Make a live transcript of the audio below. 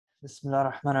بسم الله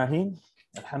الرحمن الرحيم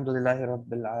الحمد لله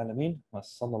رب العالمين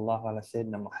وصلى الله على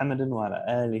سيدنا محمد وعلى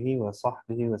آله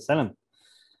وصحبه وسلم.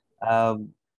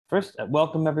 First,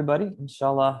 welcome everybody.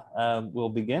 Inshallah, we'll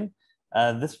begin.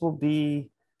 This will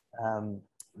be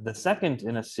the second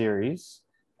in a series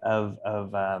of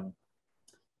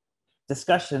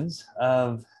discussions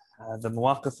of the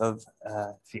Mawaqif of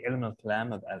في علم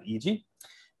al-Kalam of al-Iji.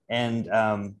 And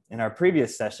in our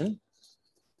previous session,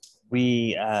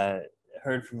 we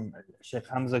heard from Sheikh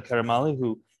Hamza Karamali,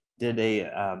 who did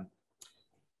a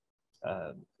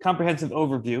comprehensive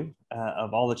overview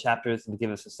of all the chapters and to give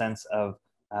us a sense of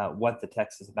what the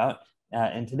text is about.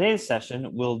 In today's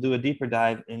session, we'll do a deeper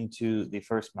dive into the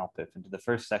first Mawqif, into the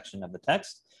first section of the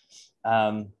text.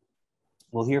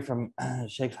 We'll hear from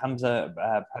Sheikh Hamza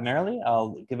primarily.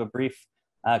 I'll give a brief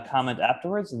comment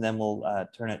afterwards, and then we'll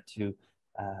turn it to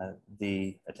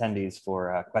the attendees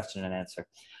for question and answer.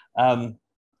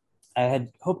 I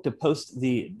had hoped to post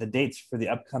the dates for the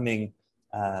upcoming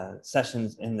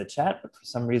sessions in the chat, but for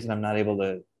some reason I'm not able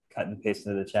to cut and paste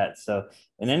into the chat. So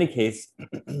in any case,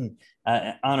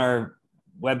 on our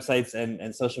websites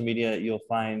and social media, you'll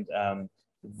find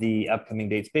the upcoming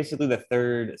dates. Basically the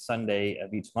third Sunday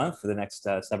of each month for the next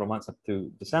several months up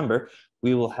through December,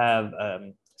 we will have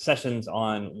sessions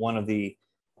on one of the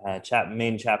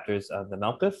main chapters of the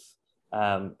Mawqif.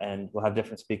 And we'll have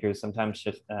different speakers, sometimes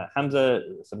Sheikh Hamza,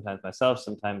 sometimes myself,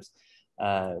 sometimes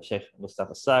Sheikh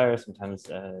Mustafa Sayer,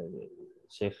 sometimes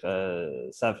Sheikh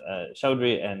Saf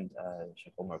Chaudhry and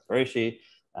Sheikh Omar Qureshi.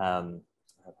 I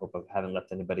hope I haven't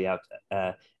left anybody out.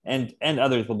 And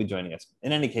others will be joining us.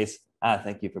 In any case,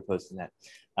 thank you for posting that.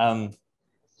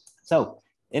 So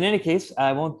in any case,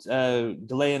 I won't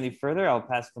delay any further. I'll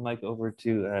pass the mic over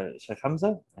to Sheikh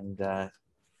Hamza and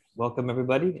welcome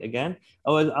everybody again.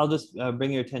 Oh, I'll just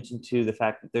bring your attention to the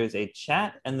fact that there's a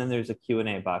chat and then there's a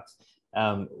Q&A box.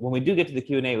 When we do get to the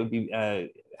Q&A, it would be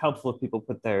helpful if people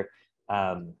put their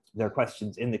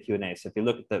questions in the Q&A. So if you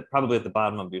look at probably at the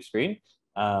bottom of your screen,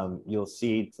 you'll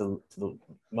see to the,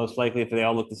 most likely if they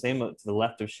all look the same, to the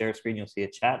left of share screen, you'll see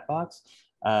a chat box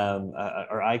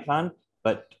or icon,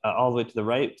 but all the way to the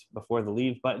right before the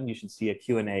leave button, you should see a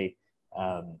Q&A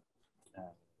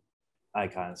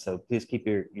icon. So please keep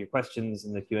your questions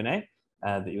in the Q&A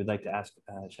that you would like to ask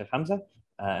Sheikh Hamza.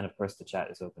 And of course, the chat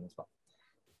is open as well.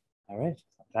 All right,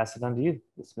 I'll pass it on to you.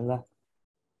 Bismillah.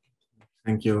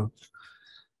 Thank you.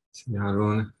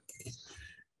 Harun.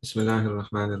 Bismillah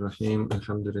ar-Rahman ar-Rahim.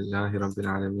 Alhamdulillahi Rabbil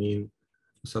Alameen.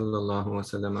 Sallallahu wa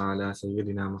sallam ala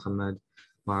Sayyidina Muhammad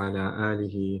wa ala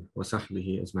alihi wa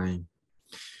sahbihi ajma'in.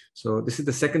 So this is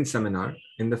the second seminar.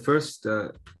 In the first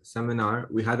seminar,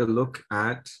 we had a look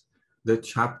at the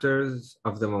chapters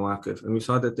of the Mawaqif, and we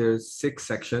saw that there's 6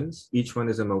 sections, each one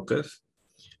is a Mawqif.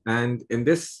 And in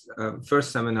this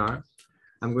first seminar,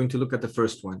 I'm going to look at the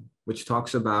first one, which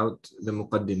talks about the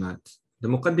Muqaddimat. The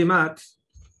Muqaddimat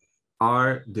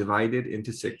are divided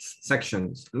into 6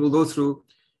 sections, and we'll go through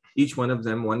each one of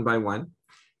them one by one,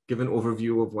 give an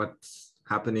overview of what's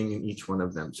happening in each one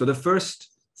of them. So the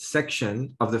first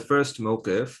section of the first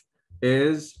Mawqif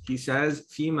is, he says,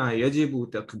 فيما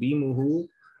يجب تقديمه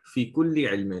في كل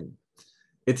علم.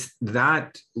 It's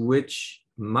that which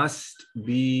must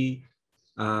be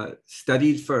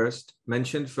studied first,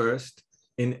 mentioned first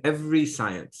in every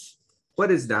science. What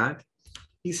is that?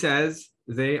 He says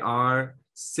they are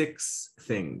 6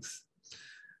 things.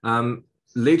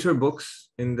 Later books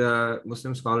in the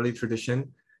Muslim scholarly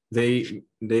tradition,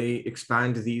 they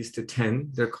expand these to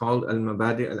 10. They're called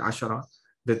al-Mabadi al-Ashara,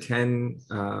 the 10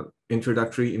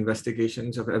 introductory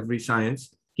investigations of every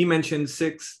science. He mentioned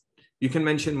 6. You can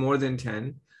mention more than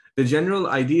 10. The general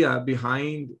idea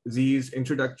behind these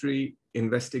introductory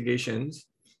investigations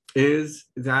is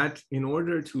that in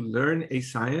order to learn a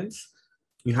science,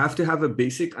 you have to have a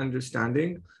basic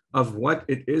understanding of what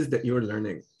it is that you're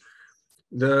learning.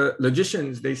 The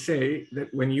logicians, they say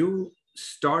that when you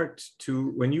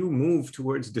move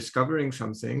towards discovering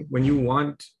something, when you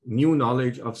want new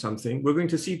knowledge of something, we're going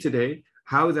to see today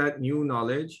how that new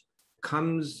knowledge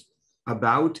comes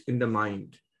about in the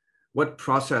mind. What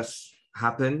process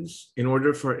happens in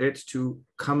order for it to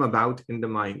come about in the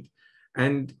mind.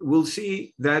 And we'll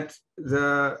see that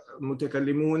the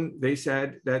Mutakallimun, they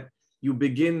said that you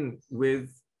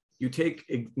take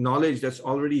knowledge that's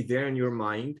already there in your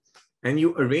mind and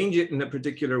you arrange it in a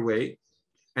particular way.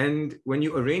 And when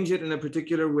you arrange it in a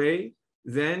particular way,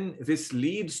 then this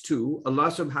leads to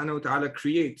Allah subhanahu wa ta'ala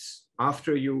creates,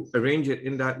 after you arrange it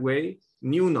in that way,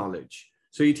 new knowledge.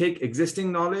 So you take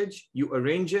existing knowledge, you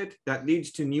arrange it, that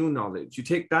leads to new knowledge. You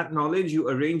take that knowledge, you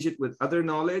arrange it with other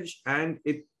knowledge, and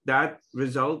that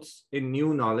results in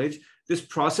new knowledge. This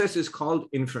process is called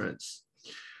inference.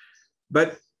 But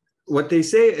what they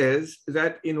say is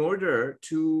that in order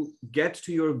to get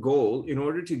to your goal, in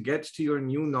order to get to your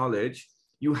new knowledge,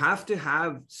 you have to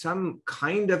have some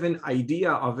kind of an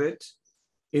idea of it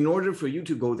in order for you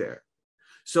to go there.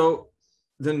 So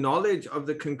the knowledge of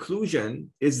the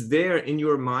conclusion is there in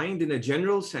your mind in a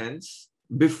general sense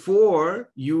before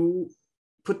you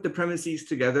put the premises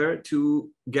together to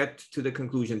get to the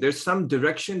conclusion. There's some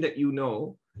direction that you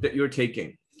know that you're taking.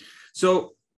 So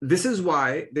this is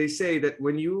why they say that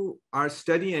when you are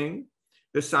studying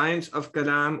the science of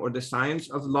Kalam or the science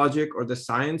of logic or the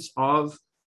science of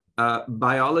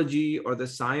biology or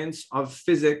the science of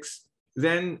physics,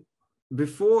 then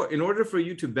in order for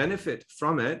you to benefit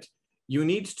from it, you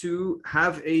need to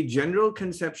have a general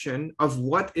conception of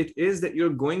what it is that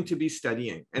you're going to be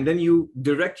studying. And then you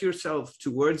direct yourself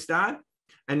towards that.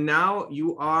 And now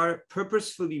you are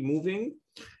purposefully moving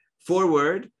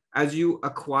forward as you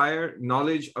acquire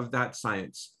knowledge of that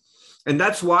science. And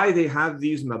that's why they have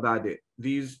these mabadi,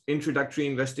 these introductory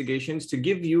investigations, to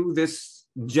give you this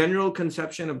general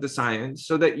conception of the science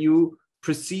so that you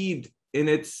proceed in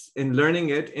learning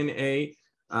it in a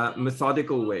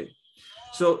methodical way.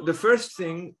 So the first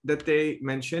thing that they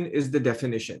mention is the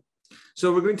definition.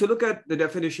 So we're going to look at the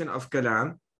definition of kalam,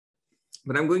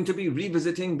 but I'm going to be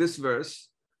revisiting this verse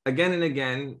again and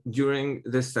again during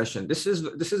this session. This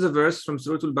is a verse from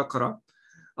Surah Al-Baqarah.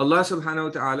 Allah subhanahu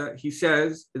wa ta'ala, he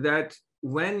says that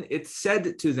when it's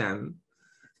said to them,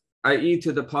 i.e.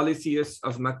 to the polytheists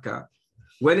of Mecca,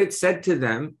 when it's said to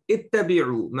them,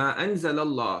 ittabi'u ma anzal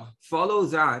Allah, follow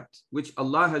that which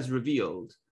Allah has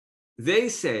revealed, they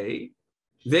say,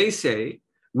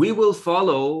 we will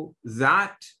follow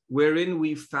that wherein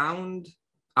we found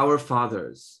our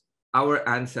fathers, our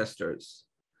ancestors.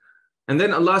 And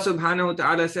then Allah subhanahu wa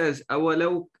ta'ala says,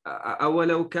 أَوَلَوْ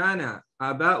كَانَ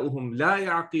آبَاؤُهُمْ لَا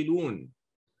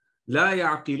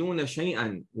يَعْقِلُونَ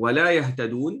شَيْئًا وَلَا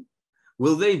يَهْتَدُونَ.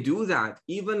 Will they do that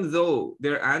even though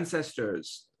their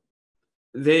ancestors,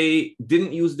 they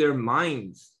didn't use their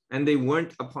minds and they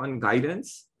weren't upon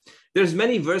guidance? There's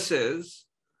many verses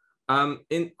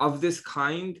of this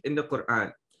kind in the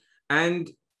Quran. And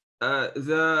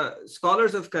the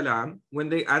scholars of Kalam, when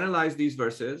they analyze these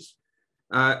verses,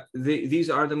 these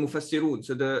are the Mufassirun.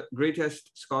 So the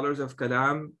greatest scholars of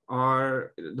Kalam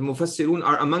the Mufassirun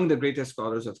are among the greatest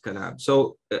scholars of Kalam.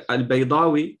 So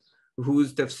al-Baydawi,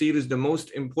 whose tafsir is the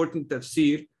most important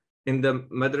tafsir in the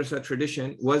madrasa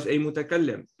tradition, was a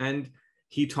mutakallim. And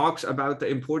he talks about the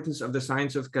importance of the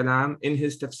science of Kalam in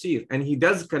his tafsir. And he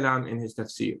does Kalam in his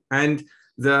tafsir. And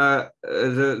the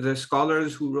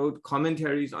scholars who wrote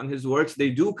commentaries on his works, they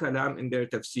do Kalam in their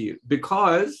tafsir,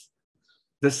 because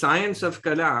the science of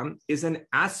Kalam is an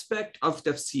aspect of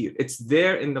tafsir. It's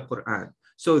there in the Quran.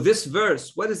 So this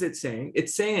verse, what is it saying?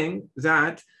 It's saying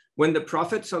that when the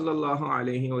Prophet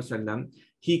ﷺ,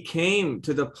 he came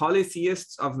to the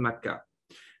polytheists of Mecca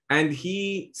and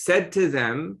he said to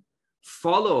them,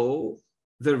 follow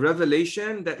the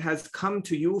revelation that has come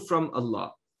to you from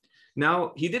Allah.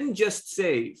 Now, he didn't just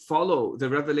say, follow the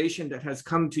revelation that has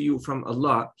come to you from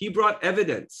Allah. He brought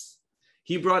evidence.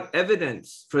 He brought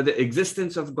evidence for the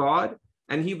existence of God,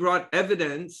 and he brought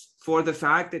evidence for the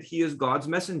fact that he is God's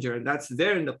messenger, and that's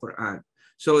there in the Quran.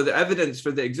 So the evidence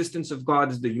for the existence of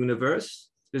God is the universe.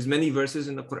 There's many verses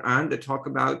in the Quran that talk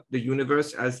about the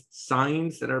universe as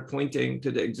signs that are pointing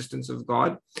to the existence of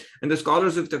God. And the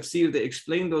scholars of tafsir, they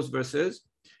explain those verses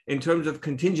in terms of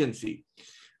contingency.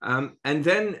 And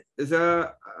then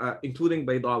including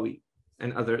Baydawi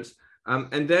and others.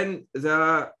 And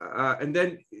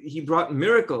then he brought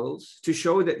miracles to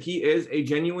show that he is a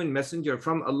genuine messenger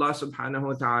from Allah subhanahu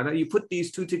wa ta'ala. You put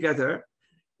these two together,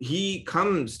 he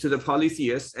comes to the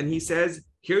polytheists and he says,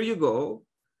 here you go,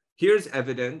 here's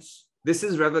evidence, this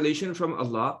is revelation from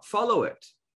Allah, follow it.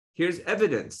 Here's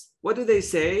evidence. What do they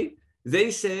say?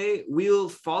 They say, we'll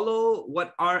follow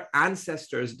what our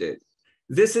ancestors did.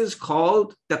 This is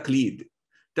called taqleed.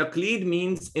 Taqleed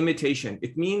means imitation.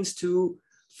 It means to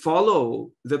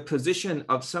follow the position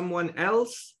of someone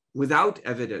else without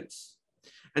evidence.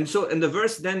 And the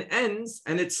verse then ends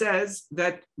and it says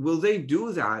that will they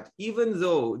do that even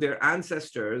though their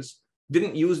ancestors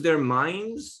didn't use their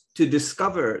minds to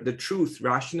discover the truth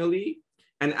rationally,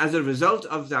 and as a result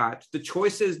of that, the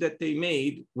choices that they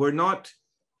made were not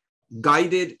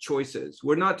guided choices,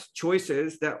 were not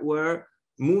choices that were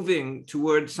moving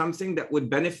towards something that would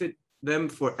benefit them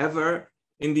forever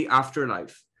in the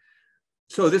afterlife.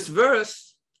 So this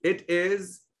verse, it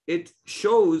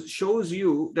shows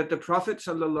you that the Prophet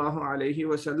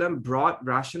ﷺ brought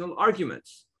rational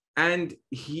arguments, and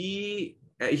he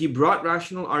brought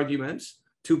rational arguments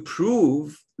to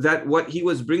prove that what he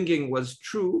was bringing was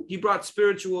true. He brought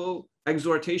spiritual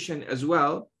exhortation as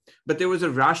well, but there was a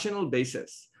rational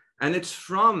basis. And it's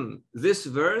from this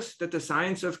verse that the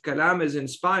science of Kalam is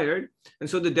inspired. And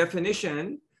so the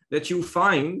definition that you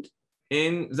find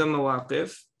in the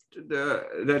Mawaqif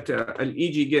that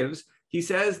al-Iji gives, he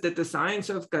says that the science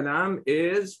of Kalam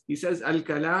is, he says,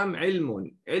 al-Kalam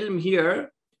ilmun. Ilm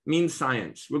here means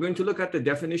science. We're going to look at the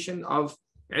definition of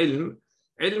ilm.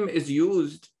 Ilm is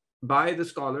used by the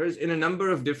scholars in a number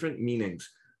of different meanings.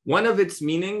 One of its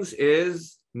meanings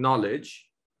is knowledge.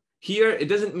 Here, it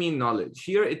doesn't mean knowledge.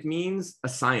 Here, it means a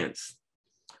science.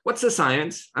 What's a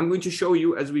science? I'm going to show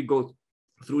you as we go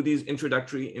through these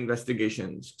introductory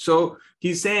investigations. So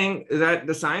he's saying that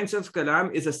the science of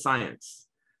Kalam is a science.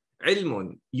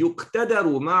 Ilmun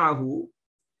yuqtadaru ma'ahu,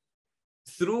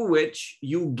 through which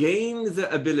you gain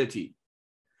the ability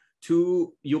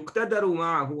to يقتدر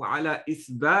معه على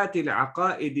إثبات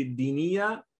العقائد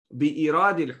الدينية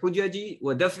بإيراد الحجج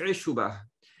ودفع الشبه.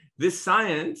 This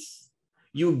science,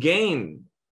 you gain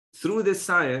through this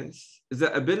science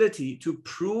the ability to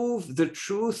prove the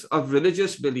truth of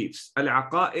religious beliefs,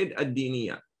 al-aqaid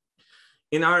ad-diniya.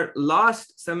 In our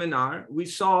last seminar, we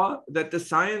saw that the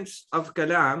science of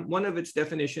Kalam, one of its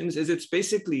definitions is it's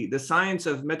basically the science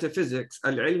of metaphysics,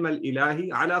 al-ilm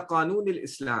al-ilahi ala qanun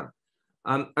al-Islam.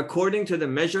 According to the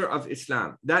measure of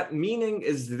Islam. That meaning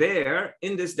is there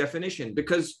in this definition,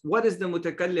 because what is the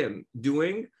mutakallim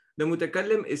doing? The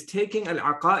mutakallim is taking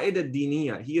al-aqaid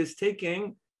ad-diniya. He is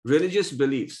taking religious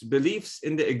beliefs, beliefs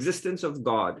in the existence of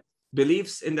God,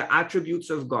 beliefs in the attributes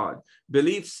of God,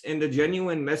 beliefs in the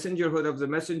genuine messengerhood of the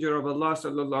messenger of Allah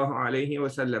sallallahu alaihi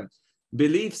wasallam,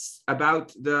 beliefs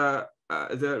about the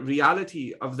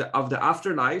reality of the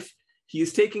afterlife. He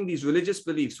is taking these religious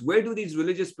beliefs. Where do these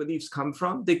religious beliefs come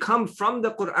from? They come from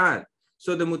the Quran.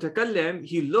 So the mutakallim,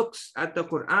 he looks at the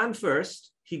Quran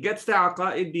first, he gets the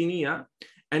aqaid diniya,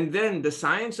 and then the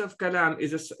science of Kalam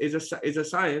is a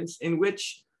science in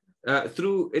which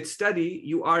through its study,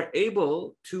 you are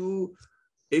able to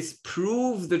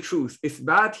prove the truth.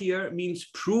 Ithbat here means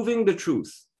proving the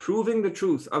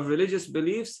truth of religious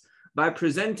beliefs by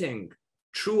presenting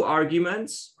true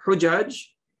arguments, hujaj,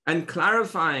 and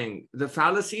clarifying the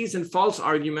fallacies and false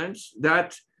arguments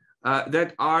that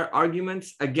are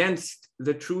arguments against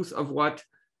the truth of what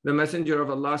the Messenger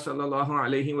of Allah sallallahu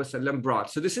alaihi wasallam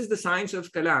brought. So this is the science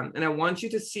of Kalam, and I want you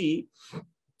to see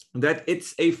that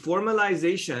it's a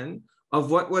formalization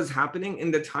of what was happening in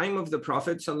the time of the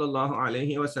Prophet sallallahu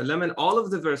alaihi wasallam, and all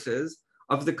of the verses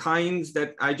of the kinds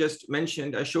that I just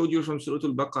mentioned, I showed you from Surah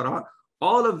Al-Baqarah,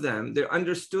 all of them, they're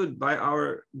understood by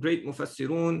our great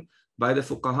mufassirun, by the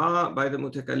fuqaha, by the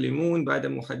mutakallimun, by the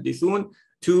muhaddithun,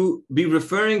 to be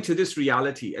referring to this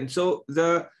reality. And so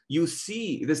you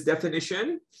see this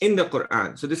definition in the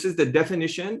Quran. So this is the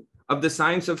definition of the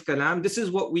science of Kalam. This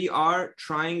is what we are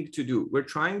trying to do. We're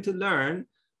trying to learn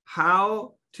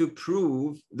how to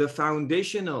prove the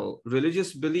foundational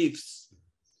religious beliefs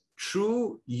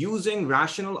true using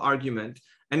rational argument.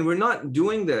 And we're not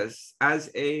doing this as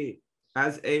a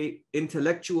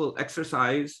intellectual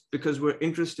exercise because we're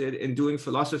interested in doing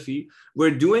philosophy.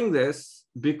 We're doing this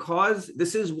because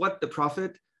this is what the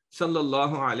Prophet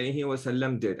sallallahu alaihi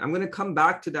wasallam did. I'm going to come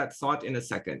back to that thought in a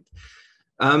second.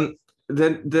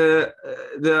 The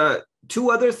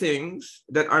two other things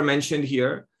that are mentioned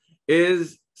here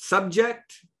is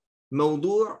subject,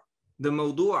 mawdu', the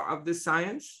mawdu' of this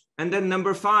science. And then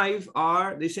number 5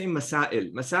 are, they say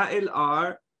masail. Masail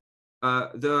are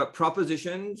the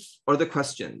propositions or the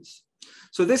questions.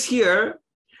 So this here,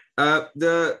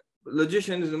 the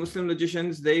logicians, the Muslim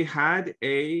logicians, they had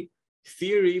a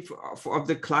theory of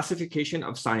the classification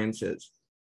of sciences.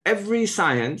 Every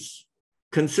science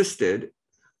consisted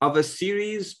of a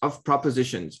series of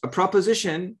propositions. A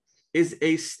proposition is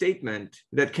a statement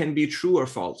that can be true or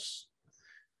false.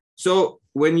 So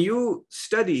when you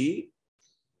study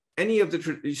any of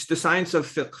the science of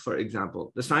fiqh, for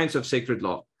example, the science of sacred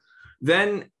law,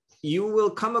 then you will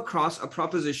come across a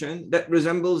proposition that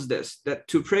resembles this, that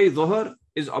to pray dhuhr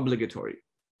is obligatory.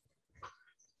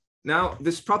 Now,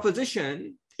 this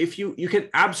proposition, if you can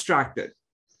abstract it,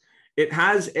 it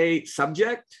has a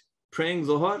subject, praying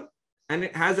dhuhr, and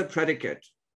it has a predicate,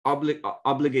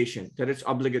 obligation, that it's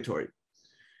obligatory.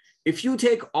 If you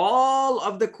take all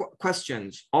of the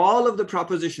questions, all of the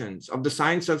propositions of the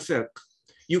science of fiqh,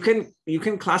 you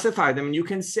can classify them, and you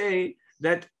can say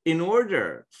that in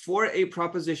order for a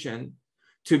proposition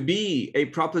to be a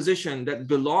proposition that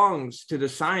belongs to the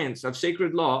science of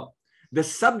sacred law, the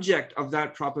subject of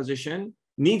that proposition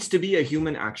needs to be a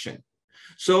human action.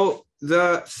 So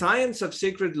the science of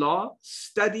sacred law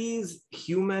studies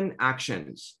human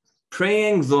actions.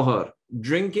 Praying dhuhr,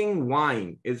 drinking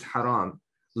wine is haram.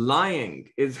 Lying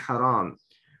is haram.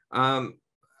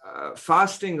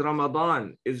 Fasting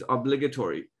Ramadan is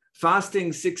obligatory.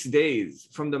 Fasting 6 days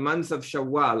from the month of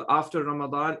Shawwal after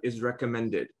Ramadan is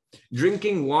recommended.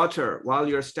 Drinking water while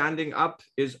you're standing up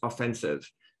is offensive.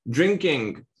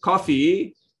 Drinking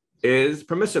coffee is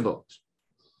permissible.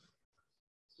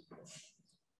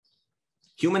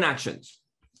 Human actions.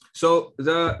 So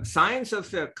the science of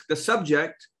fiqh, the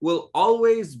subject will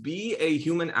always be a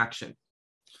human action.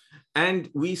 And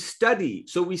we study,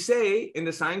 so we say in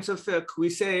the science of fiqh, we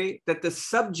say that the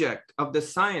subject of the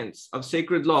science of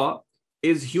sacred law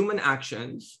is human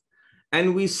actions.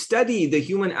 And we study the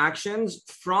human actions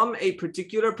from a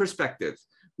particular perspective.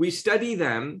 We study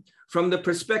them from the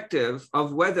perspective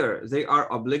of whether they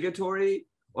are obligatory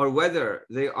or whether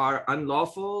they are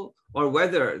unlawful or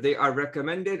whether they are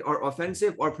recommended or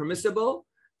offensive or permissible.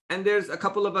 And there's a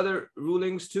couple of other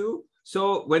rulings too.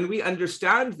 So when we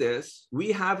understand this,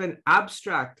 we have an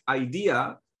abstract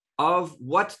idea of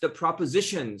what the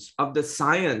propositions of the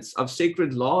science of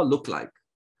sacred law look like.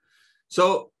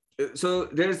 So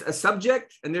there's a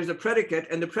subject and there's a predicate,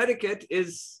 and the predicate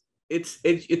is,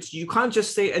 you can't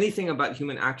just say anything about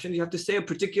human actions. You have to say a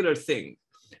particular thing.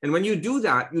 And when you do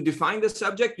that, you define the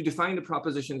subject, you define the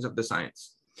propositions of the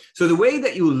science. So the way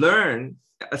that you learn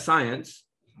a science,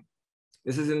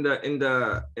 this is in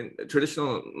the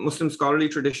traditional Muslim scholarly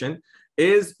tradition,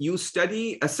 is you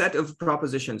study a set of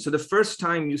propositions. So the first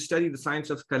time you study the science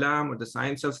of kalam or the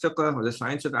science of fiqh or the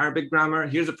science of Arabic grammar,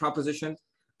 here's a proposition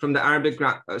from the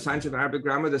science of Arabic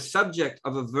grammar. The subject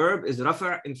of a verb is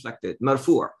rafa' inflected,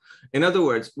 marfu'. In other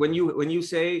words, when you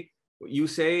say,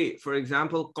 for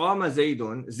example, qama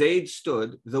Zaydun, Zayd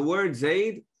stood, the word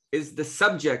Zayd is the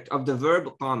subject of the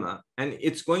verb qama, and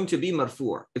it's going to be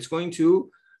marfu'. It's going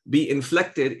to be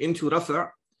inflected into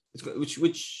rafa',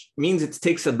 which means it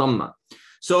takes a dhamma.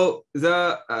 So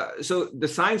the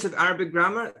science of Arabic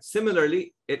grammar,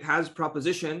 similarly, it has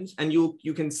propositions, and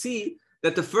you can see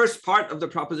that the first part of the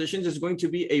propositions is going to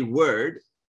be a word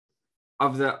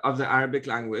of the Arabic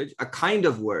language, a kind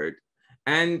of word.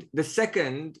 And the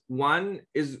second one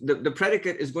is the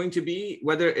predicate is going to be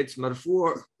whether it's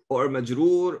marfu' or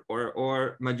majroor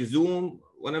or majzoom,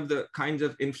 one of the kinds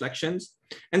of inflections,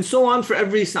 and so on for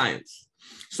every science.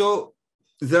 So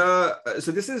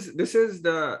this is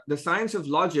the science of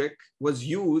logic was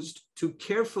used to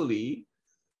carefully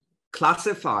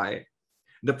classify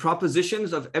the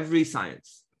propositions of every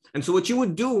science. And so what you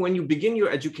would do when you begin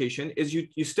your education is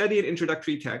you study an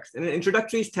introductory text. In an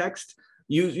introductory text,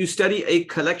 you study a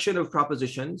collection of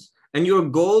propositions, and your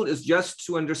goal is just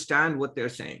to understand what they're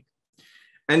saying.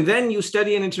 And then you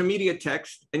study an intermediate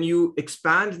text and you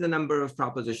expand the number of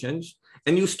propositions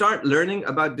and you start learning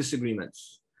about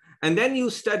disagreements. And then you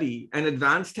study an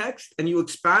advanced text and you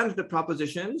expand the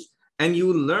propositions and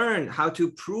you learn how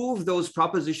to prove those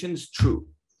propositions true.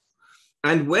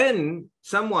 And when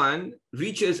someone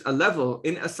reaches a level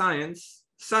in a science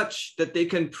such that they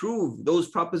can prove those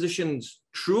propositions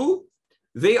true,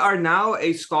 they are now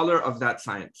a scholar of that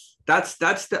science. That's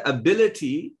the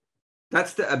ability.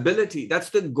 That's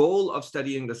the goal of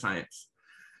studying the science.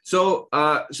 So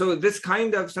this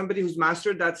kind of somebody who's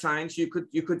mastered that science,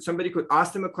 somebody could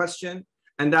ask them a question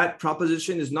and that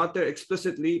proposition is not there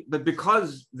explicitly, but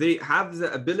because they have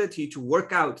the ability to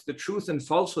work out the truth and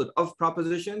falsehood of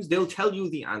propositions, they'll tell you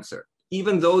the answer,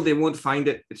 even though they won't find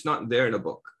it. It's not there in a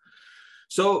book.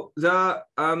 So the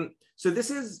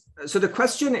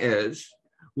question is,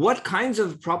 what kinds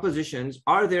of propositions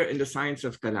are there in the science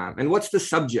of kalam, and what's the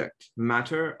subject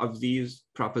matter of these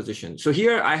propositions? So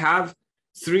here I have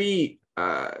three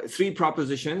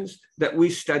propositions that we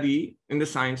study in the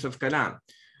science of kalam.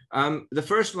 The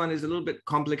first one is a little bit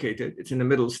complicated. It's in the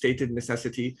middle, stated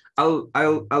necessity.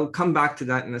 I'll come back to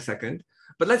that in a second.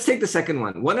 But let's take the second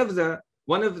one. One of the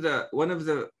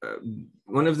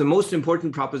most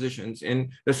important propositions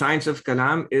in the science of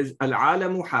kalam is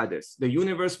al-alamu hadis. The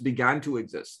universe began to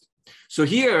exist. So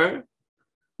here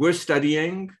we're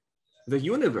studying the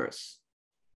universe.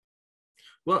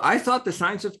 Well, I thought the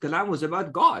science of kalam was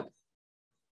about God.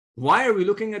 Why are we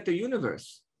looking at the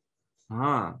universe?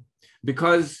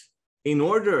 Because in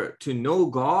order to know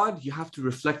God, you have to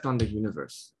reflect on the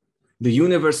universe. The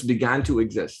universe began to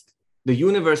exist. The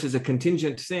universe is a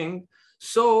contingent thing.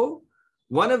 So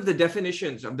one of the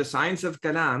definitions of the science of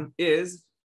kalam is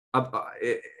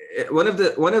one of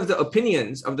the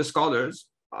opinions of the scholars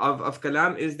of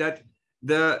kalam is that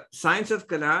the science of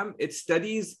kalam, it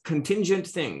studies contingent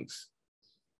things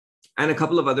and a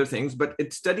couple of other things, but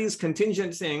it studies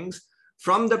contingent things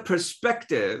from the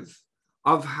perspective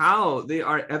of how they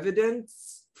are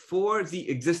evidence for the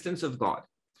existence of God.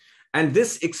 And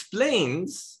this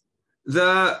explains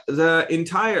the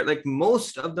entire, like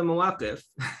most of the Mawaqif,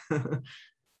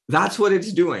 that's what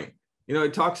it's doing. You know,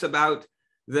 it talks about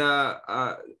the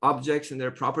objects and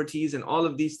their properties and all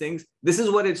of these things. This is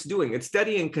what it's doing. It's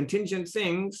studying contingent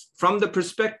things from the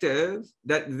perspective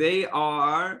that they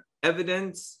are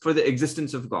evidence for the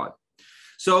existence of God.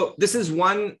 So this is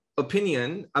one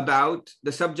opinion about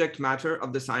the subject matter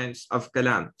of the science of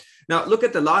Kalam. Now look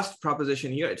at the last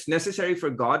proposition here. It's necessary for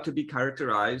God to be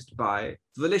characterized by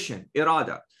volition,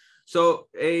 irada. So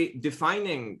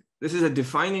this is a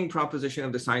defining proposition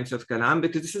of the science of Kalam,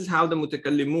 because this is how the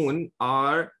mutakallimun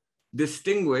are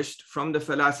distinguished from the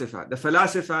falasifa. The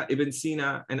falasifa, Ibn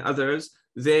Sina and others,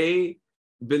 they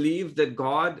believed that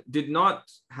God did not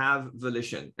have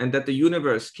volition and that the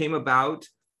universe came about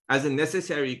as a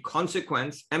necessary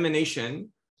consequence, emanation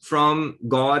from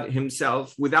God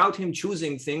himself, without him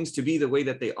choosing things to be the way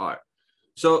that they are.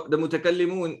 So the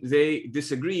mutakallimun, they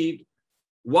disagreed.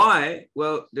 Why?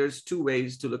 Well, there's two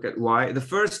ways to look at why. The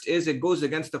first is it goes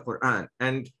against the Quran,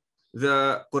 and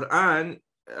the Quran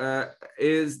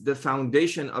is the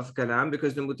foundation of Kalam,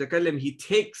 because the mutakallim, he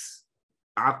takes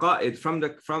aqa'id from the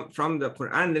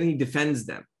Quran, then he defends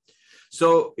them.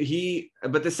 So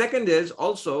but the second is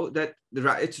also that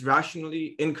it's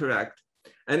rationally incorrect.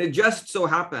 And it just so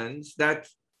happens that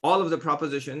all of the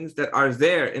propositions that are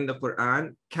there in the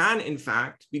Quran can in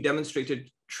fact be demonstrated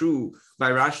true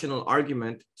by rational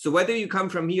argument. So whether you come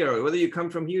from here or whether you come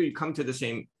from here, you come to the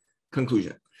same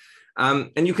conclusion.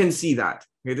 And you can see that.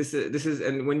 Okay, this is,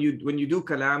 and when you do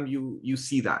Kalam, you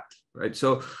see that, right?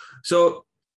 So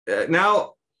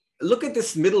now look at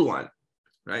this middle one,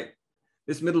 right?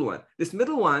 This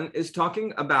middle one is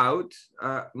talking about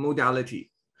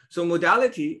modality. So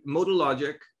modal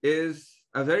logic is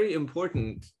a very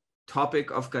important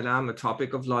topic of Kalam, a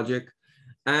topic of logic.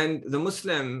 And the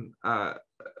Muslim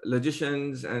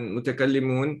logicians and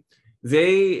mutakallimun,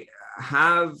 they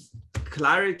have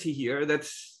clarity here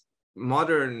that's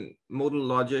modern modal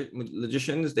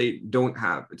logicians, they don't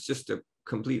have. It's just a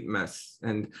complete mess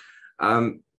and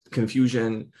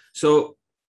confusion. So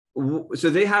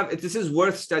they have, this is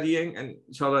worth studying, and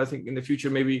inshallah, I think in the future,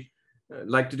 maybe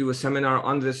like to do a seminar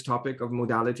on this topic of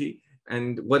modality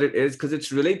and what it is, because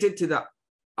it's related to the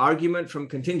argument from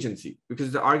contingency,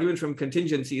 because the argument from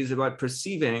contingency is about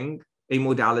perceiving a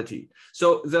modality.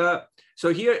 So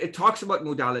here it talks about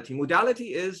modality.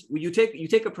 Modality is you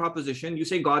take a proposition, you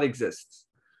say God exists.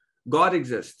 God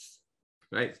exists,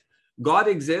 right? God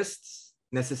exists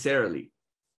necessarily.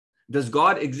 Does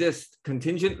God exist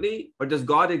contingently, or does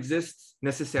God exist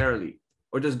necessarily?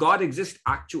 Or does God exist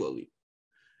actually?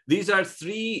 These are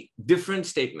three different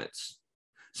statements.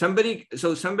 Somebody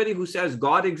who says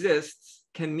God exists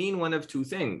can mean one of two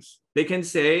things. They can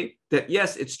say that,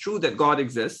 yes, it's true that God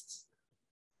exists,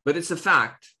 but it's a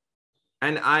fact,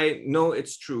 and I know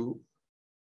it's true,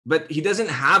 but he doesn't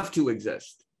have to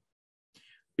exist.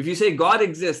 If you say God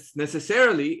exists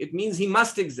necessarily, it means he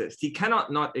must exist. He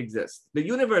cannot not exist. The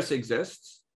universe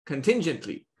exists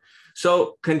contingently.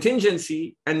 So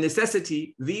contingency and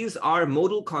necessity, these are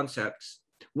modal concepts.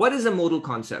 What is a modal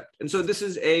concept? And so this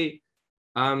is a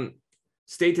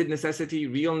stated necessity,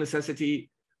 real necessity.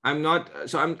 I'm not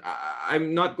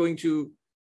going to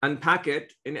unpack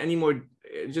it in any more.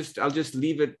 I'll just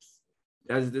leave it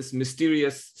as this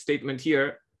mysterious statement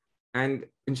here. And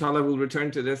inshallah, we'll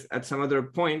return to this at some other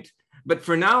point. But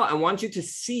for now, I want you to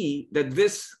see that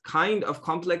this kind of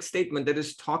complex statement that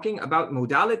is talking about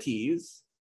modalities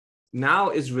now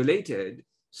is related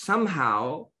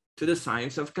somehow to the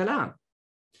science of Kalam.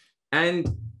 And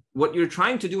what you're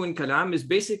trying to do in Kalam is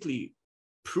basically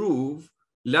prove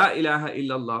La ilaha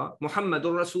illallah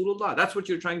Muhammadur Rasulullah. That's what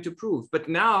you're trying to prove. But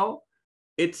now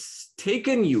it's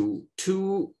taken you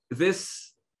to this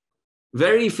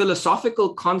very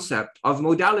philosophical concept of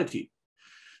modality.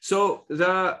 So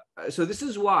this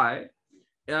is why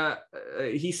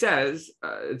he says,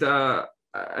 the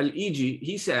al-Iji,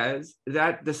 he says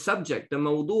that the subject, the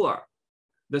mawdu',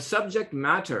 the subject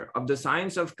matter of the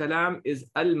science of Kalam is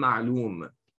al-ma'lum.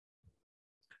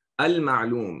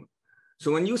 Al-ma'lum.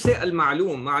 So when you say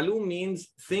al-ma'lum, ma'lum means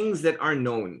things that are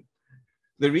known.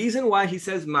 The reason why he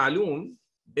says ma'lum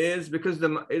is because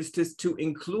to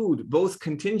include both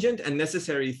contingent and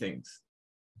necessary things.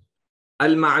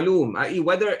 Al-ma'lum, i.e.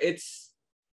 whether it's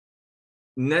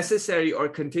necessary or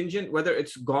contingent, whether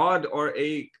it's God or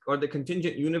the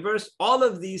contingent universe, all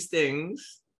of these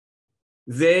things,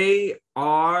 they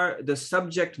are the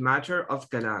subject matter of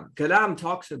Kalam. Kalam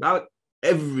talks about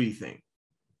everything.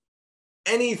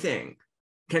 Anything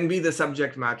can be the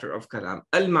subject matter of kalam,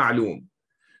 al-ma'lum.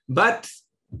 But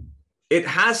it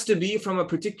has to be from a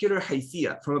particular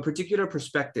haythiyah, from a particular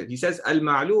perspective. He says,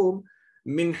 al-ma'lum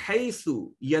min haythu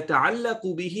yata'allaqu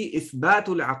bihi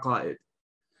ithbatul aqaid.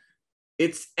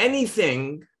 It's anything,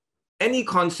 any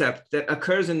concept that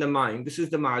occurs in the mind, this is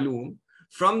the ma'lum,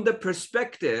 from the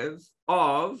perspective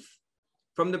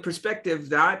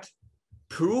that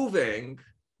proving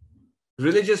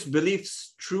religious beliefs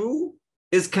true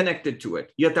is connected to it.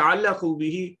 يتعلق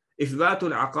به إثبات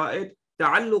العقائد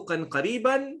تعلقا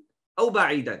قريبا أو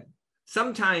بعيدا.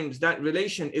 Sometimes that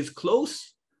relation is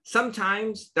close,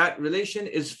 sometimes that relation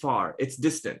is far, it's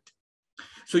distant.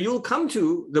 So you'll come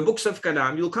to the books of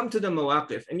Kalam, you'll come to the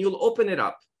Mawaqif, and you'll open it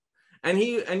up. And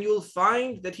you'll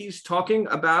find that he's talking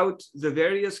about the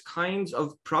various kinds of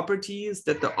properties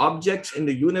that the objects in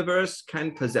the universe can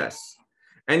possess.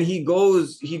 And he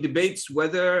debates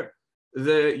whether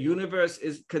the universe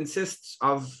consists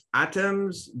of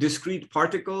atoms, discrete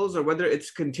particles, or whether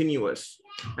it's continuous.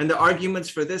 And the arguments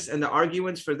for this and the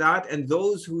arguments for that, and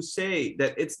those who say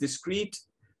that it's discrete,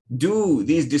 do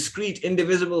these discrete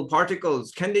indivisible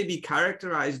particles, can they be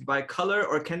characterized by color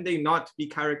or can they not be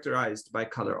characterized by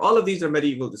color? All of these are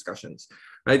medieval discussions,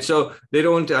 right? So they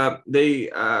don't, they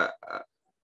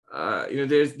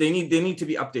need to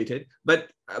be updated, but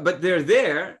they're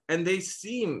there, and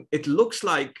it looks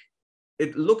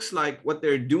like what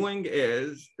they're doing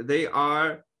is they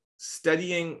are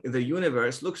studying the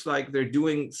universe, looks like they're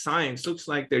doing science, looks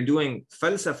like they're doing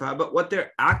falsafa, but what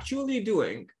they're actually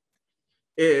doing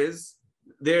is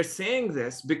they're saying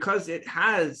this because it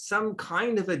has some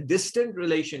kind of a distant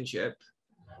relationship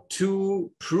to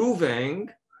proving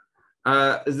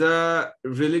the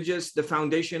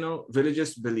foundational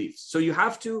religious beliefs. So you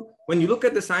have to, when you look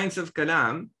at the science of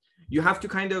Kalam, you have to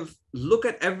kind of look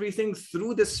at everything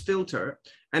through this filter.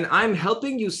 And I'm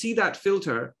helping you see that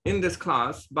filter in this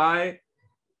class by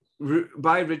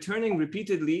returning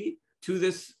repeatedly to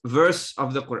this verse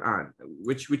of the Quran,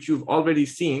 which you've already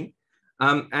seen.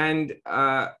 And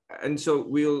so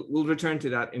we'll return to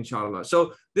that, inshallah.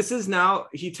 So this is now,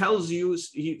 he tells you,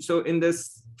 so in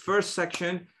this first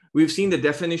section, we've seen the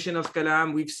definition of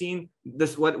kalam, we've seen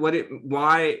this,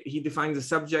 why he defines the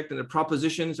subject and the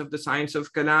propositions of the science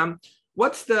of kalam.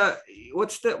 What's the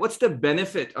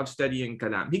benefit of studying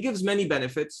kalam? He gives many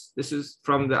benefits. This is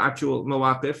from the actual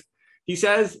Mawaqif. He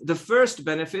says the first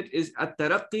benefit is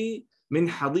at-taraqqi min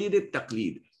hadid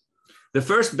at-taqlid. The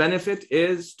first benefit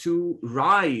is to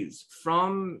rise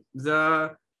from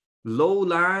the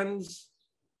lowlands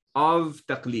of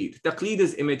taqlid. Taqlid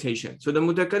is imitation. So the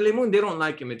mutakallimun, they don't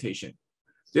like imitation.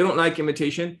 They don't like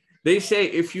imitation. They say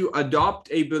if you adopt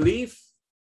a belief,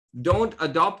 don't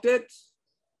adopt it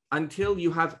until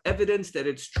you have evidence that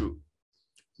it's true.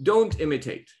 Don't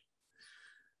imitate.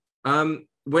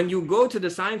 When you go to the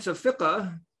science of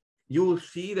fiqh, you will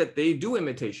see that they do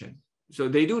imitation. So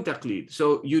they do taqlid.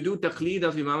 So you do taqlid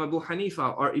of Imam Abu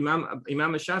Hanifa or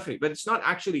Imam al-Shafi'i, but it's not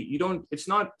actually, it's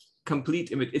not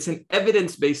complete, it's an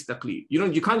evidence-based taqlid.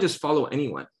 You can't just follow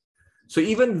anyone. So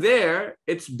even there,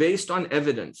 it's based on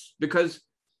evidence, because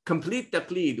complete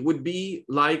taqlid would be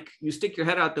like you stick your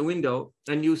head out the window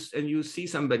and you see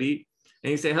somebody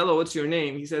and you say, hello, what's your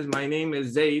name? He says, my name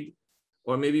is Zaid,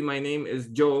 or maybe my name is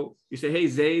Joe. You say, hey,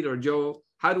 Zaid or Joe,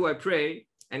 how do I pray?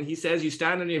 And he says, you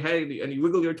stand on your head and you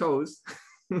wiggle your toes.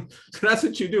 So that's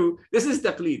what you do. This is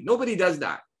taqlid. Nobody does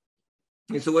that.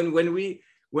 And so when we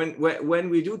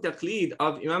do taqlid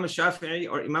of Imam al-Shafi'i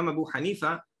or Imam Abu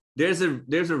Hanifa, there's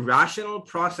a rational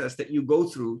process that you go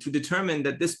through to determine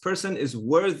that this person is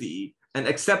worthy and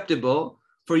acceptable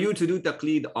for you to do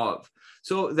taqlid of.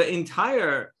 So the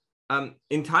entire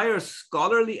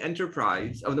scholarly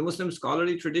enterprise of the Muslim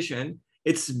scholarly tradition,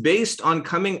 it's based on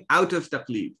coming out of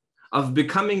taqlid, of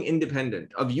becoming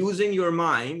independent, of using your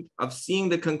mind, of seeing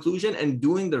the conclusion and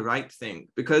doing the right thing.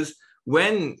 Because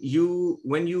when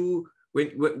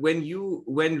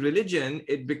religion,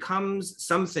 it becomes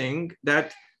something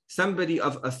that somebody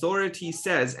of authority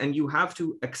says, and you have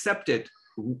to accept it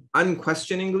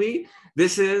unquestioningly,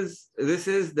 this is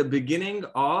the beginning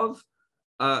of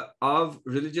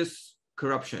religious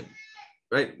corruption,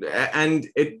 right? And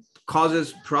it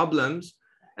causes problems.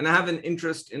 And I have an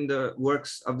interest in the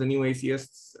works of the new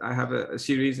atheists. I have a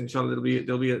series, inshallah,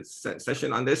 there'll be a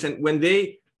session on this. And when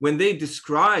they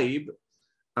describe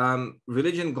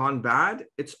religion gone bad,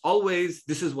 it's always,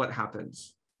 this is what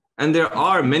happens. And there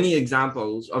are many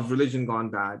examples of religion gone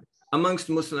bad amongst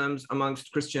Muslims, amongst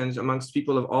Christians, amongst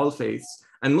people of all faiths.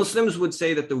 And Muslims would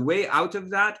say that the way out of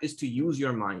that is to use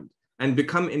your mind and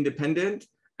become independent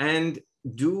and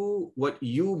do what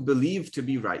you believe to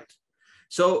be right.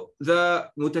 So the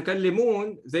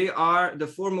mutakallimun, they are the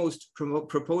foremost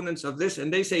proponents of this, and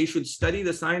they say you should study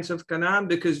the science of kalam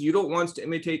because you don't want to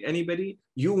imitate anybody.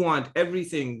 You want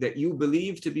everything that you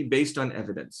believe to be based on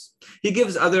evidence. He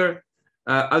gives other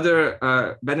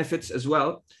benefits as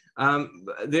well. I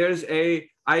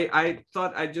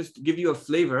thought I'd just give you a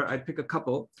flavor. I'd pick a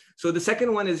couple. So the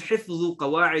second one is hifzu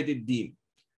qawa'id ad-din.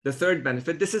 The third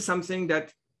benefit. This is something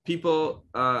that people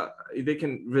they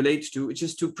can relate to, which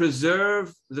is to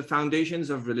preserve the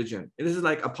foundations of religion. And this is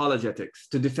like apologetics,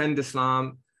 to defend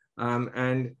Islam,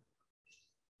 and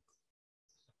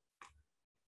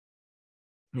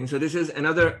so this is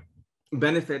another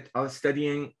benefit of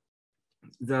studying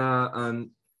the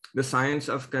science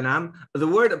of kalam. The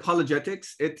word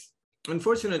apologetics,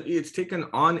 unfortunately it's taken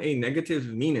on a negative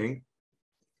meaning.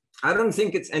 I don't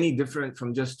think it's any different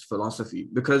from just philosophy,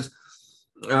 because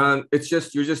it's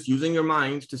just, you're just using your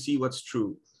mind to see what's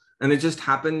true. And it just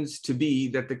happens to be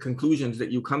that the conclusions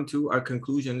that you come to are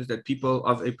conclusions that people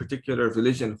of a particular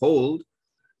religion hold.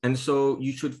 And so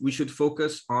we should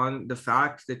focus on the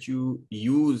fact that you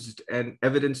used an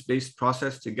evidence-based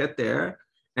process to get there.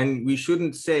 And we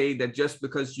shouldn't say that just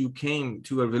because you came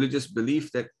to a religious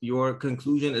belief that your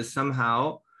conclusion is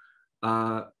somehow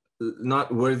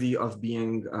not worthy of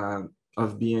being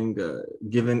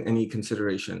given any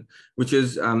consideration, which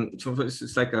is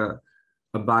it's like a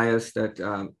bias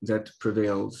that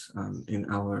prevails in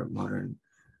our modern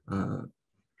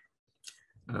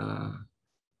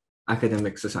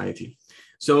academic society.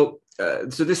 So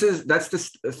that's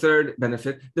the third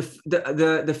benefit.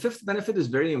 The fifth benefit is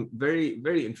very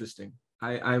interesting.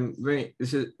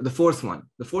 This is the fourth one.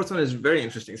 The fourth one is very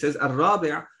interesting. It says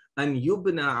الرابع أن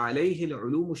يبنى عليه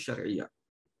العلوم الشرعية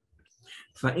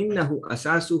فإنه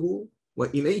أساسه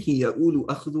وإليه يؤول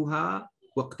أخذها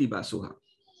واقتباسها.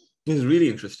 This is really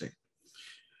interesting.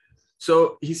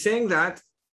 So he's saying that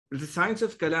the science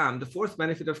of kalam, the fourth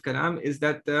benefit of kalam, is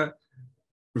that the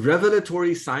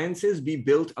revelatory sciences be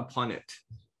built upon it.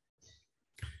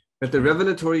 That the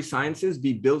revelatory sciences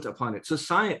be built upon it. So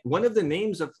science, one of the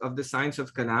names of the science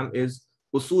of kalam is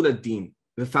usul ad-din,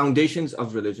 the foundations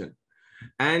of religion.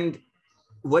 And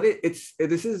what it's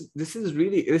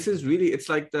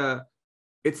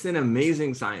an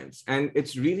amazing science. And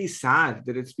it's really sad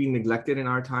that it's been neglected in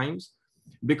our times,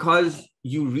 because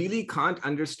you really can't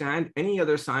understand any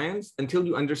other science until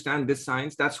you understand this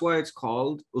science. That's why it's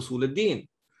called usul ad-din.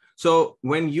 So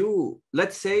when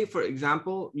let's say, for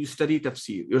example, you study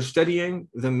tafsir, you're studying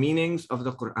the meanings of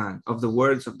the Quran, of the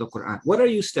words of the Quran. What are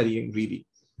you studying really?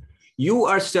 You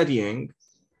are studying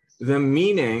the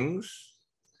meanings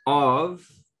of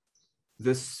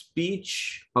the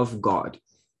speech of God.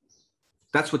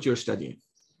 That's what you're studying.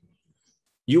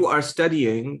 You are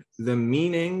studying the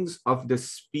meanings of the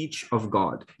speech of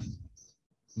God.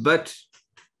 But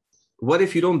what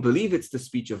if you don't believe it's the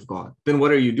speech of God? Then what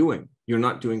are you doing? You're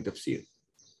not doing tafsir.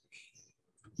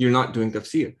 You're not doing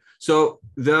tafsir. So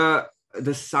the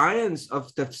science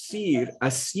of tafsir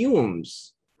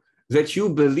assumes that you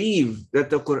believe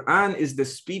that the Quran is the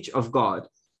speech of God,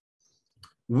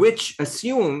 which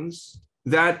assumes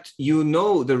that you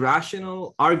know the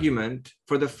rational argument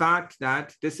for the fact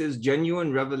that this is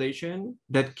genuine revelation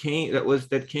that came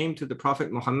to the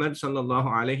Prophet Muhammad sallallahu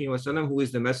alaihi wasallam, who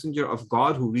is the messenger of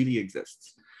God who really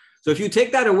exists. So if you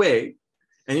take that away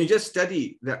and you just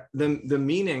study the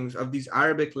meanings of these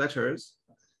Arabic letters,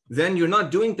 then you're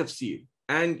not doing tafsir,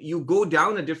 and you go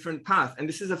down a different path. And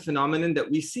this is a phenomenon that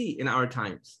we see in our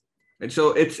times. And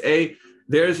so this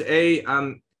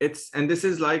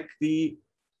is like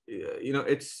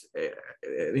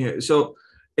so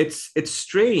it's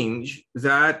strange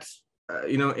that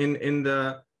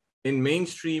in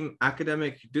mainstream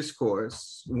academic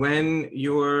discourse, when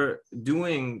you're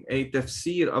doing a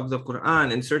tafsir of the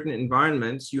Quran in certain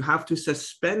environments, you have to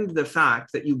suspend the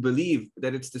fact that you believe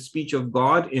that it's the speech of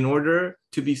God in order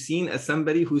to be seen as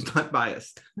somebody who's not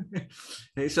biased.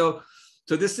 Okay, so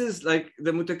this is like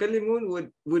the mutakallimun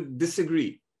would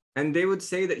disagree. And they would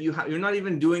say that you're not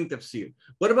even doing tafsir.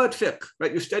 What about fiqh,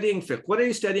 right? You're studying fiqh. What are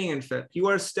you studying in fiqh? You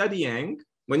are studying,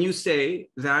 when you say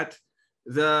that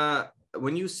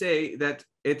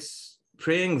it's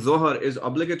praying dhuhr is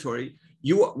obligatory,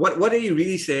 what are you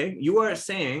really saying? You are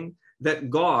saying that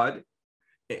God,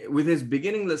 with his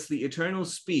beginninglessly eternal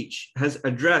speech, has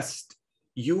addressed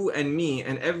you and me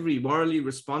and every morally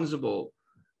responsible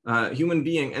human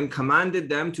being and commanded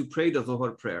them to pray the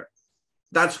dhuhr prayer.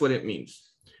 That's what it means.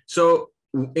 So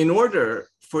in order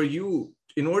for you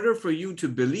to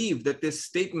believe that this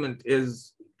statement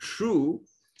is true,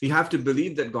 you have to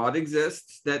believe that God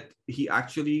exists, that he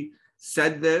actually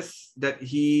said this, that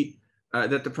he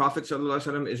that the Prophet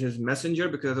ﷺ is his messenger,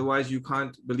 because otherwise you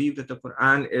can't believe that the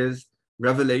Quran is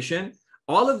revelation.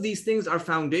 All of these things are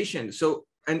foundations. So,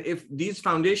 and if these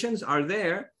foundations are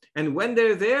there, and when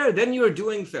they're there, then you're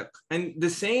doing fiqh. And the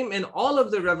same in all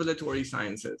of the revelatory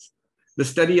sciences, the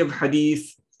study of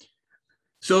hadith,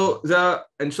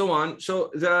 and so on.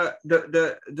 So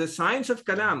the science of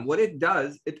kalam, what it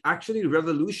does, it actually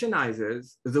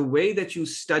revolutionizes the way that you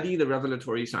study the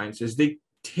revelatory sciences. They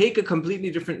take a completely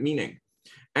different meaning.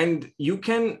 And you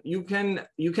can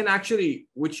actually,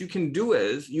 what you can do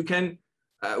is, you can,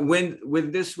 when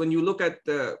you look at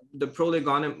the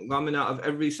prolegomena of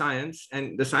every science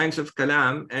and the science of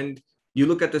kalam, and you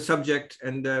look at the subject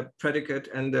and the predicate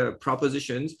and the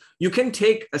propositions, you can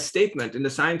take a statement in the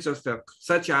science of fiqh,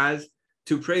 such as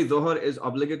to pray dhuhr is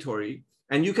obligatory,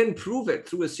 and you can prove it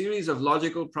through a series of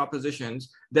logical propositions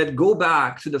that go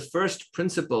back to the first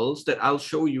principles that I'll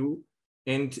show you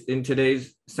in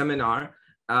today's seminar,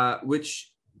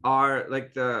 which are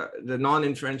like the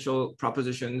non-inferential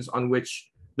propositions on which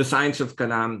the science of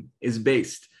kalam is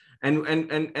based. And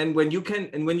when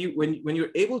you're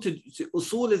able to,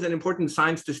 usul is an important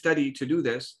science to study to do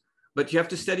this, but you have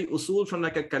to study usul from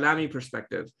like a kalami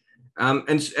perspective.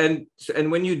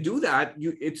 And when you do that,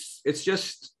 it's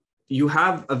just, you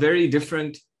have a very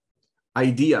different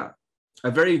idea, a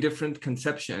very different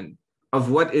conception of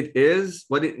what it is,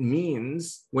 what it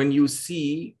means when you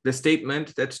see the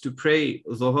statement that's to pray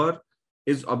dhuhr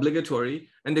is obligatory.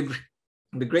 And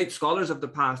the great scholars of the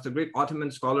past, the great Ottoman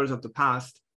scholars of the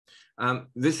past,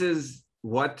 this is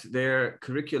what their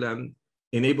curriculum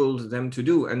enabled them to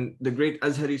do. And the great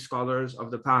Azhari scholars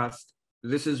of the past,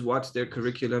 this is what their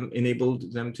curriculum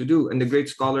enabled them to do. And the great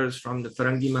scholars from the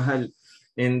Farangi Mahal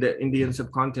in the Indian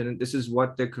subcontinent, this is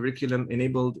what their curriculum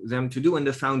enabled them to do. And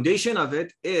the foundation of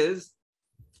it is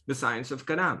the science of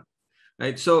kalam,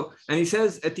 right? So, and he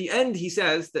says, at the end, he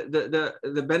says that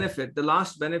the benefit, the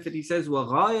last benefit, he says,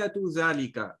 وَغَايَةُ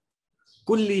ذَلِكَ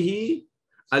كُلِّهِ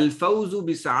الْفَوْزُ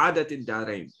بِسَعَادَةِ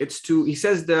الدَّارَيْنِ. It's to, he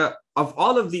says, of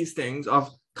all of these things,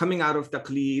 of coming out of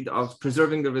taqleed, of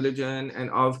preserving the religion, and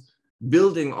of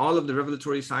building all of the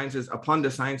revelatory sciences upon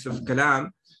the science of kalam,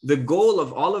 the goal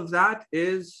of all of that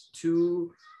is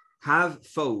to have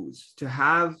fawz, to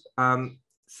have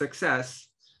success,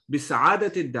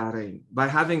 بِسَعَادَةِ الدَّارَيْنِ, by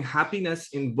having happiness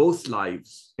in both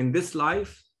lives, in this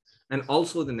life and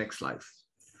also the next life.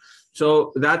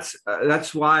 So that's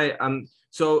why,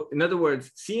 so in other words,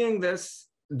 seeing this,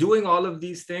 doing all of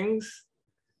these things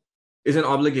is an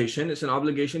obligation. It's an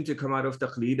obligation to come out of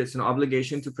taqleed. It's an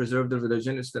obligation to preserve the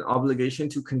religion. It's an obligation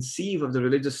to conceive of the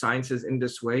religious sciences in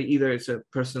this way. Either it's a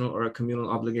personal or a communal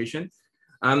obligation.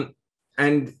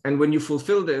 And when you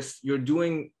fulfill this,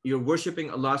 you're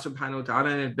worshiping Allah subhanahu wa ta'ala,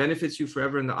 and it benefits you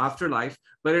forever in the afterlife,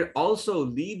 but it also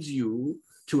leads you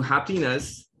to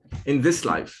happiness in this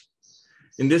life.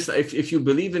 In this, if you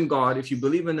believe in God, if you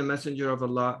believe in the messenger of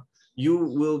Allah, you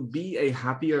will be a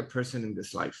happier person in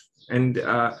this life.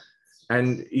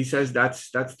 And he says that's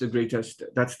the greatest,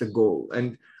 that's the goal.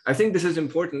 And I think this is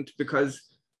important because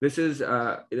this is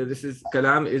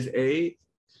kalam is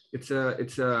it's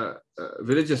a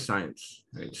religious science,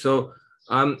 right? So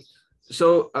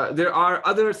there are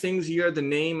other things here, the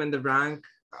name and the rank.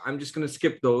 I'm just going to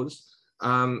skip those.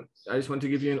 I just want to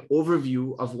give you an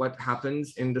overview of what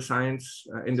happens in the science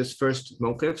in this first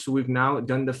mawqif. So we've now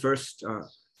done the first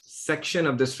section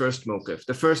of this first mawqif.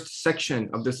 The first section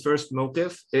of this first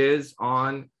mawqif is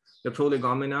on the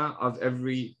prolegomena of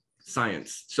every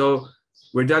science. So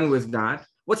we're done with that.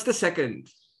 What's the second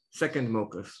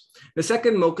mawqif? The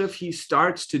second mawqif, he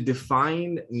starts to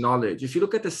define knowledge. If you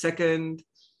look at the second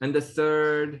and the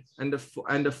third and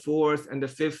the fourth and the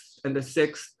fifth and the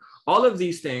sixth, all of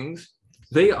these things,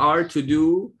 they are to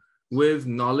do with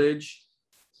knowledge,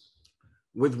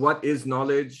 with what is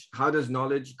knowledge, how does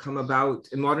knowledge come about.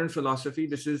 In modern philosophy,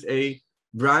 this is a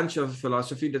branch of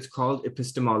philosophy that's called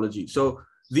epistemology. So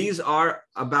these are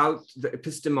about the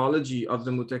epistemology of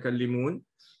the mutakallimun,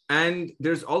 and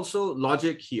there's also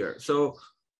logic here. So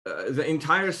the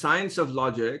entire science of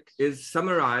logic is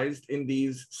summarized in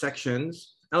these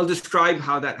sections. I'll describe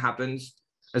how that happens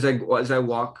as I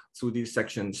walk through these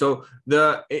sections. So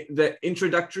the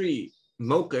introductory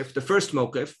mawqif, the first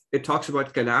mawqif, it talks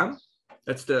about kalam.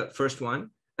 That's the first one.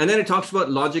 And then it talks about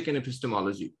logic and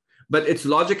epistemology. But it's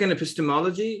logic and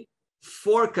epistemology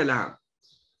for kalam.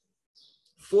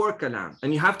 For kalam.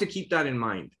 And you have to keep that in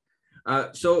mind.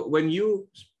 So when you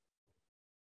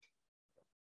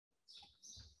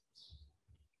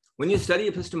study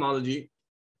epistemology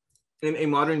in a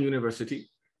modern university,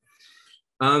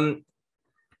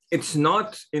 it's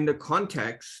not in the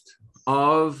context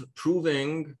of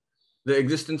proving the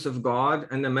existence of God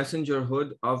and the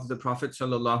messengerhood of the Prophet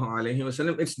sallallahu alaihi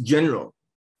wasallam. It's general.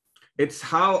 It's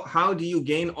how do you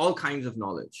gain all kinds of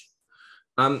knowledge.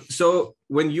 So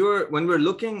when we're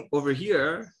looking over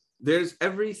here,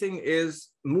 everything is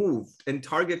moved and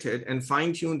targeted and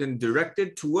fine-tuned and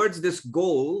directed towards this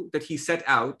goal that he set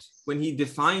out when he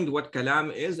defined what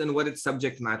kalam is and what its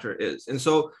subject matter is. And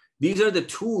so these are the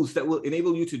tools that will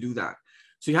enable you to do that.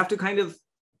 So you have to kind of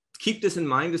keep this in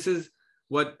mind. This is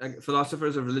what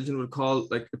philosophers of religion would call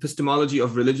like epistemology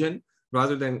of religion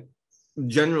rather than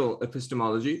general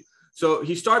epistemology. So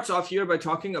he starts off here by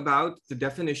talking about the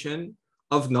definition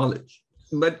of knowledge.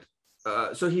 But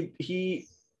so he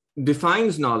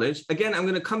defines knowledge. Again, I'm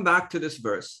going to come back to this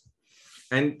verse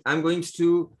and I'm going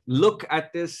to look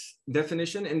at this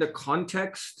definition in the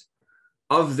context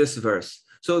of this verse.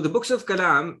 So the books of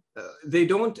Kalam, they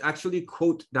don't actually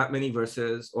quote that many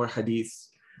verses or hadiths,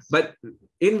 but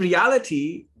in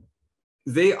reality,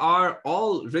 they are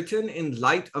all written in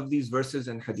light of these verses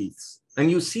and hadiths.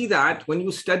 And you see that when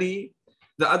you study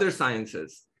the other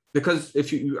sciences, because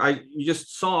if you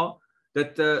just saw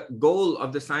that the goal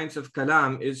of the science of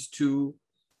Kalam is to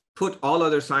put all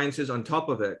other sciences on top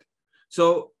of it.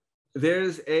 So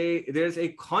there's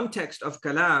a context of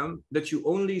Kalam that you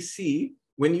only see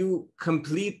when you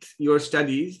complete your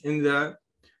studies in the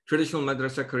traditional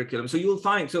madrasa curriculum. So you'll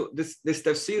find, so this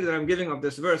tafsir that I'm giving of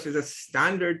this verse is a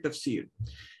standard tafsir.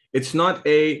 It's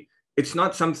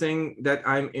not something that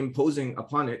I'm imposing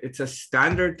upon it. It's a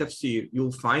standard tafsir.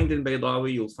 You'll find in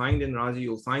Baydawi, you'll find in Razi,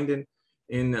 you'll find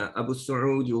in Abu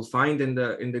Su'ud, you'll find in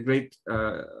the great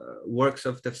works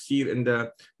of tafsir in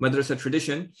the madrasa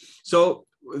tradition. So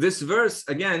this verse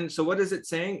again, so what is it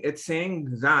saying? It's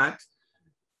saying that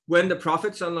when the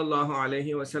Prophet sallallahu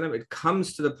alaihi wasallam,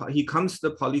 he comes to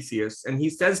the polytheists and he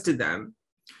says to them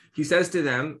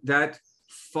that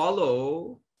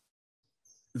follow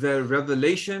the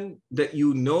revelation that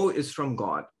you know is from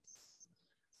God,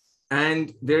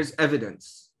 and there's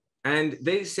evidence. And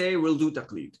they say, we'll do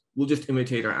taqleed. We'll just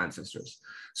imitate our ancestors.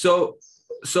 So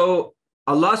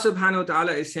Allah subhanahu wa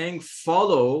ta'ala is saying,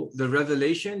 follow the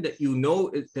revelation that you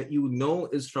know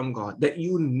is from God. That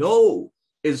you know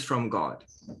is from God.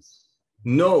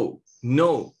 No.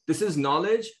 This is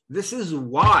knowledge. This is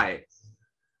why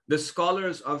the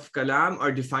scholars of Kalam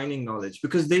are defining knowledge,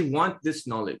 because they want this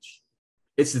knowledge.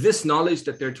 It's this knowledge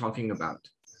that they're talking about.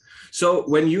 So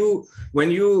when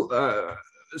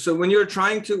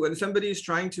somebody is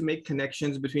trying to make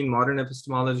connections between modern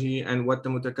epistemology and what the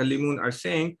mutakallimun are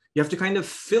saying, you have to kind of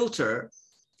filter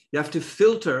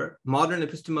modern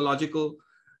epistemological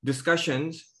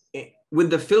discussions with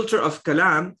the filter of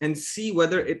Kalam and see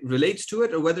whether it relates to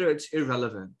it or whether it's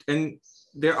irrelevant. And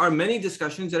there are many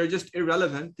discussions that are just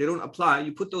irrelevant. They don't apply.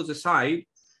 You put those aside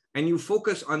and you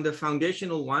focus on the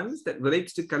foundational ones that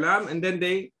relates to Kalam, and then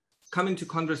they come into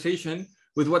conversation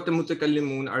with what the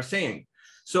mutakallimun are saying.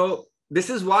 So this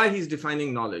is why he's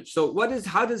defining knowledge. So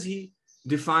how does he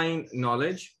define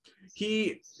knowledge?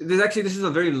 This is a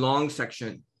very long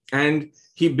section, and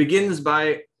he begins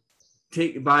by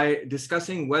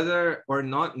discussing whether or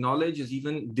not knowledge is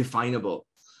even definable.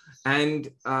 And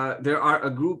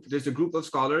there's a group of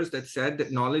scholars that said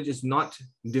that knowledge is not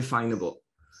definable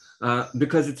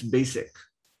because it's basic.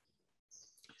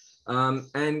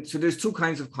 And so there's two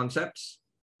kinds of concepts.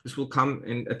 This will come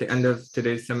in at the end of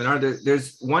today's seminar.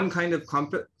 There's one kind of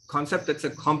concept that's a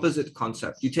composite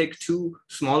concept. You take two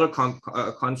smaller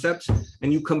concepts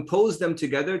and you compose them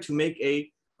together to make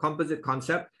a composite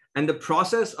concept. And the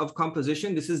process of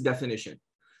composition, this is definition.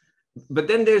 But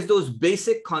then there's those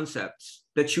basic concepts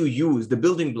that you use, the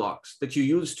building blocks that you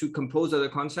use to compose other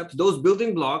concepts. Those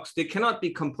building blocks, they cannot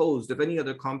be composed of any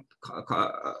other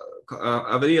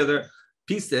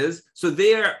pieces. So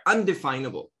they are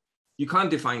undefinable. You can't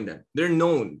define them. They're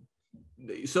known.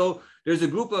 So there's a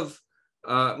group of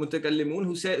mutakallimun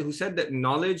who said that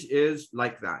knowledge is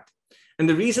like that. And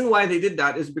the reason why they did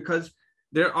that is because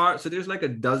there's like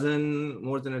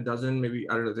more than a dozen, maybe,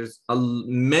 I don't know, there's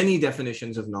many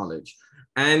definitions of knowledge.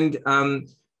 And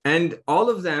all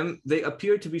of them, they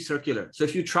appear to be circular. So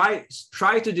if you try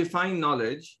to define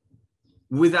knowledge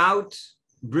without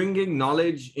bringing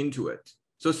knowledge into it.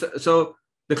 So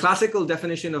the classical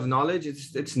definition of knowledge,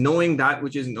 it's knowing that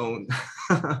which is known.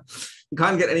 You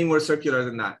can't get any more circular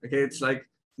than that. Okay, it's like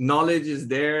knowledge is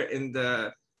there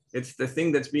it's the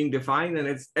thing that's being defined, and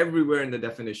it's everywhere in the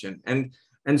definition.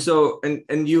 And so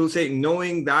you'll say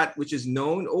knowing that which is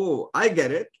known. Oh, I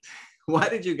get it. Why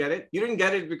did you get it? You didn't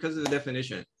get it because of the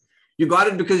definition. You got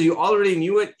it because you already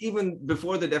knew it even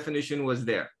before the definition was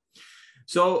there.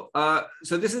 So,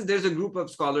 there's a group of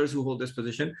scholars who hold this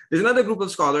position. There's another group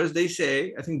of scholars. They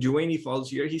say, I think Juwaini falls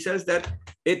here. He says that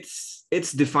it's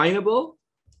definable.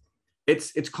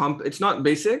 It's not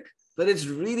basic, but it's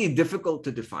really difficult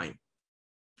to define.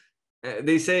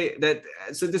 They say that.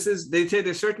 So they say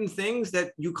there's certain things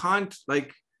that you can't,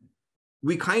 like,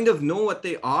 we kind of know what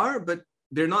they are, but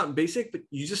they're not basic. But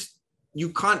you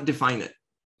can't define it.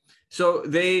 So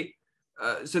this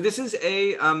is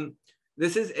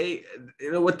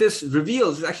what this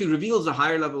reveals. It actually reveals a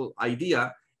higher level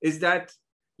idea, is that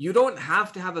you don't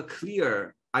have to have a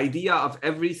clear idea of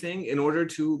everything in order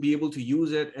to be able to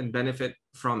use it and benefit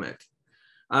from it.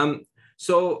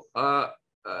 So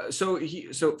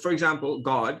for example,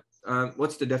 God,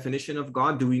 what's the definition of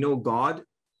God? Do we know God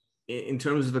in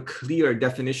terms of a clear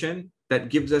definition that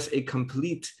gives us a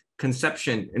complete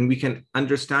conception and we can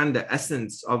understand the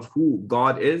essence of who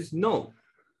God is? No.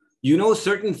 You know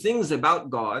certain things about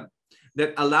God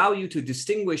that allow you to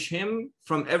distinguish him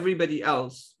from everybody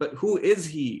else, but who is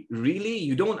he really?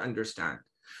 You don't understand.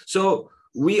 So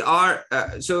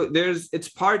it's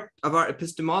part of our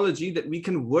epistemology that we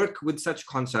can work with such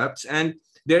concepts. And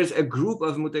there's a group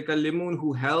of mutakallimun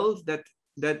who held that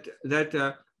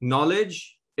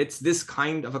knowledge, it's this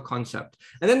kind of a concept.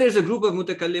 And then there's a group of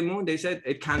mutakallimun, they said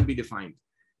it can be defined.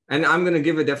 And I'm going to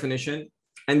give a definition.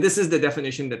 And this is the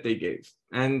definition that they gave.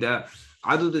 And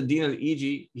Aduddin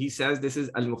al-Iji, he says this is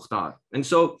al-Mukhtar. And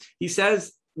so he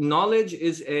says knowledge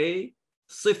is a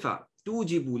sifa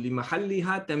توجب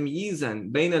لمحلها تمييزا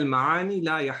بين المعاني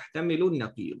لا يحتمل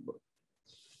النقيض.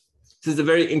 This is a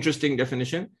very interesting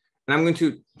definition. And I'm going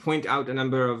to point out a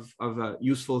number of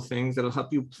useful things that will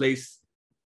help you place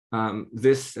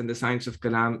this and the science of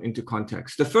Kalam into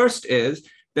context. The first is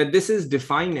that this is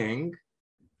defining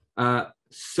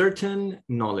certain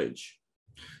knowledge.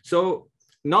 So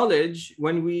knowledge,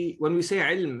 when we say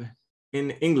ilm in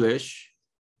English,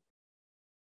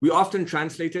 we often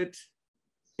translate it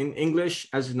in English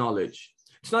as knowledge.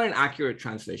 It's not an accurate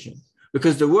translation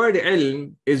because the word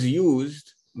ilm is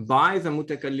used by the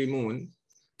mutakallimun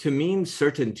to mean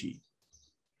certainty.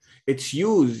 It's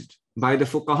used by the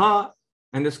fuqaha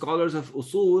and the scholars of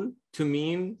usul to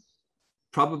mean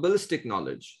probabilistic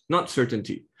knowledge, not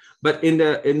certainty. But in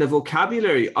the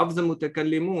vocabulary of the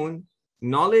mutakallimun,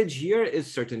 knowledge here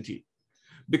is certainty,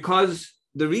 because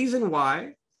the reason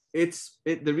why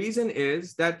the reason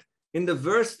is that in the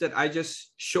verse that I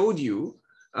just showed you,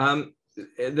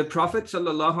 the Prophet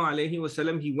sallallahu alaihi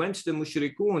wasallam, he went to the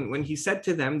mushrikun when he said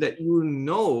to them that you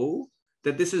know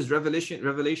that this is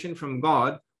revelation from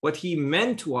God. What he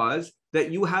meant was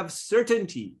that you have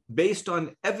certainty based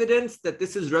on evidence that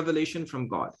this is revelation from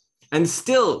God, and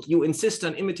still you insist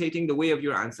on imitating the way of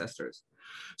your ancestors.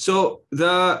 So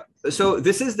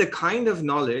this is the kind of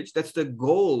knowledge that's the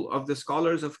goal of the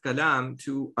scholars of Kalam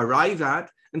to arrive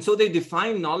at. And so they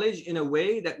define knowledge in a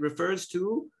way that refers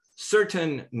to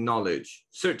certain knowledge,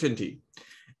 certainty.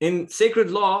 In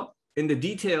sacred law, in the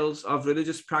details of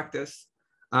religious practice,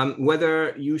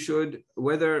 whether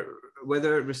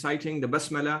reciting the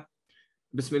Basmala,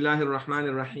 Bismillahir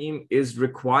Rahmanir Rahim, is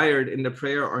required in the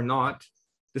prayer or not,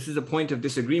 this is a point of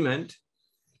disagreement.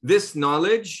 This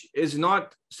knowledge is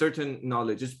not certain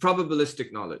knowledge, it's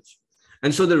probabilistic knowledge.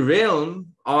 And so the realm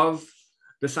of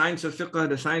the science of fiqh,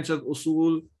 the science of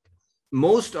usul,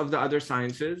 most of the other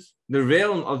sciences, the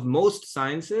realm of most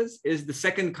sciences is the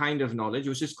second kind of knowledge,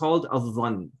 which is called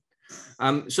al-dhann.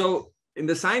 So in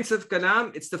the science of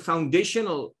Kalam, it's the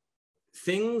foundational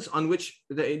things on which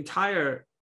the entire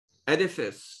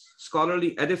edifice,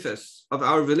 scholarly edifice of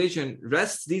our religion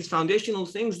rests. These foundational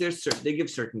things, they give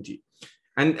certainty.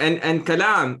 And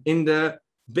Kalam, in the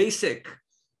basic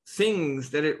things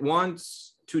that it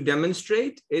wants to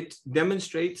demonstrate, it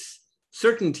demonstrates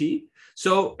certainty.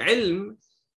 So ilm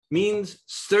means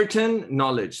certain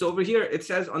knowledge. So over here, it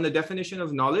says on the definition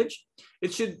of knowledge,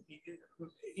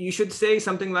 you should say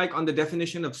something like on the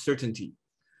definition of certainty,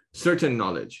 certain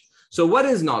knowledge. So what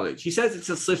is knowledge? He says it's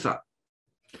a sifa.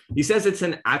 He says it's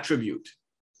an attribute.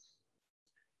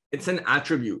 It's an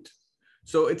attribute.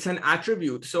 So it's an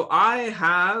attribute. So I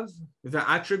have the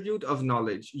attribute of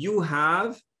knowledge. You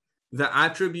have the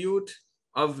attribute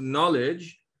of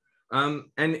knowledge.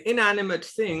 An inanimate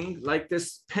thing like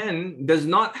this pen does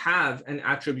not have an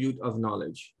attribute of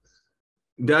knowledge.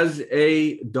 Does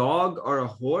a dog or a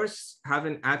horse have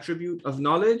an attribute of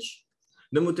knowledge?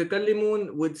 The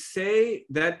mutakallimun would say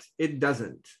that it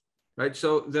doesn't, right?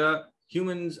 So the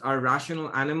humans are rational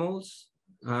animals.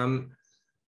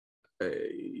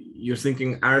 You're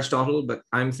thinking Aristotle, but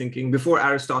I'm thinking before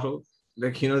Aristotle,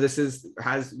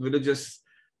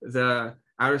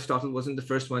 Aristotle wasn't the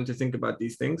first one to think about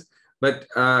these things. But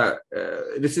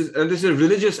this is a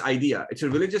religious idea. It's a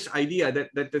religious idea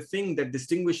that the thing that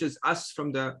distinguishes us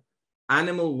from the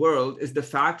animal world is the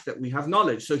fact that we have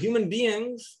knowledge. So human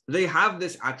beings, they have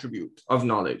this attribute of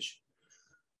knowledge.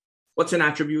 What's an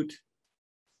attribute?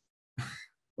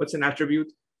 What's an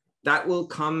attribute? That will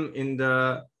come in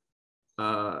the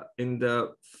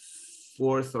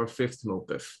fourth or fifth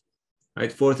mawqif,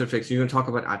 right? Fourth or fifth, you're going to talk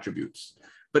about attributes.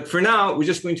 But for now,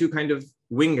 we're just going to kind of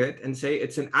wing it and say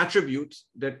it's an attribute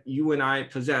that you and I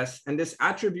possess. And this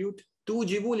attribute,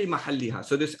 tujibu li mahalliha.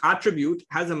 So this attribute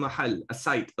has a mahal, a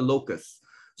site, a locus.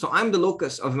 So I'm the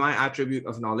locus of my attribute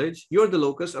of knowledge. You're the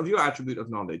locus of your attribute of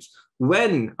knowledge.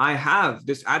 When I have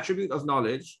this attribute of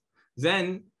knowledge,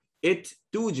 then it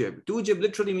tujib. Tujib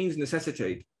literally means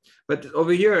necessitate. But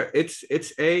over here,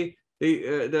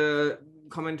 the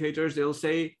commentators, they'll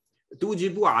say,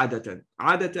 tujibu adatan.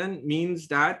 Adatan means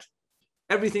that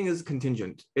everything is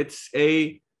contingent. It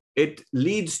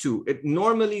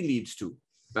normally leads to,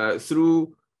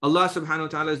 through Allah subhanahu wa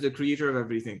ta'ala is the creator of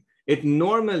everything. It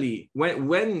normally,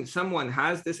 when someone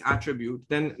has this attribute,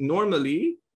 then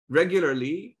normally,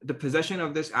 regularly, the possession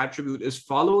of this attribute is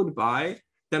followed by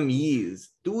tamyiz.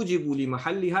 Tujibu li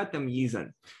mahalliha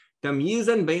tamyizan.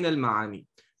 Tamyizan bain al-ma'ani.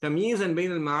 Tamyizan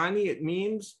bain al-ma'ani, it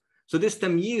means, so this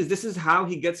tamyiz, this is how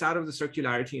he gets out of the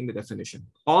circularity in the definition.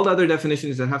 All the other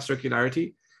definitions that have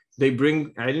circularity, they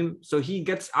bring ilm. So he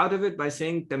gets out of it by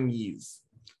saying tamyiz.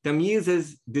 Tamyiz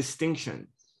is distinction.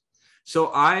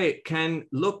 So I can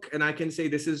look and I can say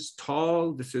this is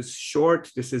tall, this is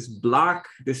short, this is black,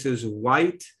 this is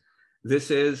white, this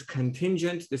is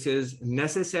contingent, this is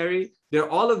necessary. There are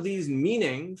all of these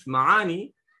meanings,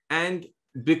 ma'ani, and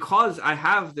because I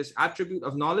have this attribute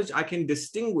of knowledge, I can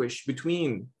distinguish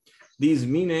between these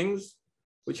meanings,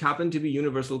 which happen to be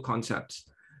universal concepts.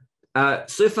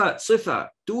 Sifa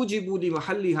tujibu li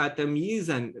mahalliha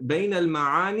tamyizan bain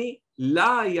al-ma'ani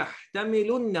la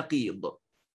yahtamilu an-naqid.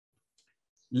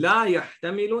 La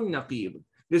yahtamilu an-naqid.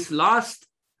 This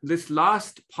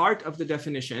last part of the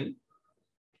definition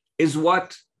is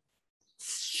what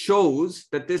shows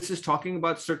that this is talking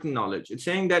about certain knowledge. It's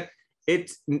saying that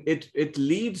it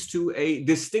leads to a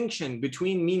distinction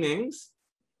between meanings,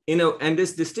 and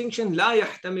this distinction, la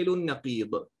yahtamilu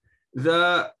an-naqid.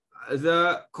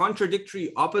 The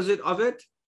contradictory opposite of it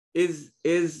is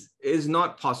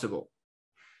not possible.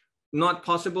 Not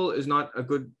possible is not a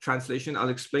good translation. I'll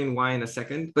explain why in a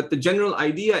second. But the general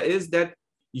idea is that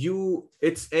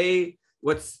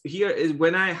what's here is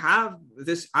when I have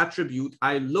this attribute,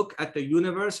 I look at the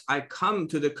universe, I come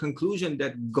to the conclusion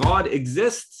that God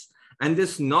exists, and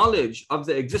this knowledge of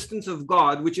the existence of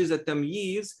God, which is a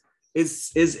tamyiz,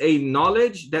 is a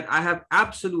knowledge that I have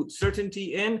absolute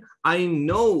certainty in. I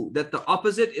know that the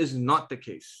opposite is not the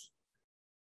case.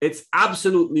 It's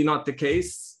absolutely not the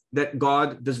case that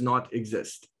God does not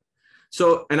exist.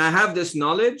 So, and I have this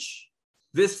knowledge.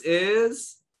 This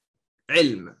is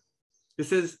ilm.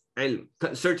 This is ilm,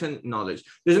 certain knowledge.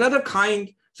 There's another kind.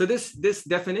 So this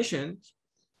definition,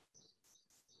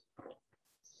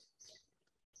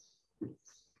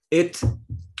 it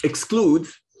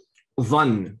excludes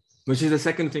dhann, which is the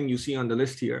second thing you see on the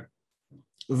list here.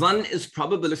 Dhann is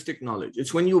probabilistic knowledge.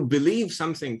 It's when you believe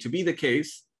something to be the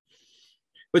case,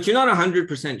 but you're not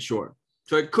 100% sure.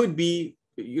 So it could be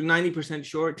you're 90%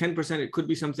 sure, 10% it could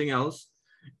be something else.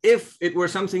 If it were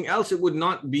something else, it would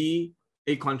not be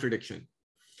a contradiction.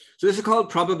 So this is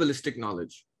called probabilistic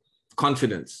knowledge,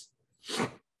 confidence.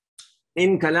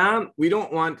 In kalam, we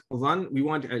don't want dhann, we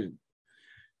want ilm.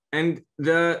 And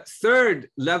the third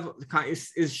level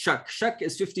is shak. Shak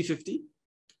is 50-50.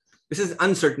 This is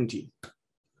uncertainty.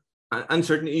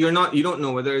 Uncertainty. You don't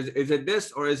know whether is it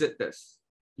this or is it this.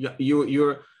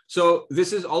 So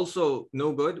this is also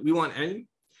no good. We want ilm.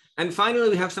 And finally,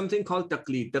 we have something called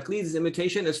taqleed. Taqleed is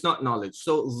imitation. It's not knowledge.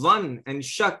 So dhann and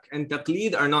shak and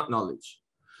taqleed are not knowledge.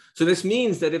 So this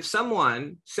means that if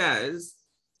someone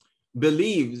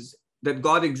believes that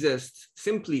God exists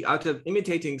simply out of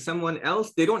imitating someone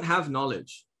else, they don't have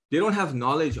knowledge. They don't have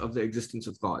knowledge of the existence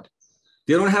of God.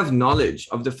 They don't have knowledge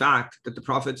of the fact that the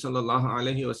Prophet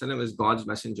ﷺ is God's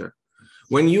messenger.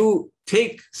 When you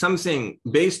take something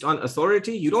based on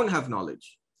authority, you don't have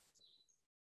knowledge.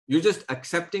 You're just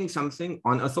accepting something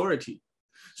on authority.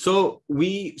 So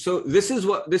this is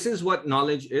what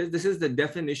knowledge is. This is the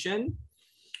definition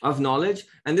of knowledge,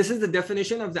 and this is the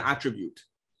definition of the attribute.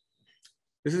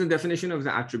 This is the definition of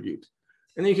the attribute.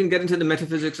 And then you can get into the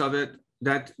metaphysics of it,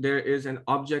 that there is an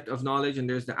object of knowledge and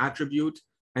there's the attribute,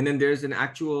 and then there's an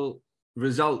actual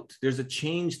result. There's a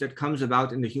change that comes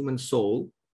about in the human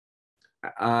soul.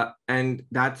 And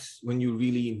that's when you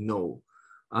really know.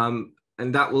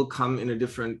 that will come in a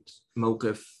different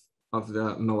mawqif of the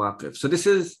Mawaqif. So this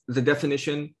is the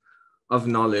definition of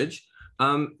knowledge.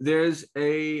 There's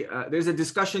a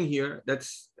discussion here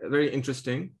that's very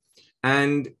interesting,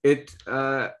 and it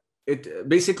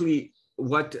basically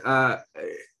what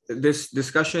this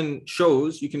discussion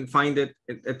shows. You can find it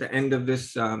at the end of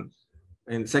this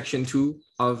in section 2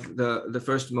 of the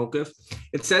first mawqif.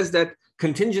 It says that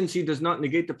contingency does not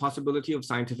negate the possibility of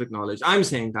scientific knowledge. I'm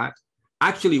saying that.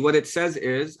 Actually, what it says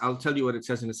is, I'll tell you what it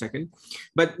says in a second,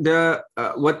 but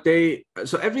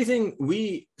so everything,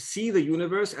 we see the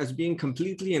universe as being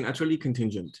completely and utterly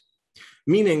contingent,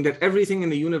 meaning that everything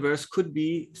in the universe could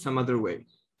be some other way.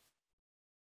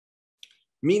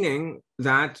 Meaning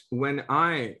that when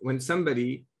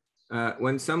somebody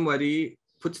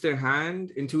puts their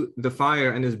hand into the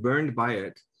fire and is burned by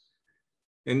it,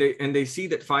 and they see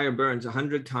that fire burns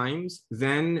 100 times,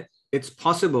 then it's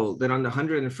possible that on the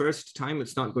 101st time,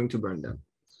 it's not going to burn them.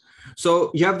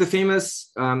 So you have the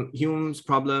famous Hume's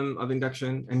problem of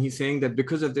induction, and he's saying that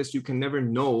because of this, you can never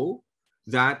know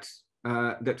that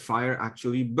fire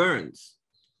actually burns.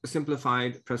 A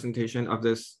simplified presentation of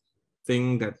this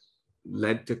thing that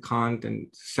led to Kant and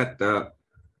set the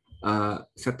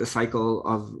cycle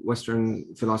of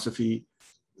Western philosophy,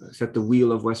 set the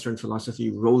wheel of Western philosophy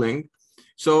rolling.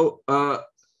 So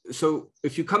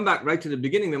if you come back right to the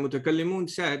beginning, the Mutakallimun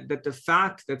said that the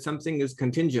fact that something is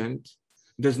contingent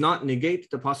does not negate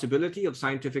the possibility of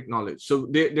scientific knowledge. So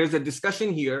there's a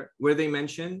discussion here where they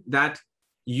mention that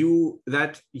you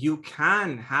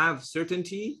can have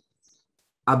certainty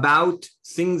about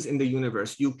things in the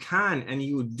universe. You can and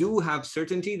you do have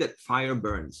certainty that fire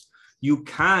burns. You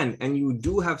can and you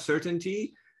do have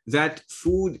certainty that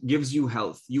food gives you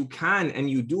health. You can and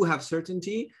you do have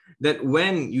certainty that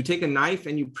when you take a knife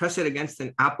and you press it against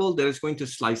an apple, that it's going to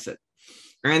slice it.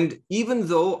 And even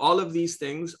though all of these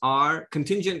things are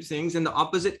contingent things, and the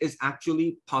opposite is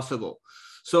actually possible.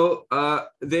 So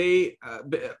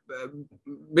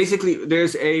basically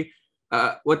there's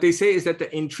what they say is that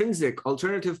the intrinsic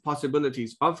alternative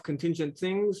possibilities of contingent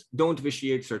things don't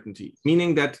vitiate certainty,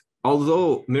 meaning that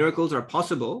although miracles are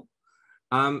possible,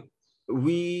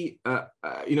 we have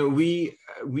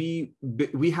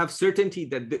certainty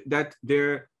that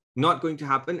they're not going to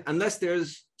happen unless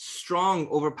there's strong,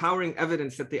 overpowering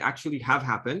evidence that they actually have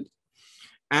happened,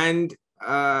 and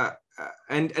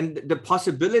the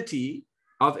possibility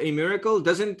of a miracle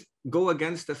doesn't go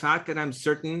against the fact that I'm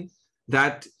certain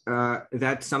that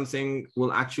that something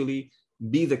will actually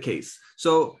be the case.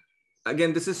 So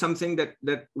again, this is something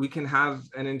that we can have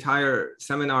an entire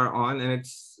seminar on, and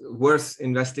it's worth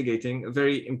investigating.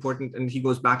 Very important, and he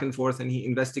goes back and forth and he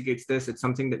investigates this. It's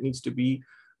something that needs to be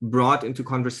brought into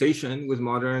conversation with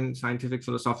modern scientific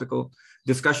philosophical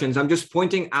discussions. I'm just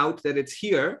pointing out that it's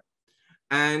here,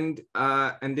 and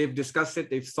they've discussed it,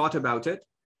 they've thought about it,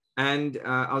 and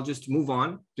I'll just move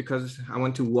on because I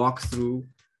want to walk through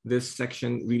this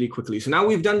section really quickly. So now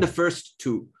we've done the first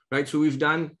two, right? So we've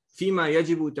done فيما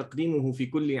يجب تقديمه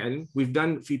في كل علم. We've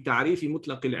done في تعريف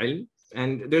مطلق العلم,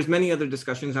 and there's many other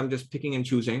discussions. I'm just picking and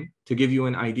choosing to give you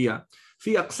an idea.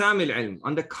 في أقسام العلم,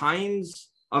 on the kinds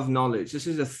of knowledge. This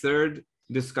is the third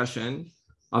discussion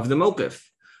of the Mawaqif.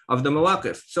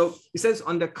 So he says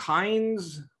on the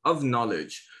kinds of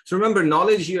knowledge. So remember,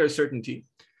 knowledge here is certainty,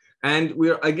 and we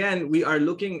are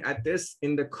looking at this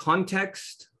in the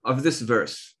context of this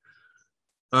verse.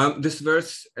 This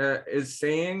verse is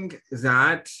saying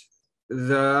that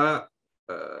the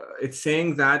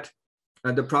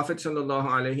Prophet sallallahu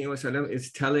alaihi wasallam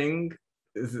is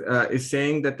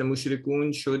saying that the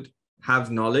mushrikun should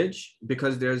have knowledge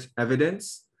because there's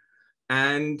evidence,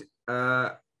 and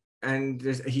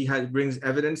he brings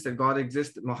evidence that God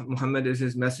exists, Muhammad is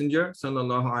his messenger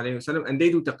sallallahu alaihi wasallam, and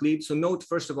they do taqleed. So note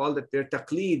first of all that their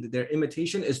taqleed, their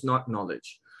imitation, is not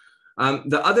knowledge.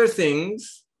 The other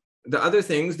things,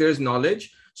 there's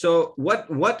knowledge. So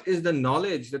what is the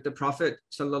knowledge that the Prophet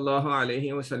sallallahu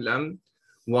alaihi wasallam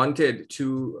wanted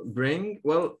to bring?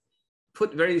 Well,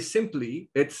 put very simply,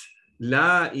 it's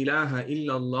La ilaha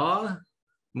illallah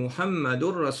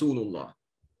Muhammadur Rasulullah.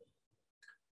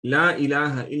 La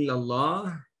ilaha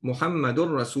illallah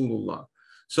Muhammadur Rasulullah.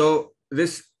 So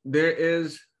there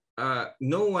is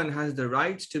no one has the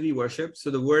right to be worshipped.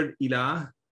 So the word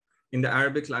ilah in the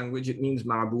Arabic language, it means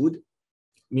ma'bud,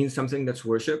 means something that's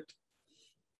worshipped.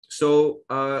 So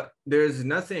there's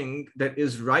nothing that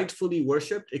is rightfully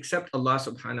worshipped except Allah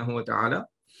subhanahu wa ta'ala.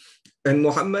 And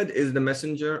Muhammad is the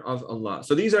messenger of Allah.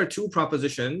 So these are two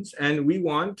propositions, and we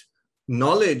want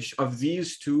knowledge of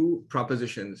these two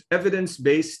propositions,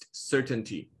 evidence-based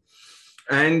certainty.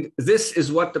 And this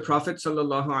is what the Prophet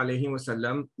sallallahu alaihi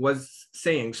wasallam was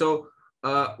saying. So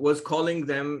was calling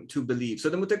them to believe. So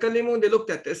the mutakallimun, they looked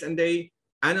at this and they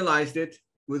analyzed it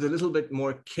with a little bit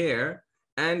more care.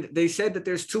 And they said that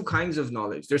there's two kinds of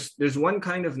knowledge. There's one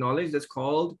kind of knowledge that's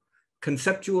called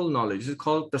conceptual knowledge. This is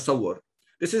called tasawwur.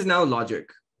 This is now logic.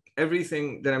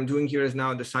 Everything that I'm doing here is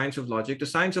now the science of logic. The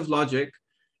science of logic,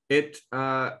 it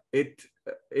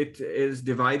is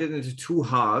divided into two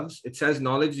halves. It says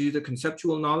knowledge is either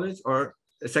conceptual knowledge or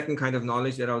a second kind of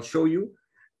knowledge that I'll show you.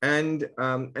 And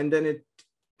then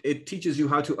it teaches you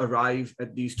how to arrive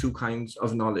at these two kinds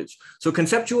of knowledge. So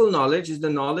conceptual knowledge is the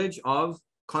knowledge of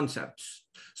concepts.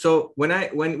 So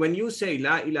when you say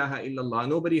La ilaha illallah,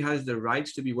 nobody has the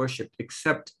rights to be worshipped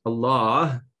except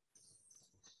Allah.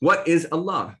 What is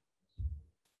Allah?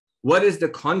 What is the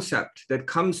concept that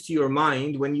comes to your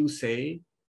mind when you say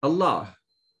Allah?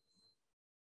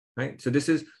 Right? So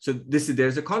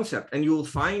there's a concept, and you will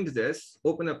find this.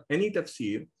 Open up any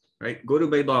tafsir, right? Go to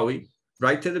Baydawi,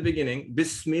 right to the beginning,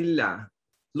 Bismillah.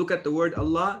 Look at the word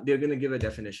Allah, they're going to give a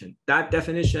definition. That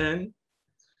definition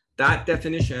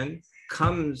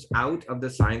comes out of the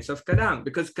science of Kalam,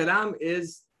 because Kalam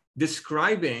is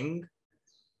describing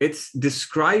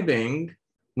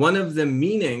one of the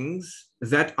meanings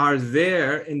that are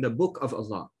there in the book of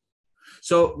Allah.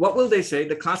 So what will they say?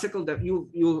 The classical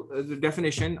the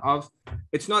definition of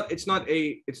it's not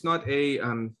a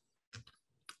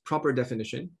proper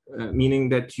definition, meaning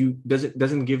that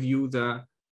doesn't give you the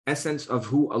essence of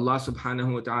who Allah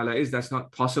subhanahu wa ta'ala is. That's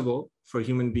not possible for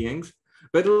human beings.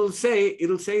 But it'll say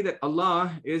that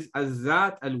Allah is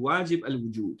al-Zat al-Wajib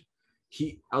al-Wujud.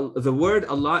 The word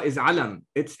Allah is alam.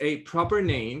 It's a proper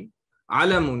name.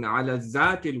 Alamun ala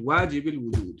Zat al-Wajib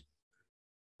al-Wujud.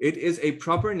 It is a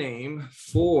proper name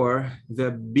for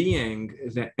the being,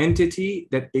 the entity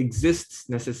that exists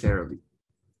necessarily.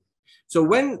 So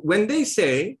when the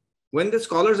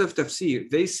scholars of tafsir,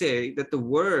 they say that the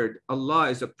word Allah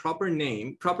is a proper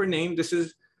name,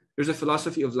 there's a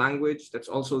philosophy of language that's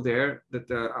also there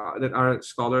that our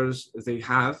scholars, they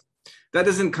have. That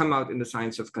doesn't come out in the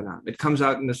science of Kalam. It comes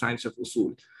out in the science of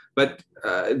usul. But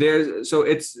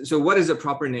so what is a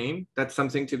proper name? That's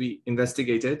something to be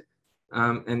investigated.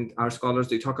 And our scholars,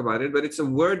 they talk about it, but it's a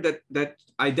word that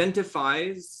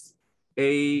identifies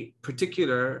a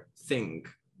particular thing.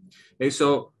 Okay,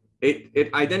 so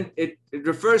it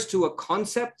refers to a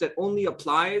concept that only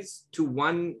applies to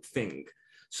one thing.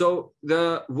 So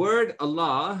the word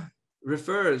Allah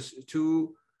refers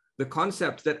to the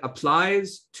concept that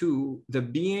applies to the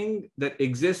being that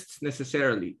exists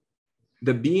necessarily.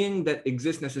 The being that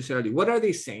exists necessarily. What are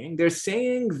they saying? They're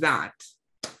saying that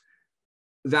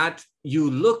you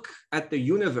look at the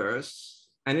universe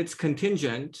and it's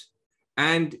contingent,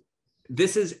 and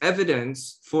this is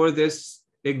evidence for this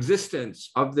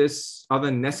existence of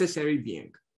a necessary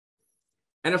being.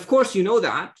 And of course, you know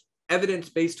that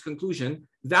evidence-based conclusion,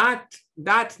 that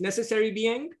necessary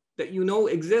being that you know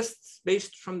exists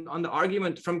based on the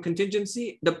argument from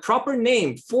contingency, the proper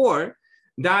name for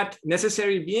that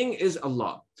necessary being is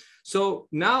Allah. So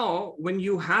now when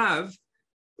you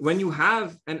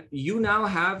now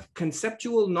have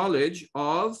conceptual knowledge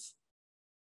of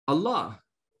Allah,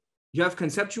 you have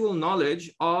conceptual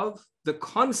knowledge of the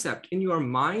concept in your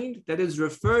mind that is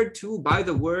referred to by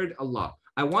the word Allah.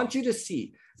 I want you to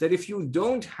see that if you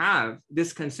don't have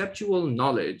this conceptual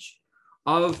knowledge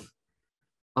of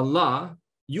Allah,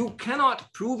 you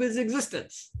cannot prove his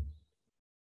existence.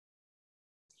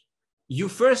 You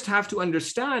first have to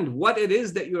understand what it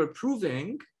is that you're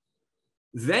proving.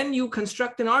 Then you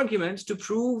construct an argument to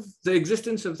prove the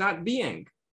existence of that being.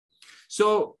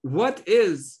 So what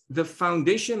is the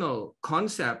foundational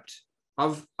concept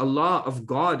of Allah, of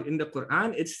God in the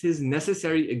Quran? It's his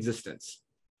necessary existence.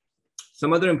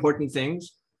 Some other important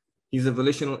things, he's a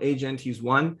volitional agent, he's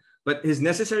one, but his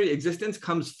necessary existence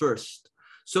comes first.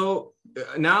 So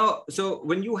no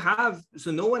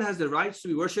one has the rights to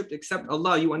be worshipped except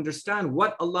Allah. You understand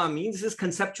what Allah means. This is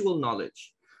conceptual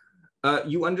knowledge.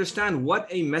 You understand what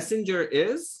a messenger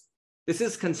is. This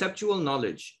is conceptual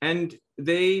knowledge. And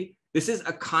this is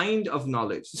a kind of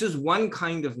knowledge. This is one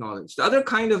kind of knowledge. The other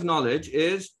kind of knowledge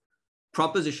is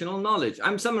propositional knowledge.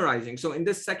 I'm summarizing. So in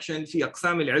this section, fi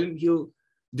aqsam al-ilm, he'll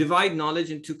divide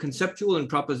knowledge into conceptual and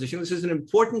propositional. This is an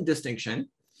important distinction.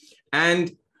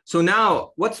 And so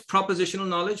now, what's propositional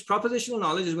knowledge? Propositional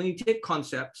knowledge is when you take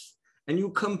concepts and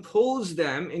you compose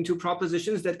them into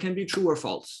propositions that can be true or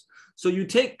false. So you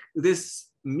take this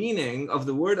meaning of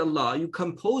the word Allah, you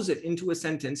compose it into a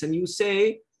sentence, and you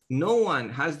say, no one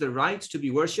has the right to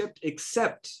be worshipped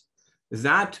except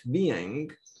that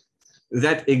being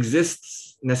that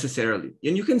exists necessarily.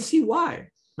 And you can see why,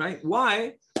 right?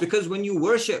 Why? Because when you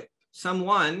worship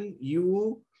someone,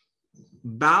 you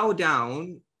bow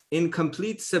down in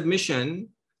complete submission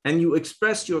and you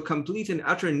express your complete and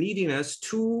utter neediness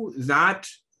to that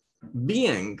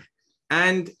being.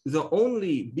 And the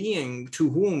only being to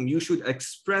whom you should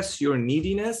express your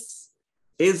neediness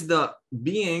is the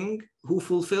being who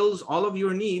fulfills all of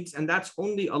your needs, and that's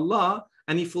only Allah.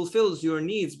 And He fulfills your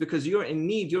needs because you're in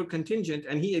need, you're contingent,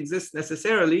 and He exists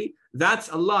necessarily. That's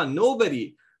Allah.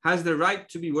 Nobody has the right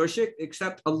to be worshipped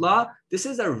except Allah. This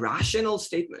is a rational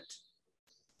statement.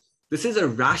 This is a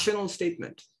rational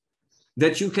statement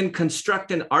that you can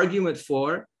construct an argument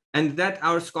for, and that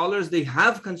our scholars, they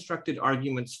have constructed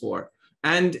arguments for.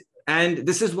 And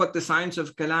this is what the science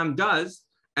of Kalam does.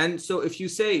 And so if you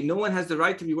say no one has the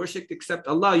right to be worshipped except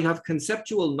Allah, you have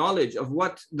conceptual knowledge of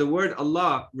what the word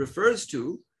Allah refers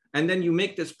to, and then you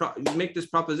make this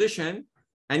proposition,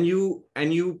 and you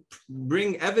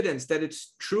bring evidence that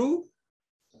it's true.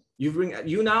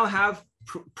 You now have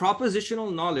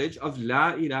propositional knowledge of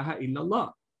La ilaha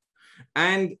illallah.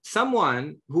 And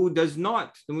someone who does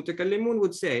not, the mutakallimun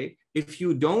would say, if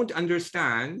you don't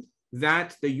understand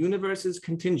that the universe is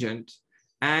contingent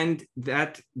and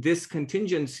that this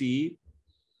contingency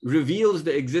reveals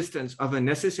the existence of a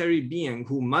necessary being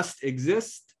who must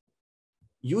exist,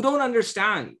 you don't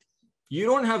understand. You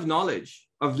don't have knowledge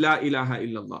of La ilaha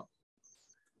illallah.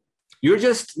 You're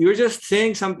just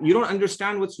saying something. You don't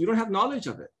understand you don't have knowledge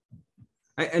of it.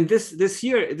 And this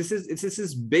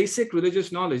is basic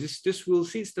religious knowledge. This will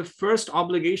see it's the first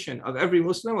obligation of every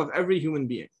Muslim, of every human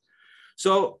being.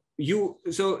 So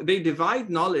they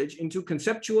divide knowledge into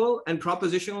conceptual and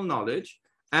propositional knowledge,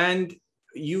 and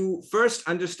you first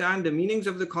understand the meanings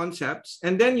of the concepts,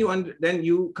 and then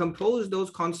you compose those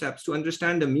concepts to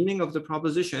understand the meaning of the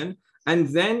proposition, and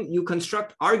then you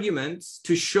construct arguments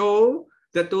to show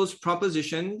that those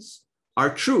propositions are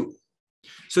true.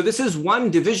 So this is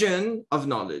one division of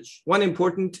knowledge, one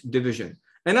important division.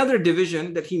 Another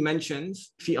division that he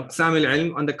mentions, fi aqsam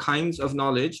al-ilm, on the kinds of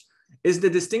knowledge, is the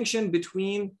distinction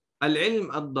between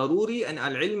al-ilm al-daruri and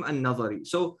al-ilm al-nazari.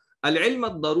 So al-ilm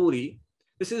al-daruri,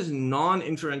 this is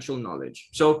non-inferential knowledge.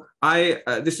 So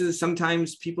this is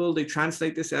sometimes people, they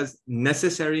translate this as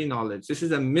necessary knowledge. This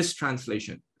is a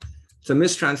mistranslation. It's a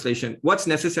mistranslation. What's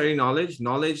necessary knowledge?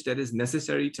 Knowledge that is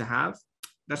necessary to have?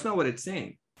 That's not what it's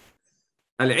saying.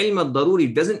 Al-ilm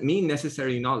al-daruri doesn't mean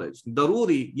necessary knowledge.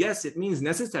 Daruri, yes, it means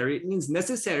necessary. It means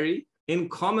necessary in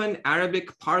common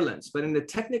Arabic parlance, but in the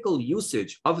technical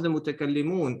usage of the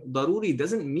mutakallimun, daruri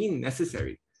doesn't mean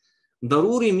necessary.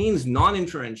 Daruri means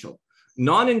non-inferential.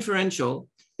 Non-inferential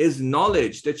is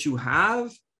knowledge that you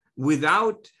have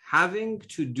without having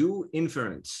to do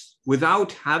inference,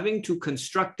 without having to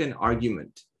construct an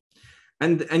argument.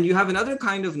 And you have another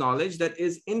kind of knowledge that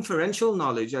is inferential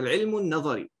knowledge, al-ilmun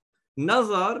nazari.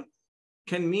 Nazar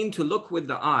can mean to look with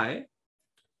the eye.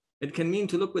 It can mean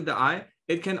to look with the eye.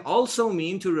 It can also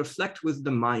mean to reflect with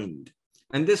the mind.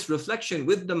 And this reflection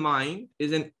with the mind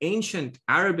is an ancient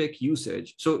Arabic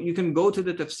usage. So you can go to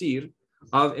the tafsir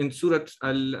of in Surah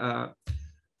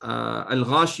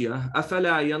Al-Ghashiyah,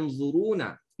 أَفَلَا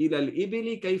يَنْظُرُونَ إِلَى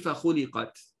الْإِبِلِ كَيْفَ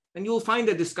خُلِقَتْ. And you'll find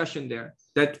a discussion there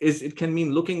that is, it can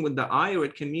mean looking with the eye, or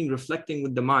it can mean reflecting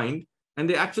with the mind. And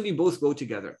they actually both go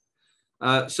together.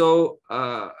 Do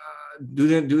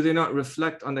they not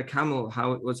reflect on the camel,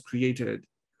 how it was created,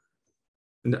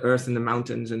 and the earth and the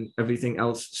mountains and everything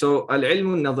else? So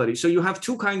al-ilmun nazari. So you have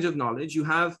two kinds of knowledge. You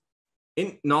have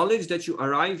knowledge that you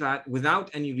arrive at without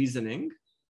any reasoning.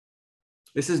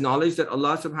 This is knowledge that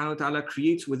Allah subhanahu wa ta'ala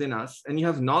creates within us. And you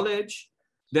have knowledge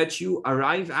that you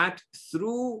arrive at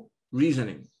through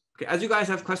reasoning. Okay, as you guys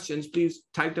have questions, please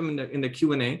type them in the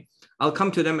Q&A. I'll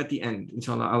come to them at the end.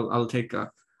 Inshallah, I'll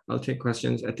take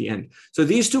questions at the end. So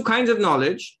these two kinds of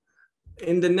knowledge,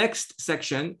 in the next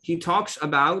section, he talks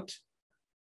about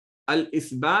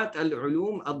al-ithbat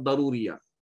al-ulum al-daruriya,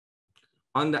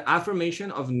 on the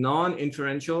affirmation of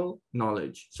non-inferential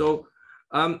knowledge. So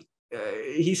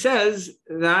he says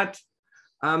that,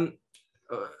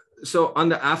 so on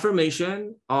the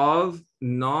affirmation of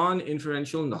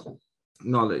non-inferential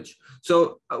knowledge.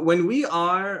 So when we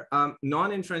are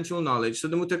non-inferential knowledge, so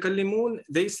the mutakallimun,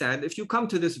 they said, if you come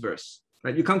to this verse,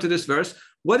 right? You come to this verse,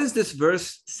 what is this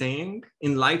verse saying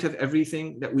in light of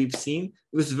everything that we've seen?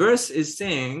 This verse is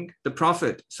saying the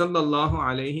Prophet sallallahu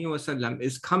alaihi wasallam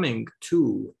is coming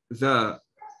to the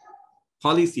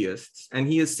polytheists, and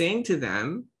he is saying to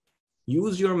them,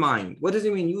 use your mind. What does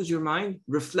it mean, use your mind?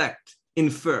 Reflect,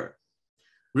 infer.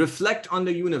 Reflect on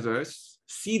the universe,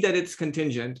 see that it's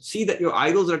contingent, see that your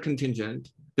idols are contingent,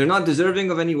 they're not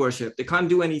deserving of any worship, they can't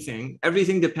do anything,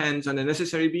 everything depends on a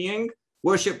necessary being,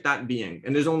 worship that being,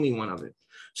 and there's only one of it.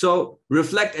 So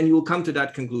reflect and you will come to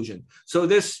that conclusion. So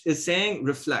this is saying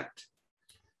reflect.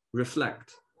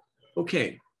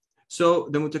 Okay, so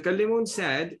the mutakallimun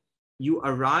said you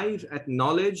arrive at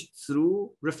knowledge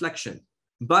through reflection,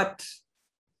 but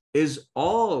is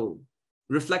all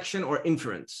reflection or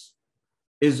inference?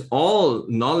 Is all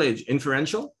knowledge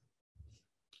inferential?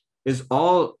 Is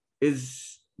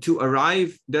to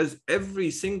arrive, does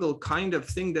every single kind of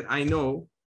thing that I know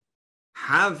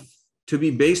have to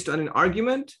be based on an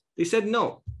argument? They said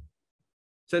no.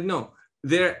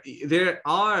 There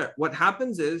are, what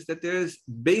happens is that there's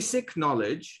basic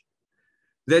knowledge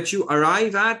that you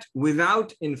arrive at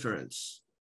without inference.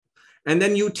 And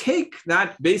then you take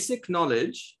that basic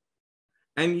knowledge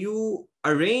and you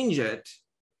arrange it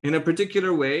in a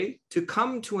particular way to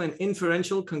come to an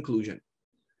inferential conclusion.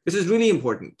 This is really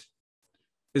important.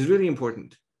 It's really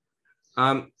important.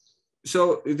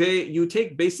 So you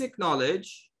take basic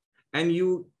knowledge and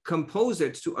you compose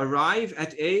it to arrive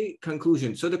at a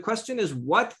conclusion. So the question is,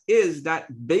 what is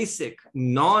that basic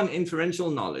non-inferential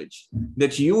knowledge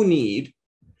that you need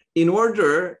in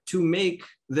order to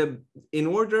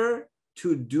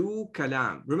do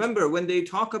kalam? Remember, when they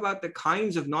talk about the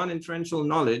kinds of non-inferential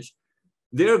knowledge,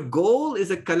 their goal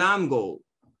is a kalam goal.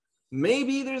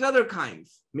 Maybe there's other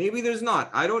kinds, maybe there's not,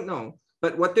 I don't know.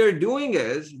 But what they're doing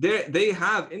is they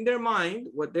have in their mind,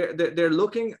 what they're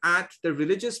looking at the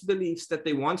religious beliefs that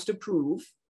they want to prove.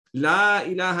 La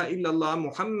ilaha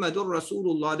illallah Muhammadur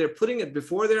Rasulullah. They're putting it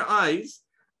before their eyes,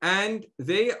 and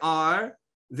they are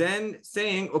then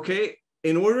saying, okay,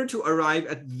 in order to arrive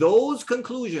at those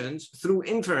conclusions through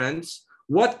inference,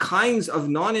 what kinds of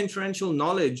non-inferential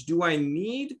knowledge do I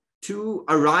need to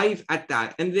arrive at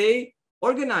that? And they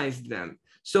organized them.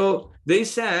 So they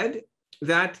said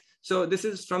that. So this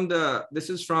is from the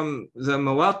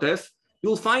Mawaqif.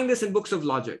 You'll find this in books of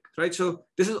logic, right? So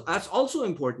that's also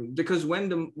important, because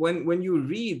when you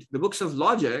read the books of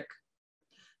logic,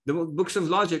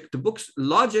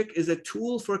 logic is a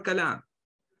tool for kalam.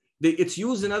 It's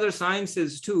used in other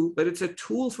sciences too, but it's a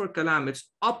tool for kalam. It's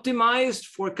optimized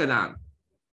for kalam.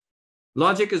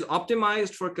 Logic is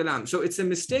optimized for kalam. So it's a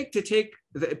mistake to take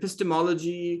the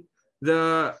epistemology,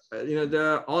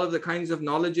 all of the kinds of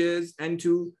knowledges, and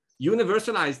to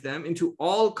universalize them into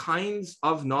all kinds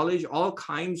of knowledge, all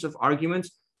kinds of arguments.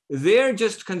 They're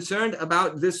just concerned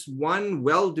about this one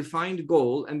well-defined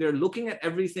goal, and they're looking at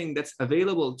everything that's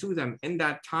available to them in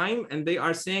that time, and they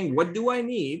are saying, what do I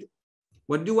need?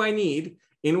 What do I need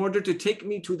in order to take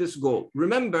me to this goal?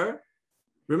 Remember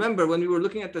when we were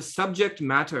looking at the subject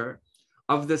matter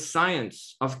of the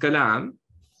science of kalam,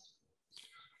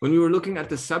 when we were looking at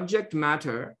the subject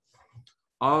matter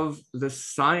of the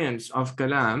science of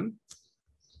kalam,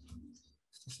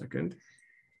 just a second.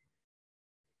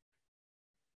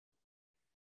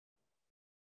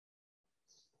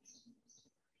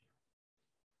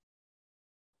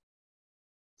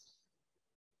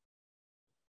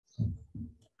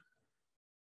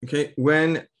 Okay,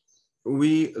 when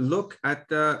we look at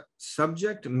the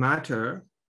subject matter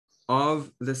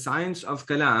of the science of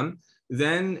kalam,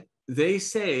 then they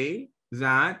say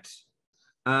that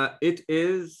it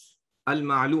is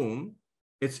al-ma'lum,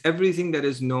 it's everything that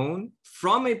is known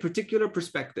from a particular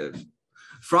perspective,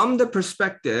 from the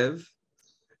perspective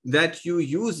that you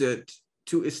use it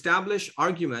to establish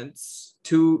arguments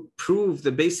to prove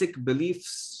the basic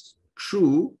beliefs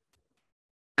true,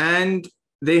 and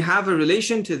they have a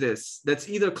relation to this that's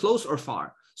either close or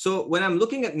far. So when I'm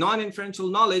looking at non-inferential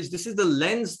knowledge, this is the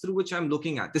lens through which I'm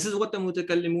looking at. This is what the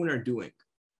mutakallimun are doing.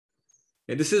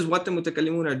 Okay, this is what the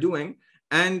mutakallimun are doing.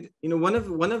 And one of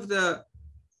the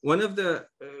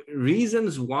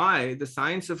reasons why the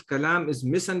science of kalam is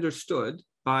misunderstood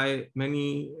by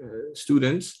many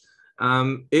students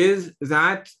is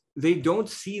that they don't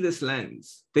see this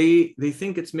lens. They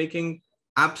think it's making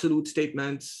absolute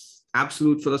statements,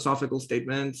 absolute philosophical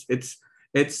statements. This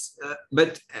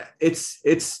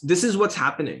is what's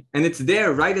happening, and it's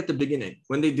there right at the beginning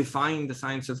when they define the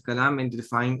science of kalam and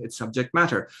define its subject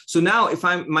matter. So now, if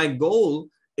my goal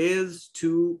is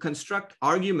to construct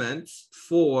arguments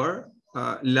for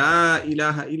La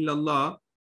ilaha illallah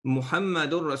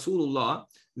Muhammadur Rasulullah,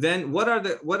 then what are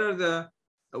the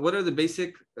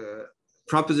basic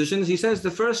propositions? He says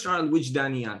the first are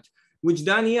al-Wijdaniyat.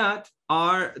 Wijdaniyat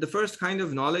are the first kind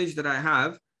of knowledge that I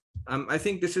have. I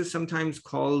think this is sometimes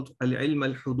called al-ilm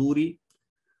al-huduri.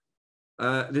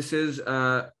 This is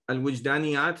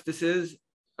al-Wijdaniyat. This is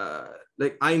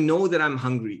like, I know that I'm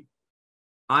hungry.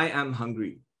 I am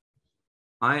hungry.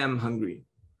 I am hungry.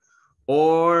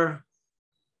 Or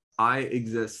I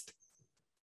exist.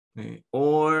 Okay.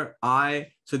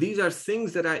 So these are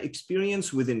things that I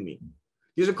experience within me.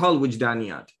 These are called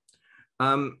wujdaniyat.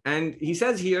 And he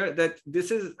says here that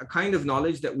this is a kind of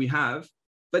knowledge that we have,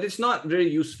 but it's not very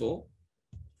useful.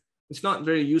 It's not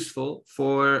very useful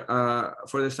for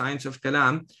the science of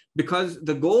Kalam, because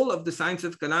the goal of the science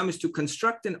of Kalam is to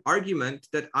construct an argument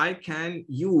that I can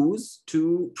use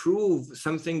to prove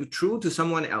something true to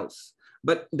someone else.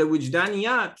 But the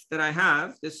wujdaniyat that I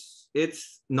have,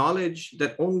 it's knowledge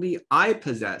that only I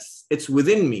possess. It's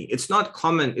within me. It's not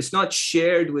common. It's not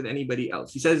shared with anybody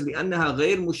else. He says, لأنها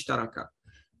غير مشتركة.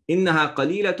 إنها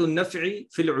قليلة النفع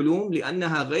في العلوم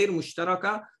لأنها غير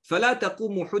مشتركة فلا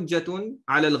تقوم حجة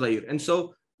على الغير. And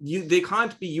so they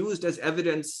can't be used as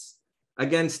evidence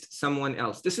against someone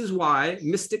else. This is why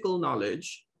mystical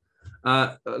knowledge,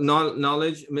 the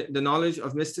knowledge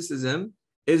of mysticism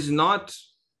is not,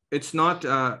 it's not,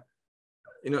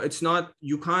 it's not,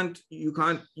 the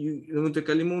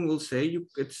Mutakallimun will say,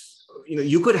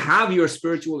 you could have your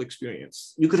spiritual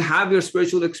experience. You could have your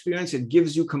spiritual experience. It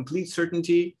gives you complete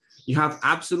certainty. You have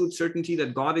absolute certainty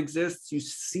that God exists. You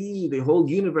see the whole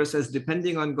universe as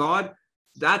depending on God.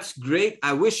 That's great.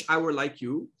 I wish I were like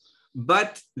you.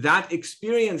 But that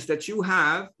experience that you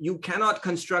have, you cannot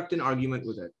construct an argument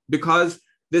with it, because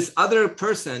this other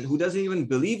person who doesn't even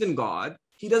believe in God,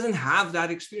 he doesn't have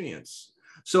that experience.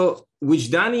 So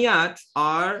wujdaniyat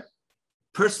are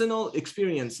personal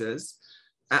experiences,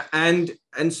 and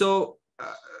so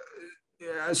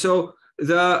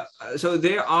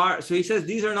he says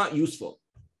these are not useful.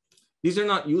 These are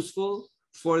not useful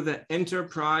for the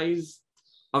enterprise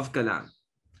of Kalam.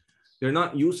 They're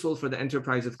not useful for the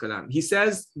enterprise of Kalam. He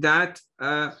says that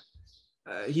the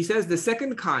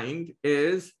second kind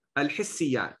is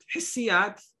al-hissiyat.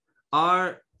 Hissiyat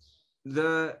are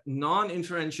the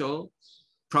non-inferential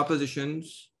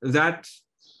propositions that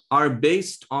are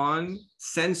based on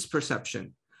sense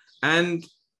perception. And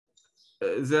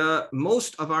the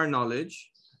most of our knowledge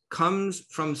comes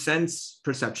from sense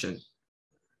perception.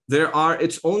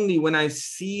 It's only when I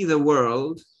see the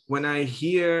world, when I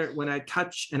hear, when I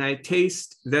touch and I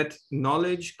taste, that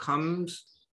knowledge comes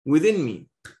within me,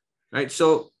 right?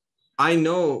 So I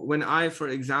know when for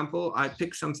example, I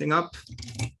pick something up,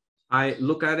 I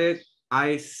look at it,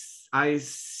 I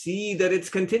see that it's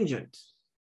contingent.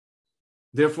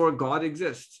 Therefore, God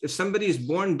exists. If somebody is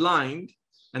born blind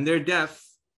and they're deaf,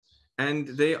 and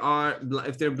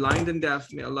if they're blind and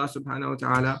deaf, may Allah subhanahu wa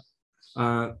ta'ala,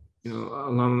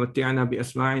 Allahumma matti'ana bi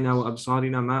asma'ina wa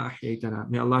absarina ma ahyaytana.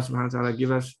 May Allah subhanahu wa ta'ala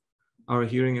give us our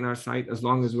hearing and our sight as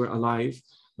long as we're alive.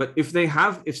 But if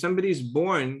somebody is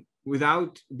born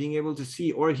without being able to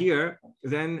see or hear,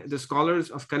 then the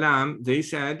scholars of Kalam, they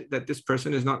said that this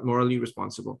person is not morally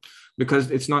responsible,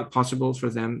 because it's not possible for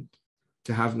them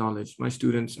to have knowledge. My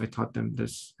students, I taught them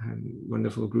this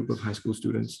wonderful group of high school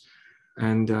students.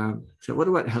 And so what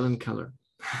about Helen Keller?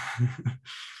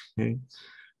 Okay.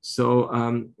 So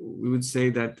we would say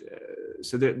that,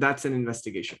 that's an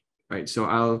investigation, right? So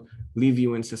I'll leave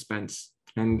you in suspense,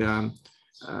 and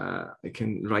I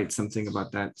can write something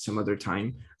about that some other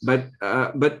time. But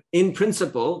in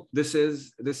principle, this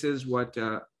is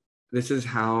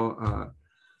how.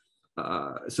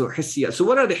 So hissiyat. So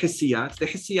what are the hissiyat? The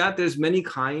hissiyat, there's many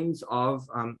kinds of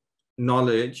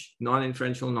knowledge,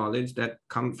 non-inferential knowledge that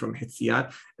come from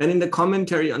hissiyat. And in the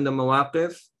commentary on the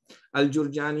Mawaqif,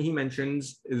 al-Jurjani, he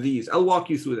mentions these. I'll walk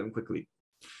you through them quickly.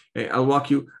 Okay,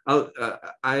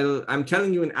 I'm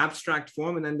telling you in abstract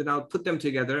form, and then I'll put them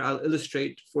together. I'll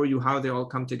illustrate for you how they all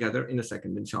come together in a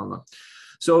second, inshallah.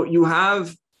 So you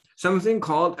have something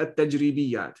called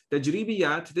at-tajribiyat.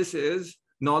 Tajribiyat, this is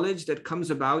knowledge that comes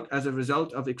about as a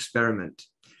result of experiment.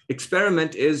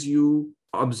 Experiment is you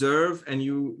observe and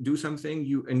you do something,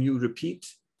 you repeat,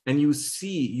 and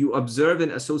you observe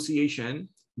an association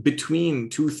between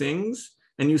two things,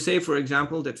 and you say, for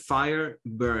example, that fire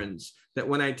burns, that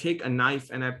when I take a knife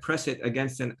and I press it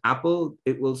against an apple,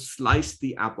 it will slice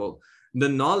the apple. The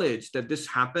knowledge that this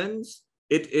happens,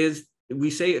 we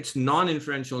say it's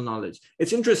non-inferential knowledge.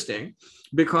 It's interesting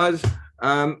because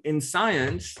in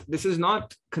science, this is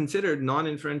not considered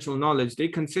non-inferential knowledge. They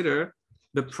consider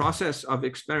the process of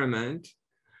experiment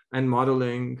and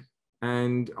modeling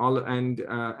and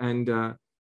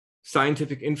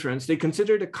scientific inference. They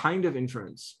consider it a kind of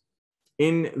inference.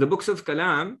 In the books of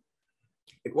Kalam,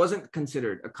 it wasn't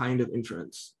considered a kind of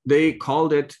inference. They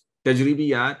called it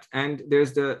tajribiyat, and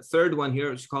there's the third one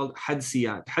here, it's called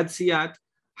hadsiyat. Hadsiyat,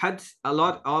 a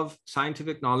lot of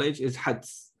scientific knowledge is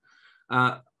hads.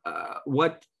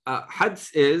 What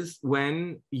hads is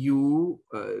when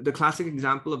the classic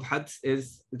example of hads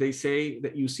is they say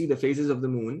that you see the phases of the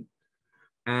moon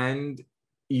and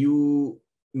you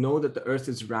know that the earth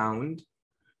is round,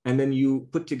 and then you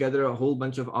put together a whole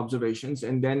bunch of observations,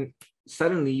 and then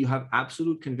suddenly you have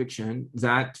absolute conviction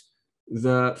that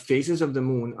the phases of the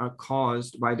moon are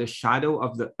caused by the shadow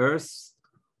of the earth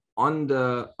on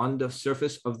the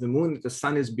surface of the moon. The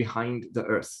sun is behind the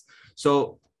earth.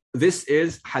 So this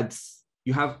is hads.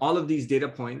 You have all of these data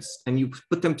points and you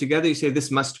put them together, you say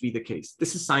this must be the case.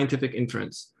 This is scientific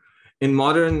inference. In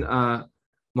modern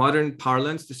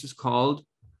parlance, this is called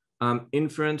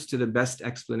inference to the best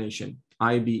explanation,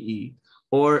 IBE,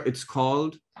 or it's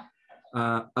called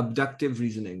abductive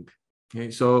reasoning.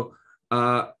 Okay, so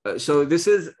this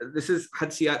is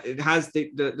hadsiyat. It has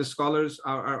the scholars,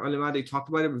 our ulama, they talked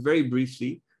about it very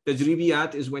briefly.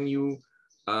 Tajribiyat is when you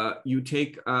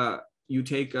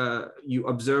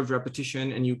observe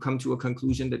repetition and you come to a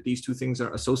conclusion that these two things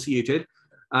are associated.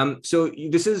 So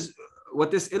this is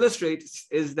what this illustrates,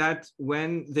 is that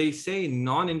when they say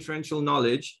non-inferential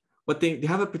knowledge, what they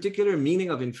have a particular meaning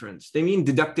of inference. They mean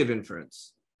deductive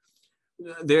inference.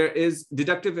 There is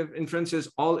deductive inference is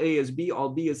all A is B, all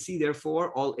B is C,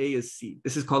 therefore all A is C.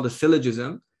 This is called a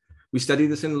syllogism. We study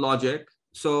this in logic.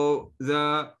 So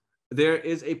there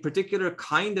is a particular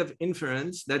kind of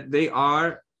inference that they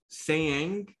are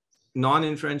saying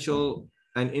non-inferential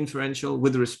and inferential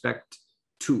with respect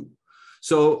to.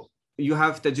 So you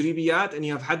have tajribiyat and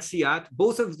you have hadsiyat.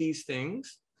 Both of these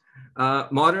things,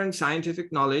 modern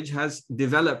scientific knowledge has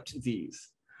developed these.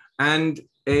 And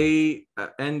the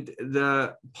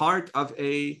part of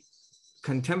a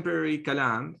contemporary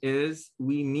kalam is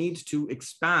we need to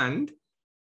expand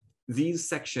these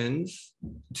sections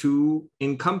to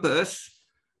encompass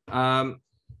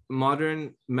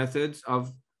modern methods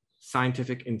of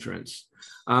scientific inference.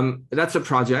 That's a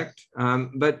project,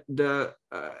 but there's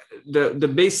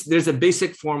a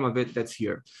basic form of it that's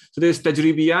here. So there's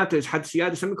tajribiyat, there's hadsiyat,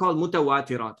 there's something called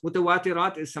mutawatirat.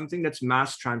 Mutawatirat is something that's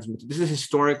mass transmitted. This is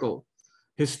historical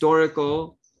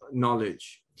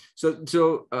knowledge. So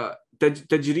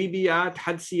tajribiyat,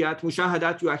 hadsiyat,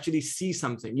 mushahadat, you actually see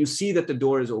something. You see that the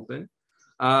door is open.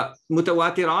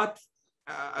 Mutawatirat,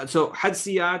 so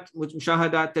hadsiyat,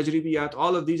 mushahadat, tajribiyat,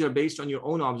 all of these are based on your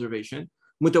own observation.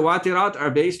 Mutawatirat are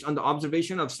based on the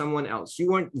observation of someone else. You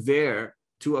weren't there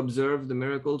to observe the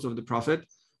miracles of the Prophet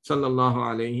sallallahu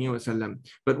alaihi wasallam.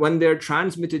 But when they're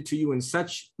transmitted to you in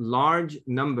such large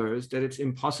numbers that it's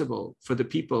impossible for the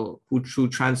people who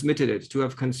transmitted it to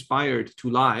have conspired to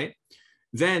lie,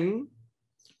 then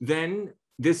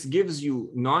this gives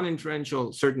you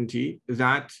non-inferential certainty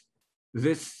that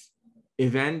this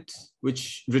event,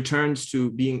 which returns to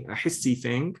being a hissi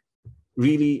thing,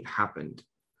 really happened.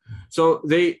 So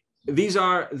these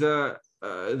are the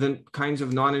kinds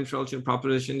of non-inferential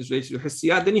propositions related to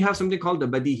hissiyat. Then you have something called the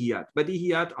badihiyat.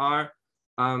 Badihiyat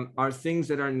are things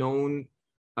that are known.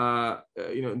 The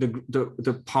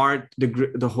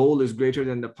whole is greater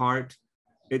than the part.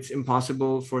 It's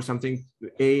impossible for something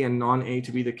A and non-A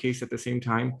to be the case at the same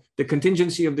time. The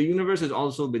contingency of the universe is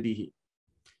also badihi.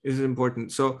 This is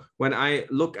important. So when I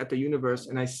look at the universe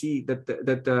and I see that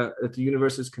the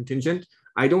universe is contingent,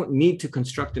 I don't need to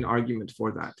construct an argument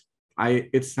for that.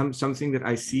 It's something that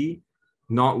I see,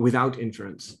 not without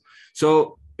inference.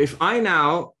 So if I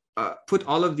now put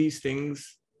all of these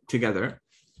things together,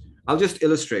 I'll just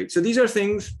illustrate. So these are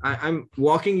things, I'm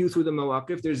walking you through the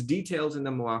Mawaqif. There's details in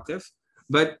the Mawaqif,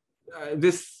 but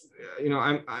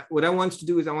what I want to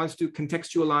do is I want to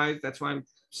contextualize. That's why I'm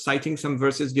citing some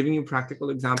verses, giving you practical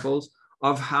examples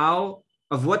of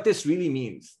what this really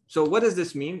means. So what does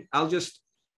this mean? I'll just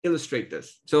illustrate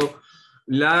this. So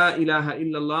La ilaha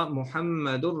illallah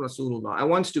Muhammadur Rasulullah. I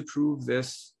want to prove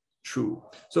this true.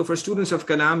 So for students of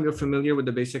Kalam, you're familiar with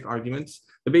the basic arguments.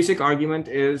 The basic argument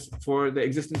is for the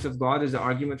existence of God is the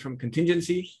argument from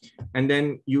contingency, and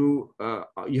then you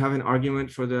have an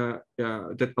argument for that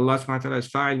Allah subhanahu wa ta'ala is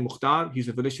fa'il mukhtar, he's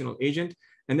a volitional agent,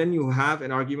 and then you have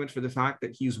an argument for the fact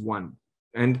that he's one.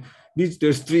 And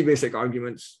there's three basic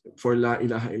arguments for La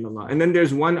ilaha illallah, and then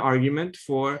there's one argument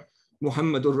for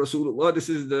Muhammadur Rasulullah. This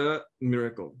is the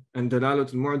miracle, and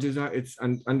Dalalatul Mu'jiza, it's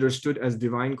understood as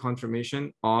divine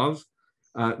confirmation of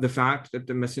the fact that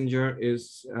the messenger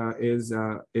is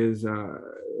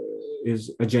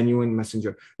a genuine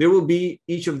messenger. There will be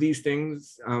each of these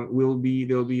things. There will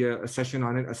be a session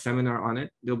on it, a seminar on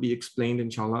it. They'll be explained,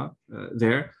 inshallah,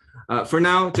 there. For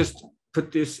now, just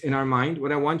put this in our mind.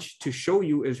 What I want to show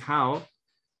you is how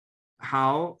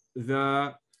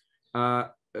the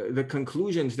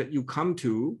conclusions that you come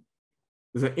to,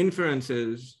 the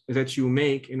inferences that you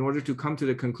make in order to come to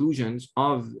the conclusions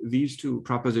of these two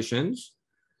propositions,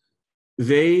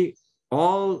 they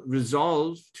all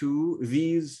resolve to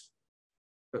these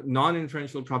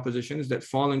non-inferential propositions that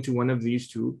fall into one of these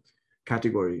two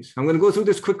categories. I'm going to go through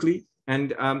this quickly,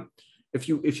 and if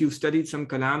you've studied some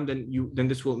kalam, then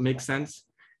this will make sense.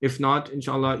 If not,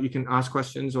 inshallah, you can ask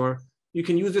questions, or you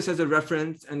can use this as a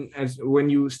reference, and as when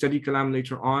you study kalam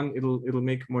later on, it'll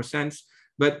make more sense.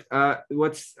 But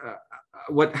what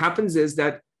happens is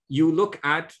that you look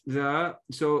at the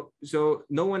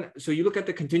you look at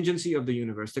the contingency of the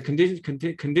universe. The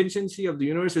contingency of the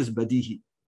universe is badihi.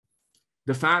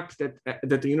 The fact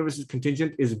that the universe is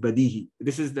contingent is badihi.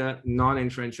 This is the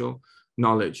non-inferential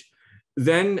knowledge.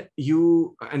 Then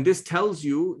this tells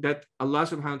you that Allah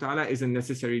subhanahu wa ta'ala is a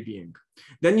necessary being.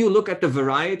 Then you look at the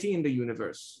variety in the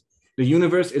universe. The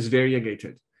universe is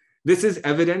variegated. This is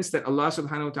evidence that Allah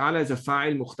subhanahu wa ta'ala is a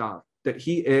fa'il mukhtar, that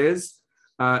he is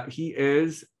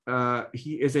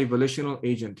a volitional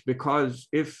agent, because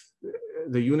if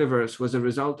the universe was a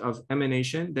result of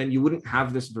emanation, then you wouldn't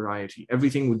have this variety.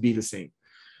 Everything would be the same.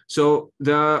 So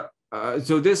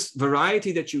this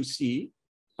variety that you see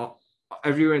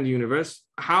everywhere in the universe,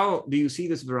 how do you see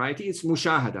this variety? It's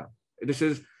mushahada. This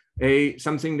is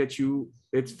something that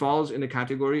it falls in the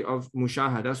category of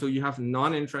mushahada. So you have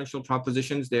non-inferential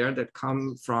propositions there that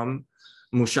come from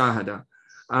mushahada.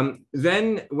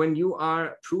 Then when you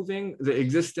are proving the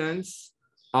existence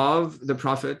of the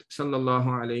Prophet sallallahu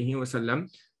alaihi wasallam,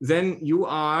 then you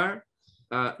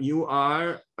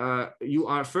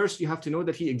have to know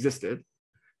that he existed,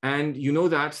 and you know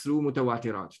that through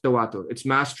mutawatirat, tawatur. It's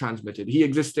mass transmitted. He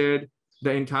existed.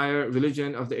 The entire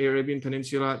religion of the Arabian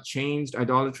Peninsula changed.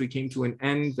 Idolatry came to an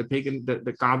end.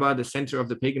 The Kaaba, the center of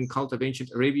the pagan cult of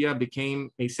ancient Arabia, became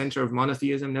a center of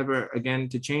monotheism, never again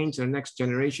to change. The next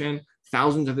generation,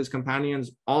 thousands of his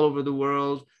companions all over the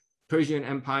world. Persian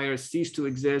Empire ceased to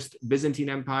exist. Byzantine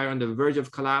Empire on the verge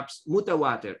of collapse.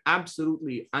 Mutawatir,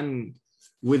 absolutely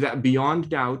beyond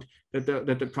doubt that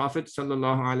the Prophet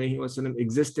sallallahu alaihi wasallam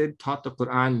existed, taught the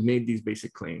Quran, made these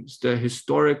basic claims. The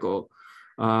historical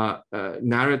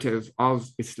narrative of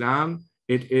Islam,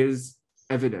 it is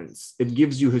evidence. It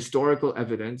gives you historical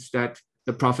evidence that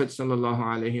the Prophet sallallahu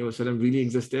alaihi wasallam really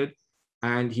existed,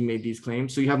 and he made these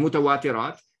claims. So you have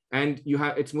mutawatirat, and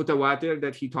it's mutawatir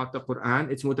that he taught the Quran.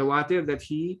 It's mutawatir that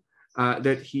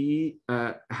he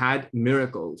had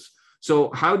miracles.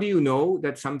 So how do you know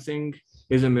that something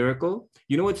is a miracle?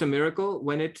 You know it's a miracle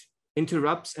when it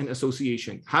interrupts an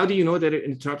association. How do you know that it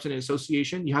interrupts an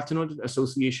association? You have to know that the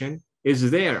association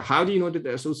is there. How do you know that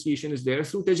the association is there?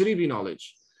 Through tajribi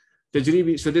knowledge.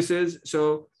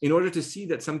 So in order to see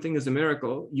that something is a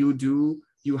miracle, you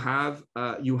have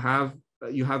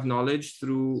knowledge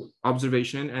through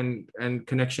observation and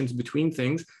connections between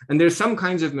things. And there's some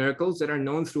kinds of miracles that are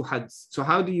known through hads. So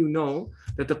how do you know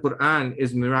that the Quran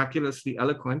is miraculously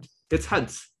eloquent? It's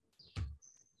hads.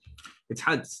 It's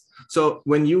hads. So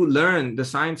when you learn the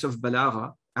science of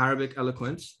balagha, Arabic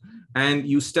eloquence, and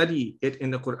you study it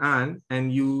in the Quran,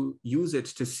 and you use it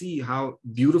to see how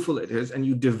beautiful it is, and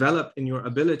you develop in your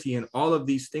ability, and all of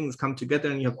these things come together,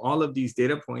 and you have all of these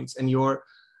data points, and your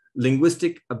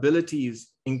linguistic abilities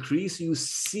increase, you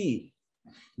see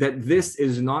that this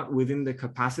is not within the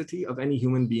capacity of any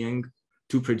human being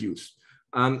to produce.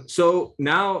 So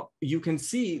now you can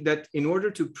see that in order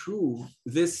to prove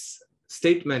this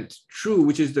statement true,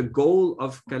 which is the goal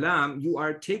of kalam, you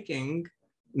are taking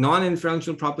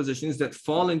non-inferential propositions that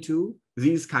fall into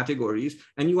these categories,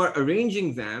 and you are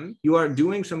arranging them. You are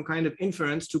doing some kind of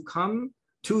inference to come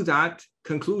to that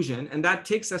conclusion. And that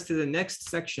takes us to the next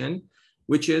section,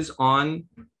 which is on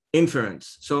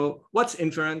inference. So what's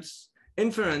inference?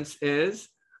 Inference is,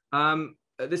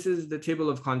 this is the table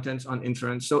of contents on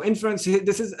inference. So inference,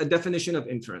 this is a definition of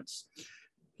inference.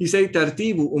 He says,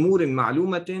 ترتيب أمور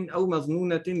معلومة أو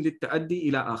مظنونة للتأدي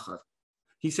إلى آخر.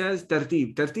 He says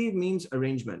tartib. Tartib means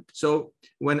arrangement. So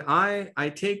when I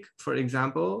take, for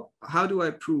example, how do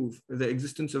I prove the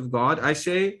existence of God? I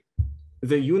say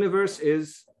the universe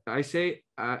is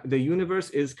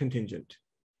contingent.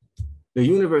 The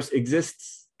universe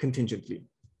exists contingently.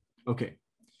 Okay.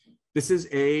 This is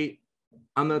a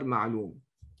amr ma'loom.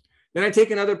 Then I take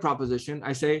another proposition.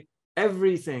 I say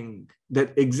everything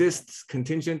that exists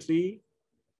contingently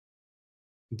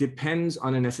depends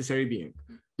on a necessary being.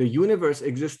 The universe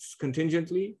exists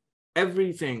contingently.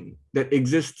 Everything that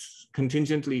exists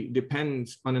contingently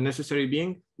depends on a necessary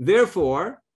being.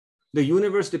 Therefore, the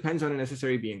universe depends on a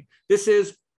necessary being. This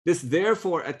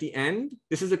therefore at the end,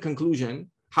 this is a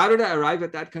conclusion. How did I arrive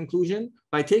at that conclusion?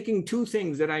 By taking two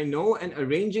things that I know and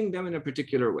arranging them in a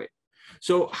particular way.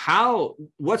 So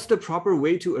what's the proper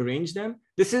way to arrange them?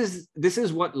 This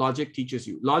is what logic teaches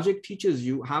you. Logic teaches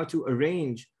you how to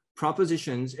arrange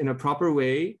propositions in a proper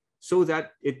way so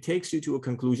that it takes you to a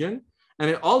conclusion. And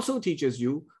it also teaches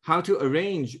you how to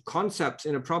arrange concepts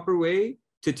in a proper way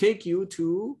to take you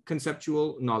to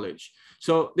conceptual knowledge.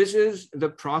 So this is the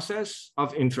process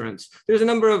of inference. There's a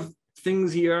number of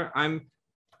things here. I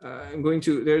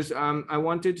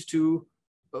wanted to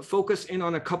focus in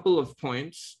on a couple of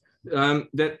points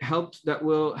that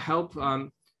will help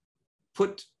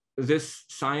put this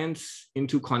science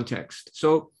into context.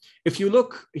 So if you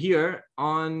look here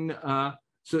on,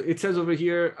 so it says over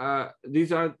here,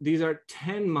 these are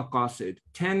 10 maqasid,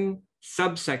 10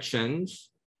 subsections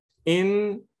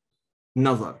in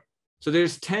nazar. So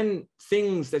there's 10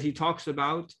 things that he talks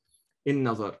about in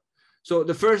nazar. So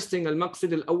the first thing,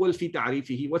 al-maqsid al-awwal fi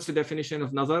ta'rifihi. What's the definition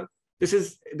of nazar? This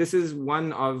is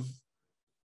one of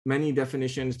many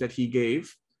definitions that he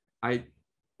gave. I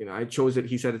chose it.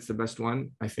 He said it's the best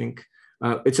one. I think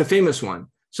it's a famous one.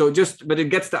 So but it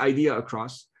gets the idea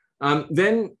across.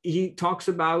 Then he talks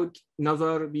about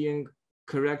nazar being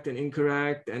correct and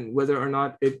incorrect, and whether or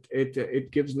not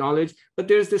it gives knowledge. But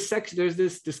there's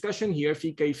this discussion here.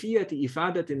 في كيفية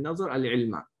إفادة النظر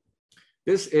العلم.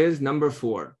 This is number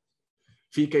 4.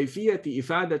 في كيفية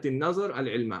إفادة النظر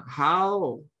العلم.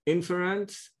 How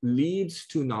inference leads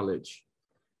to knowledge.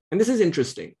 And this is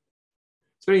interesting.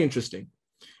 It's very interesting.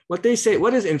 What they say,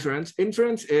 what is inference?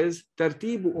 Inference is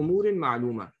ترتيب أمور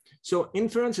معلومة. So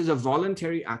inference is a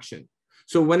voluntary action.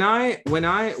 So what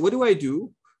do I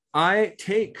do? I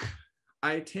take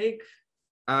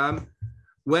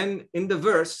when in the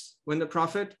verse, when the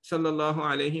Prophet sallallahu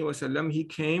alaihi wasallam, he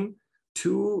came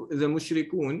to the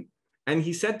mushrikun and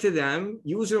he said to them,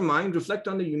 use your mind, reflect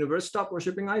on the universe, stop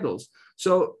worshiping idols.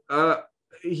 So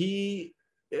he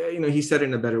said it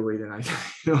in a better way than I,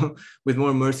 with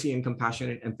more mercy and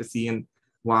compassion and empathy and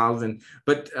wild.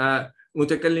 But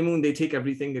mutakallimun, they take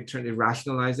everything, they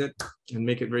rationalize it and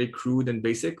make it very crude and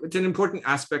basic. It's an important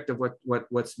aspect of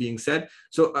what's being said.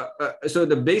 So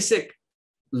the basic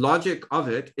logic of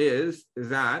it is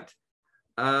that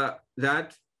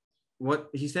what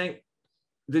he's saying,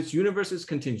 this universe is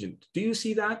contingent. Do you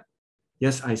see that?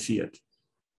 Yes, I see it.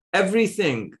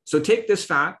 Everything. So take the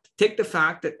fact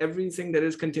that everything that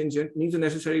is contingent needs a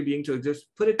necessary being to exist,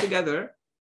 put it together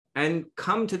and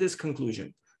come to this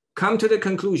conclusion. Come to the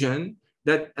conclusion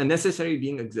that a necessary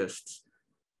being exists.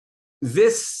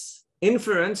 This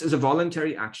inference is a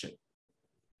voluntary action.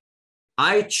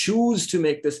 I choose to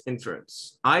make this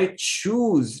inference. I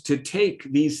choose to take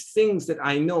these things that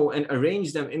I know and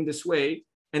arrange them in this way.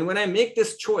 And when I make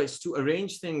this choice to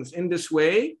arrange things in this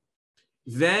way,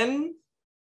 then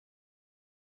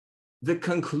the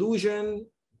conclusion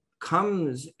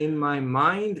comes in my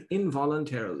mind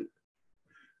involuntarily.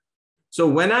 So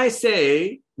when I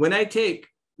take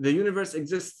the universe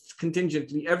exists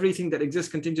contingently, everything that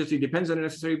exists contingently depends on a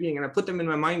necessary being, and I put them in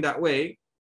my mind that way,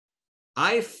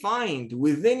 I find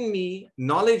within me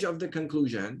knowledge of the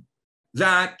conclusion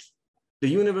that the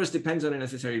universe depends on a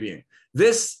necessary being.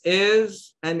 This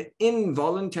is an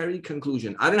involuntary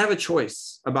conclusion. I don't have a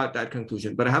choice about that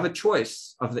conclusion, but I have a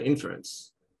choice of the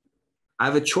inference. I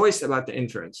have a choice about the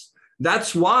inference.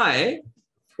 That's why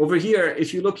over here,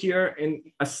 if you look here in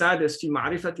As-Sadis fi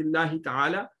Ma'rifatillahi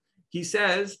Ta'ala, he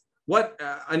says,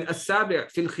 السابع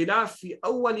في الخلاف في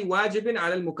أول واجب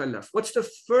على المكلف. What's the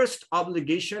first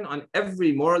obligation on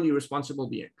every morally responsible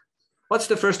being? What's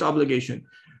the first obligation?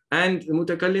 And the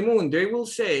mutakallimun, they will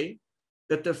say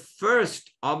that the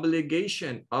first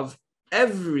obligation of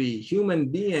every human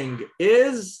being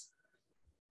is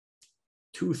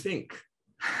to think,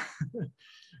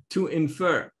 to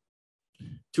infer,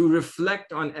 to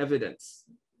reflect on evidence.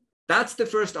 That's the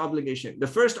first obligation. The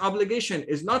first obligation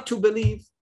is not to believe,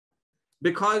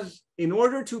 because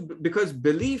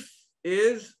belief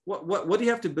is, what do you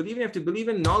have to believe in? You have to believe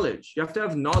in knowledge. You have to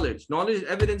have knowledge. Knowledge is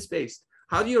evidence-based.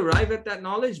 How do you arrive at that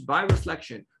knowledge? By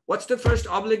reflection. What's the first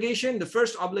obligation? The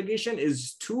first obligation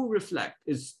is to reflect,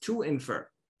 is to infer.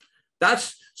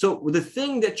 So the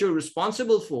thing that you're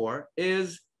responsible for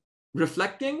is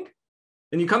reflecting,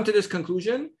 and you come to this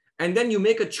conclusion, and then you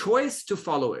make a choice to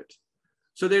follow it.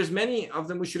 So there's many of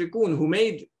the mushrikun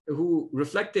who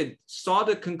reflected, saw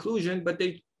the conclusion, but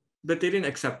they didn't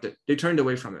accept it. They turned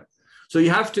away from it. So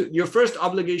your first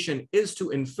obligation is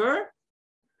to infer,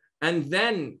 and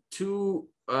then to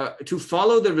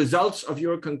follow the results of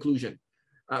your conclusion.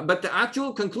 But the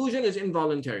actual conclusion is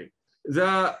involuntary.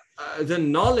 The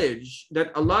knowledge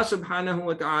that Allah subhanahu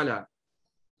wa ta'ala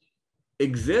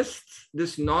exists,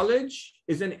 this knowledge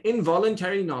is an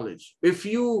involuntary knowledge. If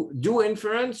you do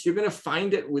inference, you're going to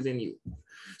find it within you.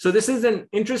 So this is an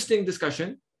interesting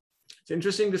discussion. It's an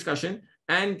interesting discussion.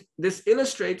 And this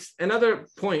illustrates another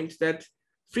point, that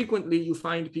frequently you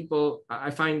find people, I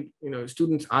find,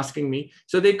 students asking me,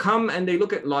 so they come and they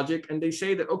look at logic and they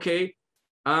say that, okay,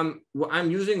 well, I'm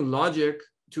using logic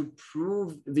to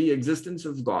prove the existence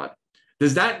of God.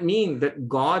 Does that mean that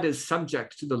God is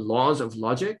subject to the laws of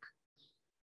logic?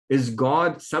 Is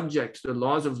God subject to the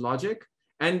laws of logic?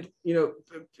 And,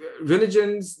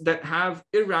 religions that have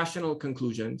irrational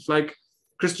conclusions, like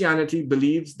Christianity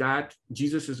believes that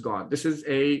Jesus is God. This is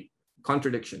a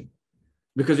contradiction.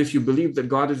 Because if you believe that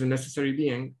God is a necessary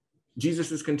being,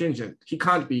 Jesus is contingent. He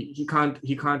can't be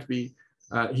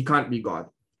God.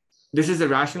 This is a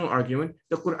rational argument.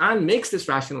 The Quran makes this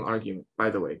rational argument, by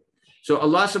the way. So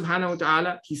Allah subhanahu wa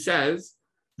ta'ala, He says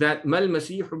that Mal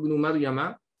Masih ibn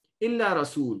Maryama illa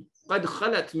Rasul qad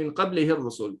khalat min qablihi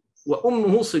ar-rusul wa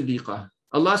ummuhu siddiqah.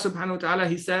 Allah subhanahu wa ta'ala,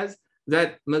 He says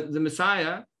that the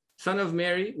Messiah, son of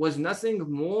Mary, was nothing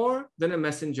more than a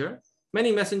messenger.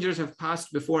 Many messengers have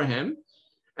passed before him,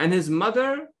 and his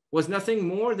mother was nothing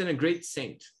more than a great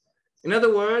saint. In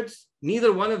other words,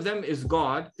 neither one of them is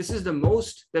God. This is the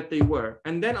most that they were.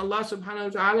 And then Allah subhanahu wa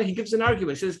ta'ala, He gives an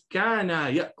argument. He says, Kana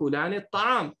ya'kulani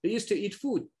ta'am. They used to eat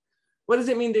food. What does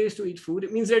it mean they used to eat food?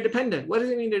 It means they're dependent. What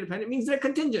does it mean they're dependent? It means they're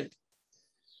contingent.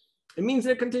 It means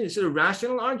they're contingent. It's a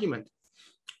rational argument.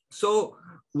 So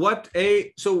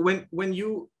when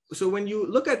you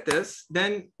look at this,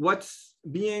 then what's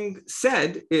being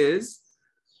said is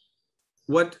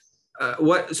what a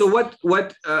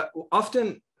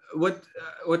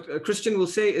Christian will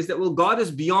say is that, well, God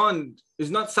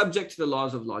is not subject to the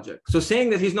laws of logic. So saying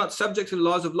that He's not subject to the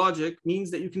laws of logic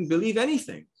means that you can believe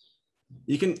anything.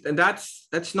 We don't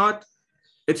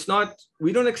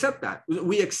accept that.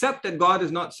 We accept that God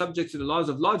is not subject to the laws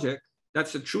of logic.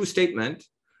 That's a true statement,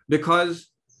 because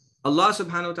Allah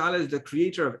subhanahu wa ta'ala is the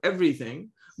creator of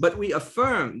everything. But we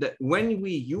affirm that when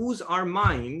we use our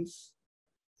minds,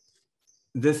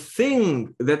 the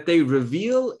thing that they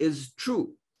reveal is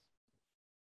true.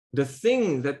 The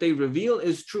thing that they reveal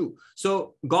is true.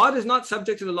 So God is not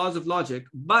subject to the laws of logic,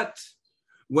 but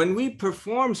when we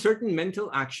perform certain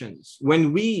mental actions,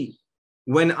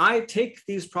 when I take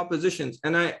these propositions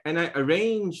and I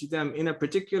arrange them in a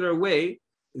particular way,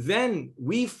 then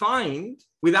we find,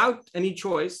 without any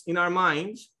choice in our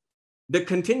minds, the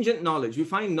contingent knowledge. We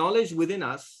find knowledge within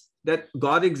us that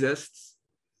God exists,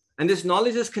 and this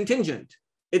knowledge is contingent.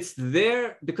 It's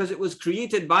there because it was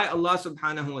created by Allah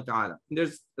subhanahu wa ta'ala.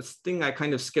 There's a thing I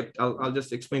kind of skipped. I'll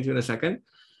just explain to you in a second.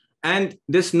 And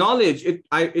this knowledge, it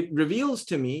reveals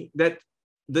to me that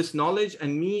this knowledge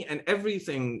and me and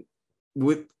everything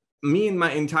with me and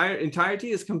my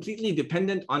entirety is completely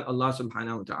dependent on Allah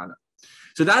subhanahu wa ta'ala.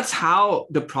 So that's how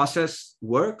the process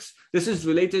works. This is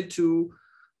related to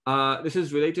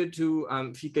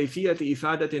في كيفية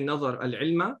إفادة النظر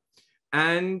العلم,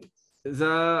 and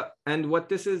what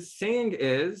this is saying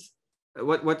is,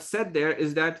 what's said there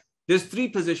is that there's three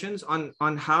positions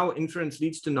on how inference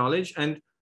leads to knowledge, and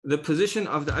the position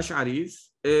of the Ash'aris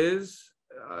is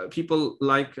people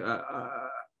like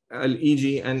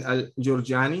al-Iji and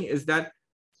al-Jurjani, is that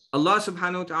Allah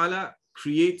subhanahu wa ta'ala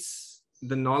creates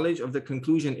the knowledge of the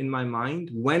conclusion in my mind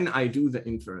when I do the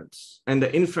inference. And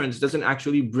the inference doesn't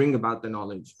actually bring about the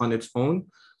knowledge on its own,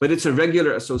 but it's a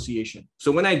regular association.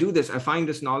 So when I do this, I find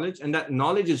this knowledge, and that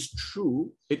knowledge is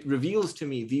true. It reveals to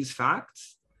me these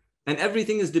facts, and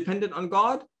everything is dependent on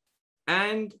God,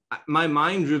 and my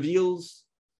mind reveals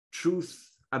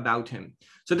truth about Him.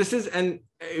 So this is, and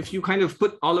if you kind of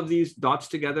put all of these dots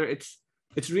together, it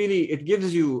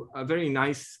gives you a very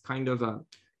nice kind of a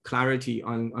clarity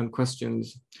on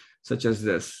questions such as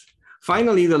this.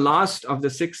 Finally, the last of the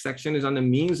sixth section is on the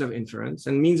means of inference.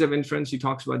 And means of inference, he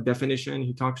talks about definition,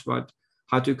 he talks about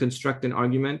how to construct an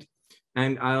argument,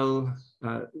 and I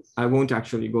won't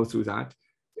actually go through that.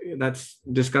 That's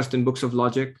discussed in books of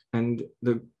logic, and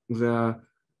the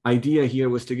idea here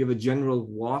was to give a general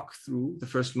walk through the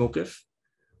first mawqif,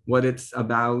 what it's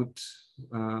about,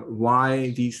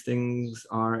 why these things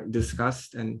are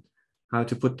discussed, and how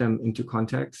to put them into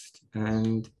context.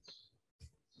 And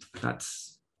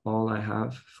that's all I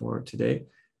have for today.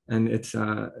 And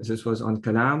this was on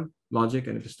Kalam, logic,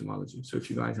 and epistemology. So if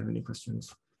you guys have any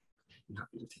questions, I'm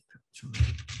happy to take them.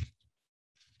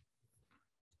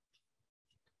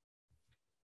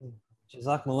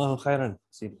 Jazakumullahu khairan.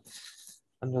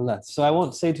 Alhamdulillah. So I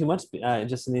won't say too much,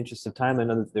 just in the interest of time. I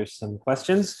know that there's some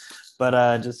questions, but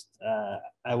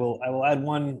I will add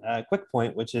one quick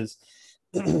point, which is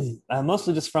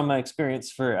mostly just from my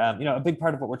experience. For a big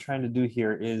part of what we're trying to do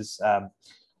here is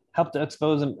help to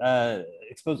expose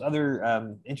other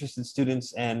interested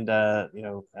students and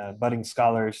budding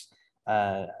scholars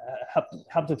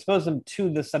help to expose them to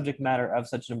the subject matter of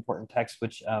such an important text,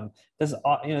 which is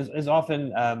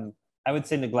often, I would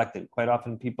say, neglected. Quite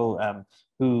often people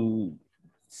who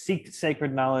seek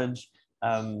sacred knowledge,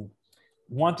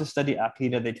 want to study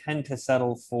Aqidah, they tend to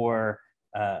settle for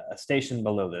a station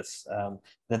below this,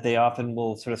 that they often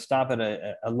will sort of stop at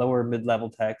a lower mid-level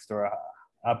text or a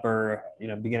upper,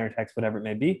 beginner text, whatever it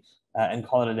may be, and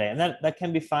call it a day. And that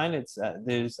can be fine. It's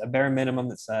there's a bare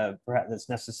minimum perhaps that's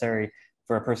necessary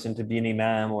for a person to be an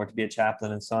imam or to be a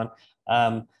chaplain and so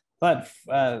on. But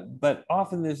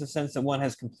often there's a sense that one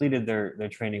has completed their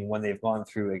training when they've gone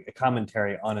through a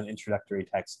commentary on an introductory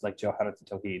text like Jawharat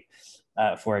al-Tawheed,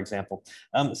 for example.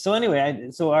 So anyway,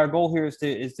 so our goal here is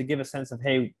to give a sense of,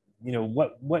 hey,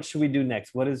 what should we do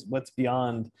next? What's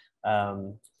beyond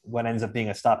what ends up being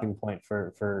a stopping point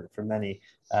for many,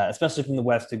 especially from the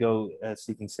West, to go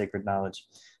seeking sacred knowledge.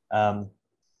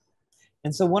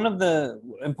 And so one of the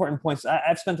important points,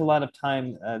 I've spent a lot of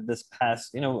time this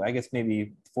past, I guess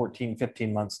maybe 14,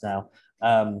 15 months now,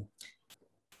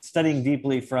 studying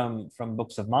deeply from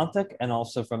books of Mantiq and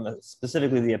also from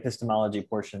specifically the epistemology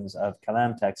portions of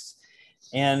Kalam texts.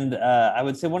 And I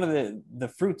would say one of the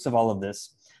fruits of all of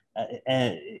this,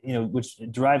 which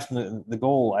derives from the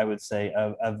goal, I would say,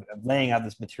 of laying out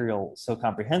this material so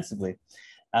comprehensively,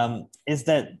 is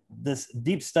that this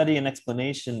deep study and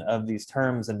explanation of these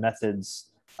terms and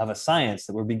methods of a science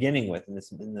that we're beginning with in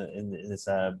this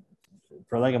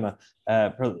prolegomena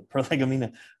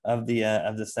of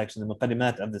this section, the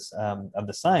muqaddimat of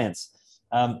the science,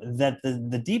 that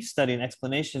the deep study and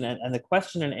explanation and the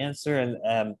question and answer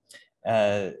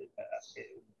and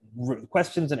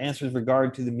questions and answers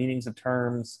regard to the meanings of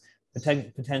terms,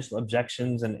 potential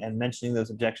objections, and mentioning those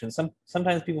objections.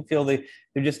 Sometimes people feel they're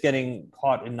just getting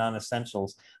caught in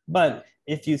non-essentials. But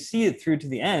if you see it through to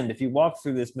the end, if you walk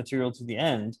through this material to the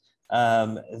end,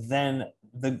 then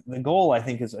the goal, I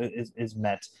think, is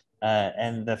met,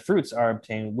 and the fruits are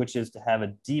obtained, which is to have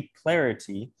a deep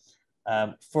clarity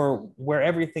for where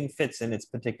everything fits in its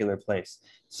particular place.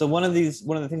 So one of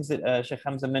the things that Sheikh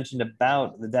Hamza mentioned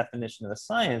about the definition of a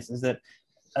science is that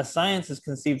a science is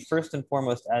conceived first and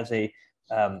foremost as a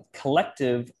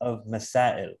collective of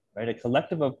masail, right? A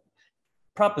collective of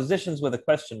propositions with a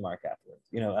question mark afterwards.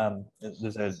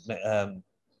 There's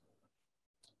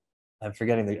I'm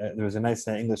forgetting there was a nice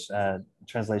English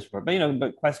translation for it,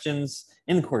 but questions,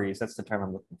 inquiries, that's the term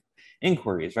I'm looking for.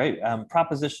 Inquiries, right?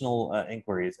 Propositional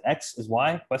inquiries. X is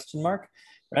Y, question mark,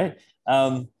 right?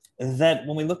 That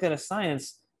when we look at a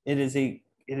science, it is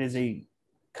a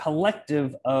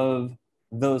collective of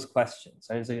those questions,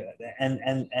 right?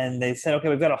 And they said, okay,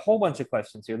 we've got a whole bunch of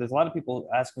questions here. There's a lot of people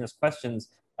asking us questions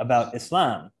about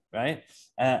Islam, right?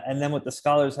 And then what the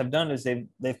scholars have done is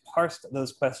they've parsed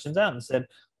those questions out and said,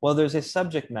 well, there's a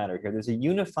subject matter here. There's a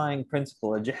unifying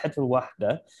principle, a jihatul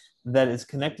wahda, that is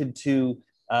connected to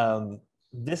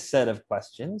this set of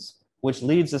questions, which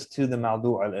leads us to the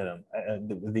mawdu'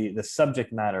 al-ilm, the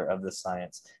subject matter of the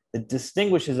science, that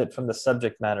distinguishes it from the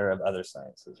subject matter of other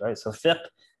sciences, right? So fiqh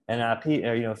and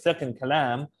fiqh and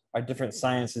kalam are different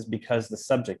sciences because the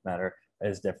subject matter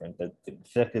is different. The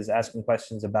fiqh is asking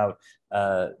questions about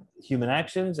human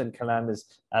actions, and kalam is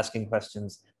asking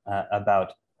questions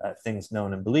about things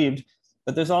known and believed.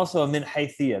 But there's also a min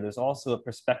haythiyya, there's also a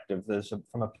perspective,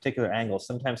 from a particular angle.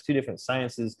 Sometimes two different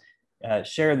sciences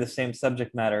share the same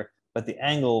subject matter, but the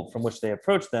angle from which they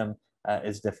approach them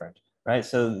is different, right?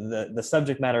 So the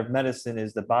subject matter of medicine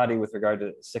is the body with regard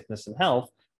to sickness and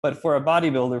health. But for a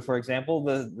bodybuilder, for example,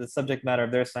 the subject matter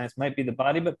of their science might be the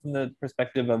body, but from the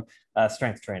perspective of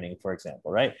strength training, for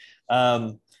example, right?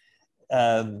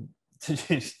 To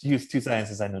just use two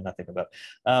sciences I know nothing about.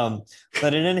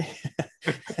 But in any,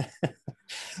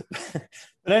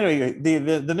 but anyway,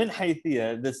 the min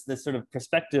haythiyya, this sort of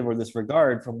perspective or this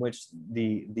regard from which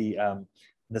the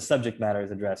subject matter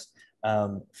is addressed,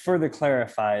 further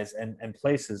clarifies and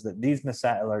places that these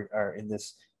masail are in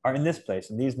this place,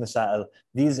 and these masail,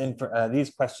 these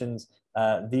questions,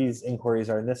 these inquiries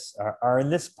are in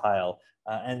this pile,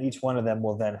 and each one of them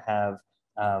will then have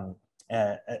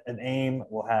an aim,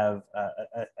 will have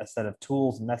a set of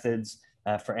tools, methods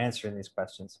for answering these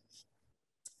questions.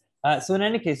 So in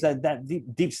any case, that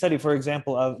deep study, for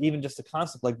example, of even just a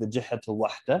concept like the jihatul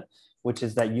wahda, which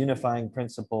is that unifying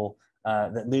principle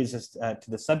that leads us to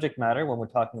the subject matter when we're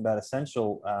talking about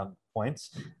essential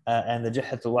points, and the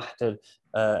jihatul wahda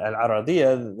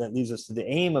al-aradiyya that leads us to the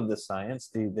aim of the science,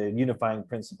 the unifying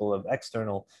principle of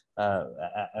external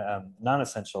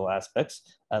non-essential aspects,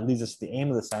 leads us to the aim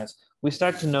of the science. We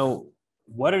start to know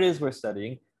what it is we're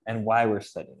studying and why we're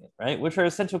studying it, right? Which are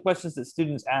essential questions that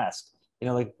students ask.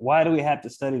 Like, why do we have to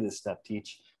study this stuff,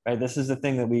 teach? right? This is the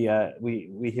thing that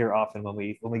we hear often when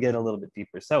we get a little bit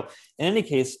deeper. So in any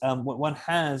case, what one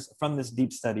has from this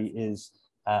deep study is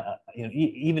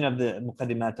even of the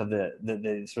muqaddimat of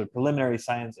the sort of preliminary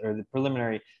science or the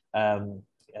preliminary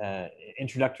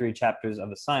introductory chapters of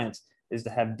the science, is to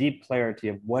have deep clarity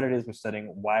of what it is we're studying,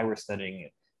 why we're studying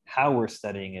it, how we're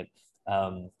studying it,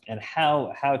 and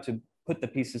how to put the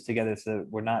pieces together so that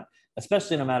we're not,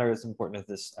 especially in a matter as important as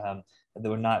this, that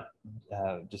we're not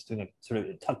just doing a sort of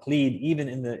taqleed, even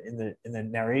in the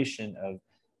narration of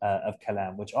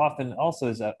kalam, which often also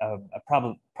is a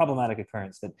problematic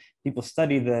occurrence, that people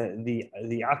study the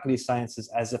aqli sciences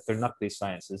as if they're naqli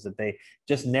sciences, that they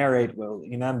just narrate, well,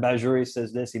 Imam Bajuri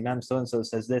says this, Imam so-and-so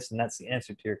says this, and that's the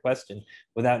answer to your question,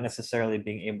 without necessarily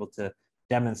being able to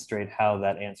demonstrate how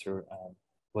that answer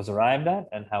was arrived at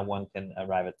and how one can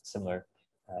arrive at similar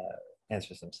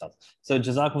answers themselves. So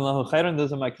jazakumullahu khairan,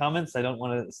 those are my comments. I don't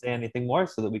want to say anything more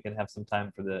so that we can have some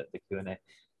time for the Q&A.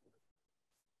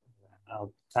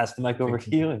 I'll pass the mic over to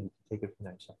you and take it from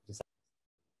there.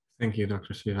 Thank you,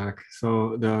 Dr. Spevack.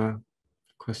 So the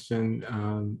question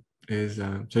is,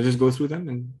 should I just go through them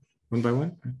and one by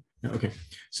one? Yeah, okay.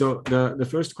 So the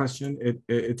first question,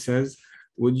 it says,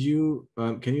 would you,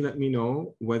 can you let me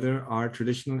know whether our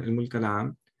traditional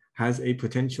al-Kalam has a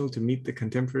potential to meet the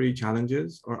contemporary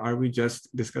challenges, or are we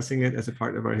just discussing it as a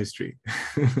part of our history?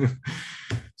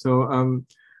 So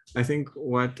I think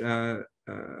what Dr.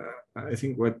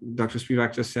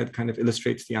 Spevack just said kind of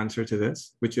illustrates the answer to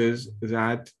this, which is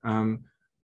that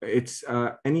it's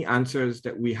any answers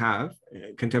that we have,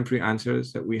 contemporary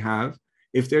answers that we have,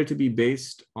 if they're to be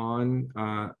based on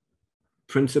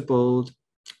principled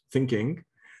thinking,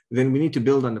 then we need to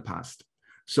build on the past.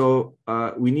 So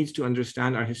we need to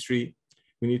understand our history.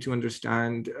 We need to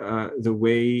understand the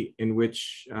way in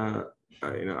which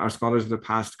our scholars of the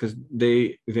past, because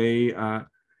they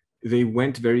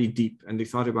went very deep and they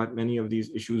thought about many of these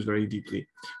issues very deeply.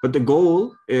 But the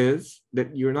goal is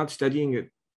that you're not studying it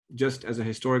just as a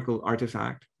historical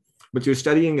artifact, but you're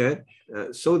studying it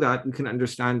so that you can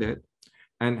understand it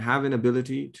and have an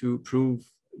ability to prove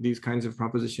these kinds of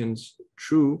propositions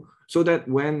true, so that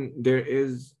when there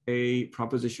is a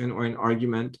proposition or an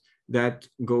argument that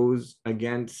goes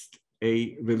against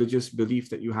a religious belief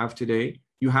that you have today,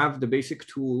 you have the basic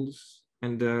tools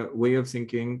and the way of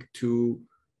thinking to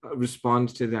respond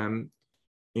to them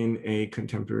in a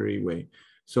contemporary way.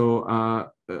 So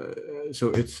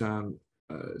so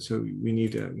we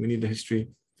need the history.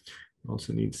 We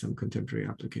also need some contemporary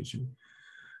application.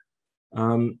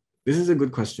 This is a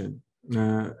good question.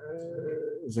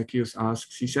 Zacchaeus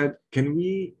asks, he said,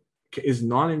 is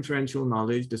non-inferential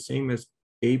knowledge the same as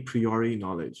a priori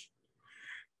knowledge?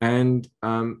 And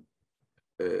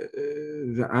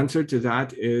the answer to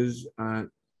that is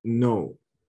no,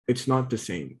 it's not the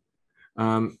same.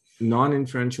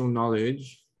 Non-inferential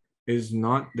knowledge is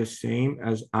not the same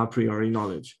as a priori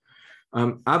knowledge.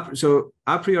 So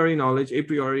a priori knowledge, a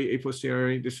priori, a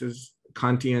posteriori, this is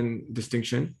Kantian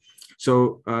distinction.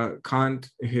 So Kant,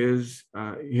 his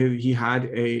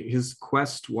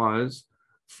quest was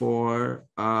for,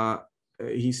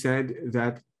 he said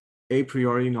that a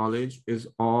priori knowledge is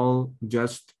all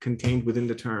just contained within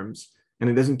the terms, and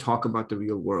it doesn't talk about the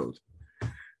real world.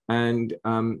 And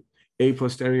a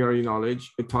posteriori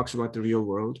knowledge, it talks about the real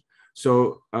world.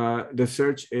 So the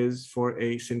search is for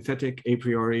a synthetic a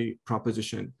priori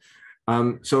proposition.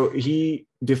 So he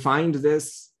defined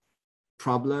this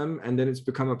problem, and then it's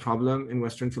become a problem in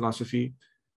Western philosophy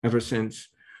ever since.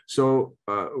 So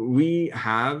we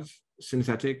have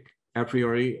synthetic a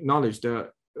priori knowledge,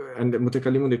 and the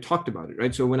mutakallimun, they talked about it,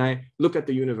 right? So when I look at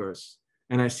the universe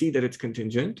and I see that it's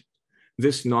contingent,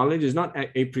 this knowledge is not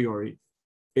a priori,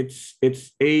 it's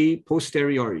a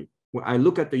posteriori. When I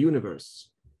look at the universe,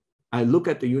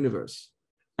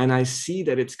 and I see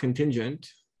that it's contingent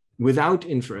without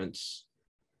inference,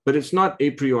 but it's not a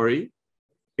priori,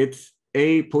 it's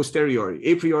a posteriori.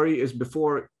 A priori is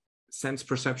before sense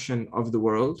perception of the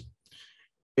world.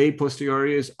 A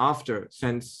posteriori is after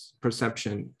sense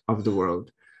perception of the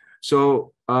world.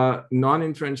 So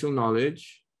non-inferential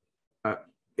knowledge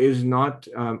is not,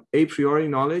 a priori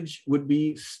knowledge would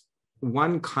be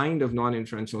one kind of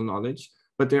non-inferential knowledge,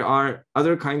 but there are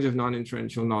other kinds of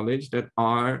non-inferential knowledge that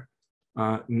are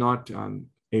not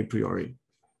a priori,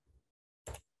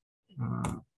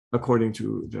 according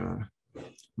to the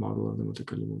model of the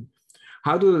mutakallimun.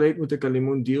 How do the late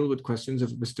mutakallimun deal with questions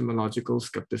of epistemological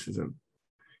skepticism?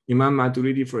 Imam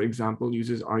Maturidi, for example,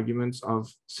 uses arguments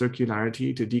of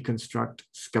circularity to deconstruct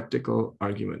skeptical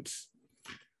arguments.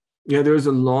 Yeah, there is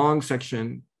a long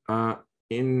section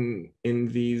in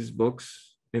these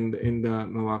books, in the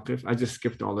Mawaqif. I just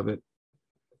skipped all of it.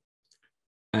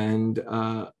 and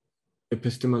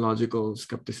epistemological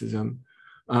skepticism.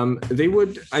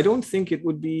 I don't think it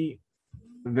would be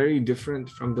very different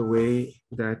from the way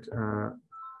that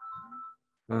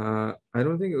I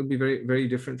don't think it would be very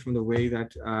different from the way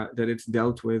that that it's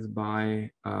dealt with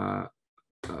by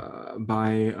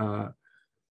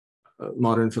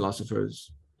modern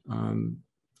philosophers.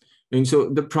 And so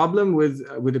the problem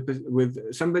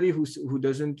with somebody who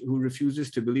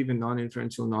refuses to believe in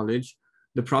non-inferential knowledge,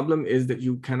 the problem is that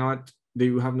you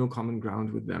have no common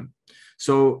ground with them.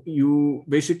 So you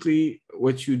basically,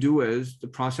 what you do is, the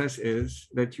process is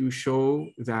that you show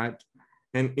that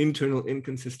an internal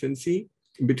inconsistency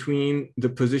between the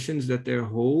positions that they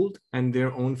hold and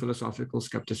their own philosophical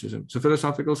skepticism. So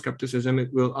philosophical skepticism,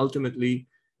 it will ultimately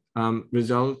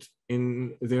result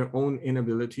in their own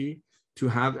inability to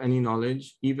have any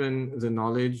knowledge, even the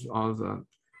knowledge of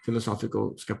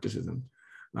philosophical skepticism.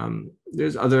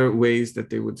 There's other ways that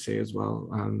they would say as well.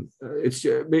 It's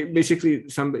basically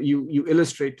you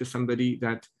illustrate to somebody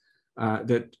that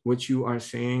that what you are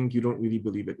saying, you don't really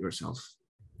believe it yourself.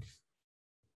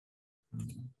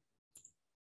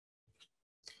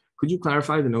 Could you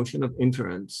clarify the notion of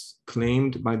inference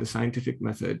claimed by the scientific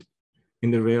method in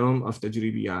the realm of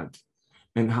tajribiyat,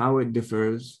 and how it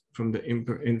differs from the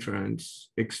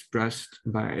inference expressed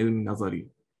by ilm nazari?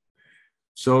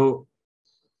 So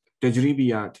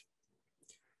tajribiyat.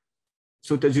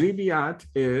 So tajribiyat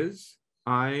is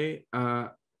I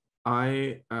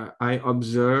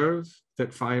observe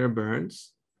that fire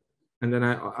burns, and then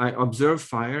I observe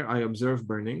fire, I observe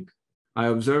burning. I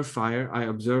observe fire, I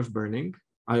observe burning.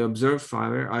 I observe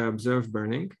fire, I observe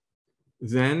burning.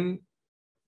 Then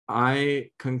I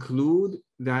conclude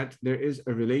that there is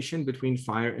a relation between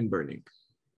fire and burning.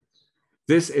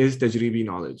 This is tajribi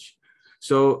knowledge.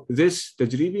 So this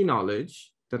tajribi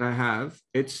knowledge that I have,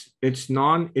 it's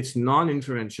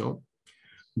non-inferential,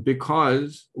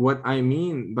 because what I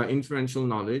mean by inferential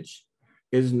knowledge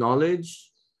is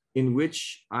knowledge in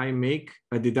which I make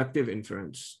a deductive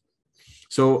inference.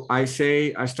 So I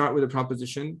start with a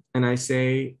proposition and I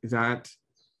say that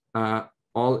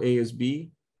all A is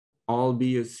B, all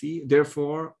B is C,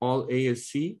 therefore all A is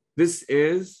C. This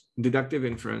is deductive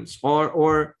inference.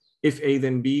 Or if A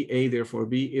then B, A therefore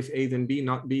B, if A then B,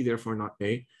 not B, therefore not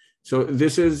A. So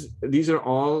these are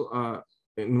all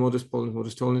in modus polens,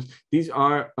 modus tollens, these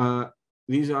are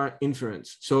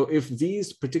inference. So if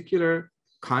these particular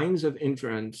kinds of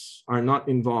inference are not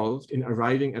involved in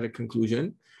arriving at a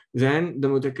conclusion, then the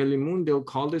mutakallimun, they'll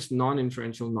call this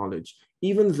non-inferential knowledge,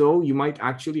 even though you might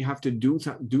actually have to do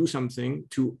something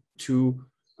to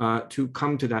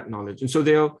come to that knowledge. And so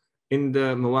they'll, in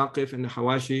the Mawaqif and the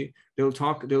Hawashi,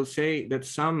 they'll say that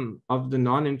some of the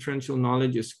non-inferential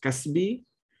knowledge is kasbi,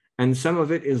 and some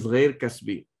of it is ghair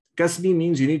kasbi. Kasbi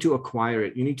means you need to acquire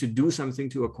it. You need to do something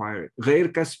to acquire it. Ghair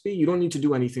kasbi, you don't need to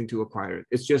do anything to acquire it.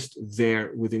 It's just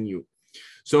there within you.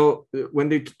 So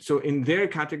in their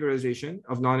categorization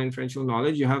of non-inferential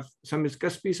knowledge, you have some is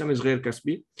kasbi, some is ghair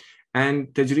kasbi, and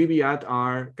tajribiyat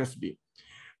are kasbi.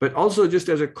 But also, just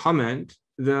as a comment,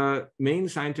 the main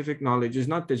scientific knowledge is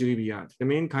not tajribiyat. The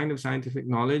main kind of scientific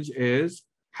knowledge is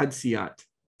hadsiyat.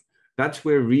 That's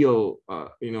where real,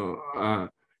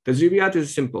 tajribiyat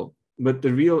is simple, but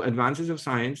the real advances of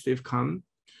science, they've come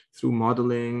through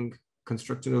modeling,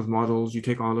 construction of models. You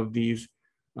take all of these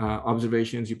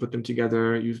observations, you put them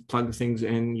together, you plug things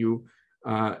in,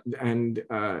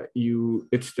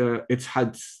 it's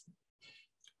hads.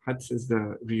 Hads is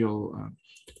the real,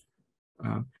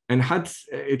 and hads,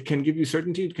 it can give you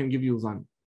certainty, it can give you zan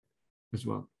as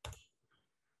well.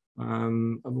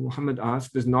 Abu Muhammad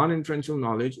asks, does non-inferential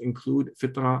knowledge include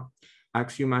fitra,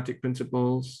 axiomatic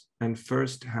principles, and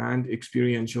first-hand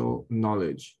experiential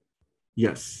knowledge?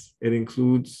 Yes, it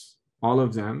includes all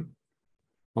of them.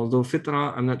 Although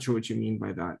fitra, I'm not sure what you mean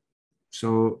by that.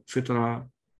 So fitra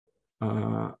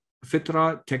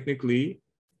technically,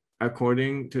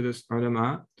 according to this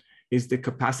ulama, is the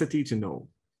capacity to know.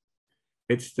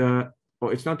 It's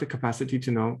not the capacity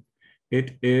to know.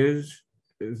 It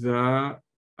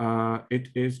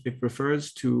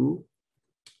refers to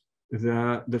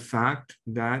the fact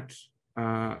that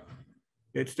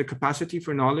it's the capacity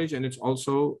for knowledge, and it's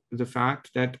also the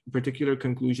fact that a particular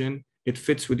conclusion, it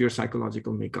fits with your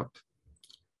psychological makeup.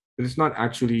 But it's not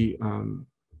actually,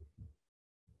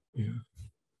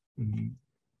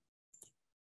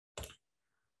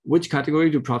 Which category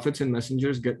do prophets and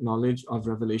messengers get knowledge of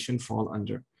revelation fall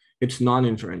under? It's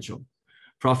non-inferential.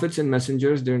 Prophets and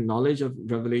messengers, their knowledge of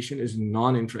revelation is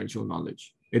non-inferential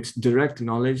knowledge. It's direct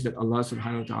knowledge that Allah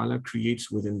subhanahu wa ta'ala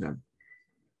creates within them.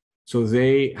 So Allah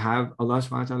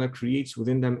subhanahu wa ta'ala creates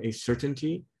within them a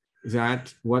certainty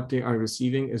that what they are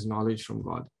receiving is knowledge from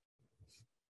God.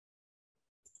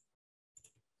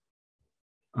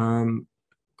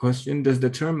 Question, does the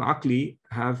term aqli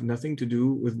have nothing to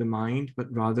do with the mind,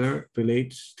 but rather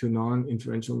relates to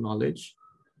non-inferential knowledge?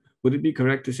 Would it be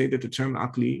correct to say that the term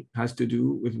aqli has to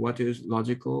do with what is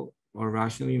logical or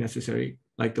rationally necessary,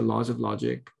 like the laws of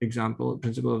logic, example,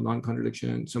 principle of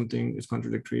non-contradiction, something is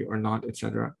contradictory or not,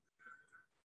 etc.?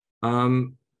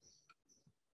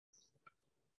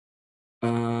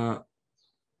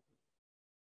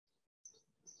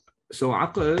 So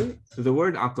aql, the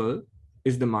word aql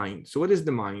is the mind. So what is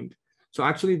the mind? So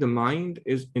actually the mind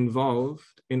is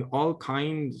involved in all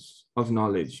kinds of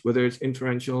knowledge, whether it's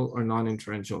inferential or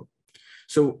non-inferential.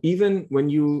 So even when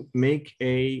you make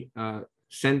a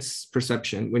sense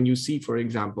perception, when you see, for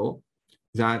example,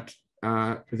 that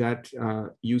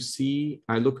you see,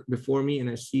 I look before me and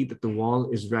I see that the wall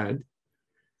is red,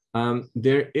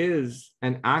 there is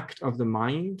an act of the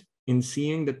mind in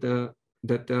seeing that the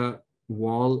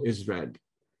wall is red.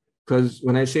 Because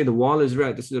when I say the wall is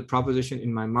red, this is a proposition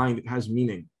in my mind, it has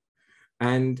meaning.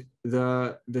 And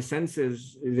the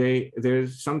senses,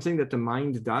 there's something that the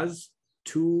mind does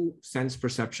to sense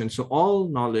perception. So all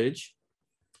knowledge,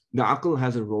 the aql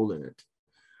has a role in it.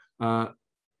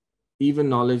 Even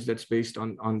knowledge that's based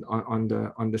on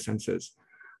the senses.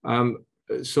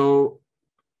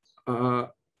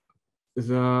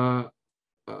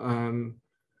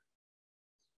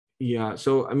 Yeah,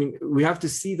 so I mean, we have to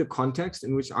see the context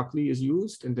in which aqli is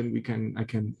used, and then I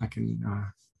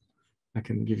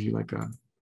can give you like a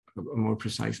more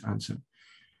precise answer.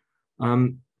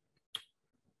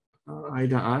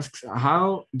 Aida asks,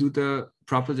 how do the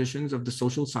propositions of the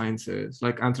social sciences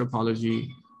like anthropology,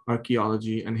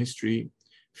 archaeology, and history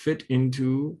fit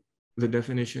into the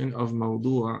definition of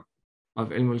mawdu'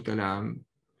 of al-Kalam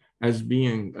as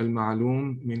being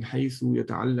al-ma'lum min haythu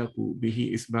yata'allaqu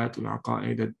bihi isbat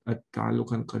al-aqaid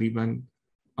ta'alluqan qariban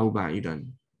aw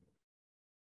ba'idan?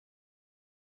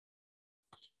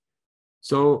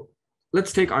 So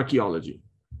let's take archaeology.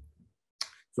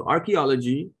 So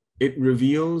archaeology, it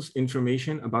reveals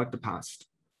information about the past.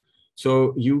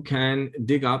 So you can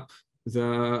dig up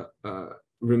the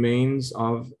remains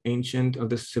of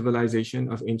the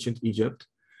civilization of ancient Egypt,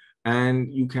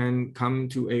 and you can come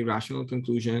to a rational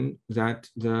conclusion that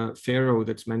the pharaoh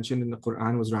that's mentioned in the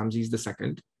Quran was Ramses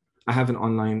II. I have an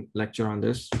online lecture on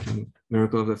this,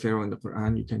 Miracle of the Pharaoh in the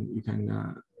Quran. You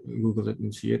can Google it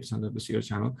and see it. It's on the Basira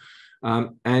channel.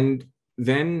 And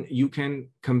then you can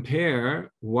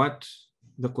compare what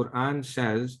the Quran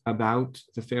says about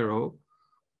the pharaoh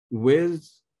with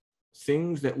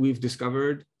things that we've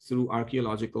discovered through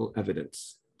archaeological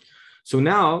evidence. So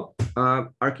now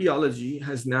archaeology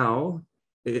has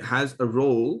a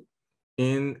role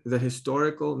in the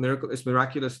historical miracle. It's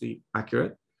miraculously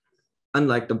accurate,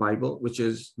 unlike the Bible, which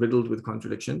is riddled with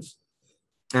contradictions.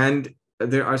 And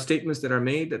there are statements that are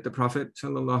made that the Prophet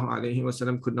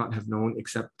ﷺ could not have known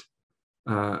except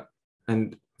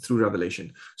and through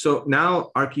revelation. So now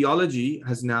archaeology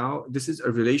this is a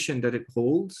relation that it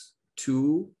holds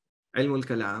to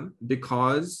al-Kalam,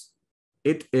 because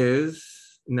it is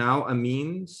now a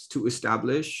means to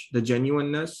establish the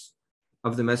genuineness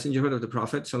of the messengerhood of the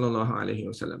Prophet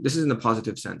ﷺ. This is in the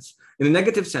positive sense. In the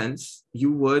negative sense,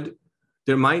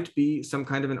 there might be some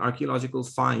kind of an archaeological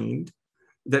find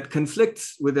that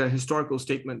conflicts with a historical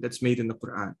statement that's made in the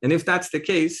Quran. And if that's the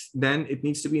case, then it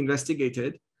needs to be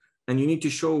investigated, and you need to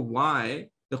show why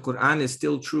the Quran is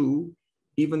still true,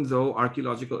 even though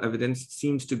archaeological evidence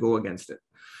seems to go against it.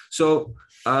 So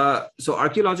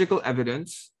archaeological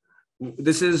evidence,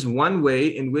 this is one way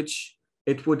in which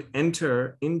it would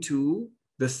enter into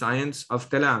the science of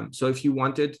Kalam. So if you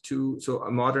wanted to,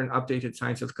 a modern updated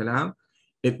science of Kalam,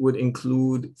 it would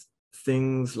include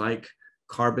things like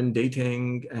carbon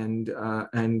dating and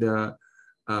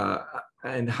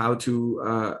how to,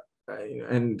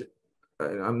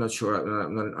 I'm not sure,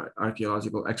 I'm not an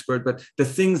archaeological expert, but the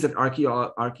things that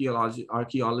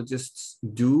archaeologists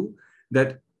do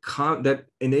that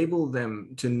enable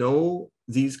them to know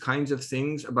these kinds of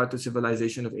things about the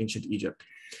civilization of ancient Egypt.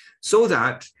 So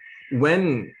that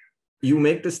when you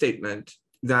make the statement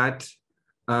that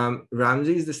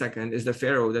Ramses II is the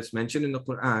pharaoh that's mentioned in the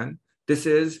Quran, this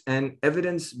is an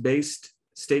evidence-based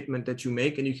statement that you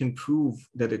make, and you can prove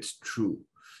that it's true.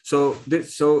 So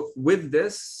with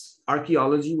this,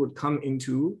 archaeology would come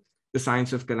into the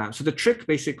science of Kalam. So the trick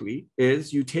basically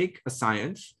is you take a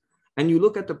science and you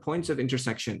look at the points of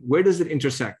intersection. Where does it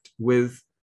intersect with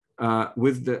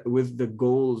the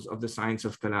goals of the science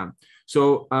of Kalam?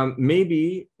 So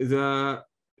maybe the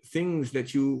things that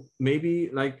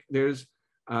there's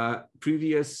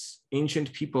previous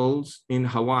ancient peoples in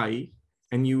Hawaii,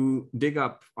 and you dig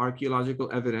up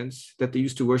archaeological evidence that they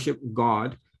used to worship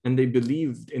God, and they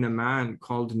believed in a man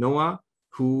called Noah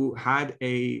whose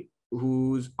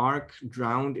ark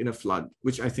drowned in a flood,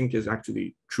 which I think is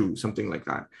actually true, something like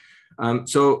that.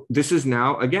 So this is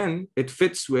now, again, it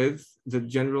fits with the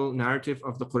general narrative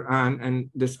of the Quran and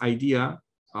this idea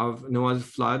of Noah's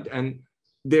flood, and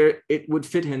it would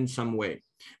fit in some way.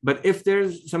 But if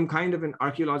there's some kind of an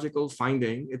archaeological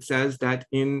finding, it says that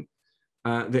in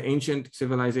the ancient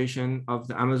civilization of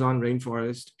the Amazon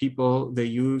rainforest,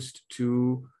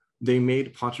 they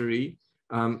made pottery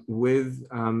with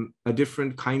a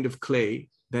different kind of clay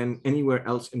than anywhere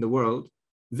else in the world.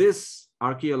 This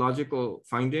archaeological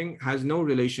finding has no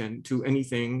relation to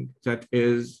anything that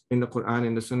is in the Quran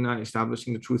and the Sunnah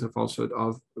establishing the truth or falsehood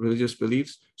of religious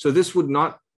beliefs. So this would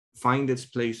not find its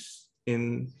place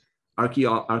in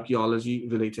archaeology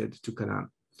related to Kalam.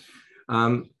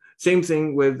 Same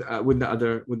thing with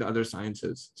the other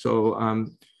sciences. So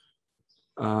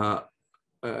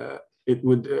it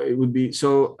would be,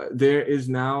 so there is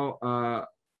now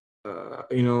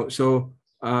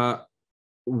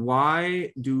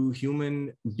why do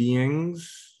human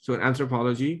beings, so in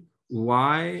anthropology,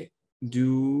 why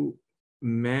does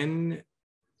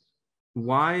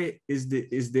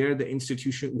the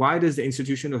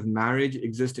institution of marriage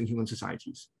exist in human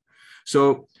societies?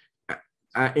 So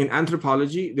in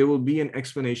anthropology, there will be an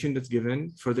explanation that's given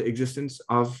for the existence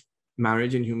of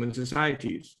marriage in human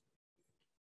societies.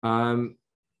 But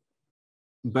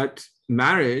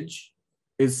marriage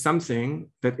is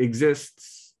something that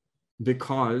exists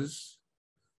because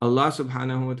Allah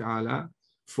subhanahu wa ta'ala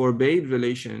forbade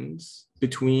relations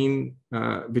between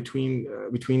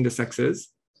the sexes,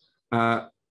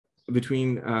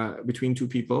 between two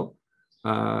people,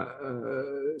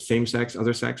 same sex,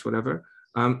 other sex, whatever,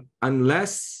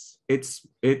 unless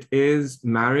it is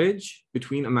marriage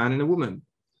between a man and a woman.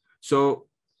 So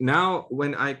now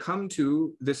when I come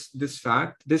to this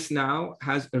fact, this now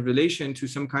has a relation to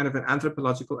some kind of an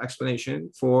anthropological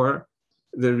explanation for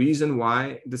the reason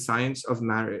why the science of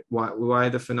marriage, why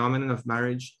the phenomenon of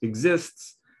marriage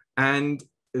exists, and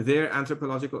their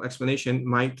anthropological explanation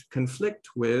might conflict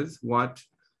with what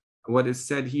is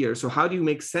said here. So how do you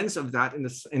make sense of that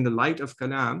in the light of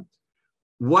Kalam?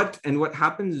 What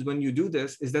happens when you do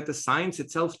this is that the science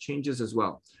itself changes as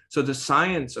well. So the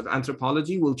science of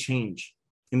anthropology will change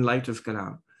in light of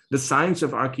Kalam. The science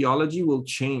of archaeology will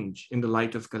change in the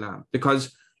light of Kalam,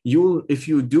 because if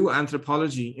you do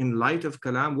anthropology in light of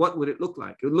Kalam, what would it look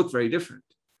like? It would look very different.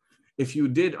 If you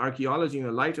did archaeology in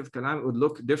the light of Kalam, it would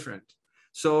look different.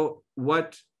 So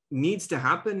what needs to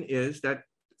happen is that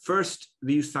first,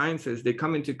 these sciences, they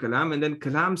come into Kalam, and then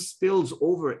Kalam spills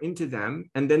over into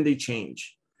them, and then they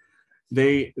change.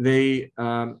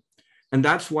 And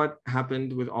that's what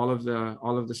happened with all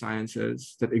of the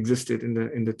sciences that existed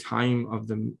in the time of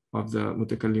the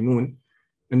Mutakallimun,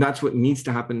 and that's what needs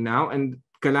to happen now. And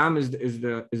Kalam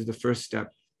is the first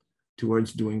step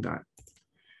towards doing that.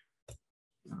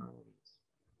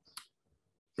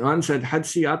 Ran said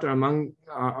Hadsiyat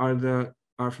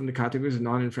are from the categories of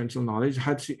non-inferential knowledge.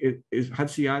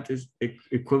 Hadsiyat is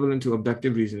equivalent to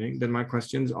objective reasoning. Then my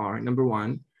questions are: number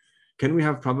one, can we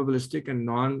have probabilistic and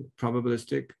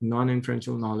non-probabilistic,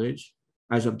 non-inferential knowledge,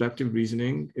 as objective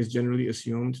reasoning is generally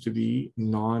assumed to be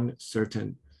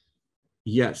non-certain?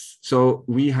 Yes. So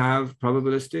we have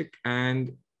probabilistic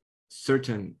and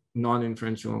certain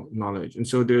non-inferential knowledge. And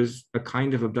so there's a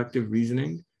kind of objective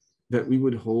reasoning that we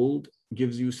would hold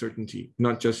gives you certainty,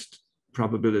 not just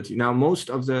probability. Now,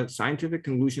 most of the scientific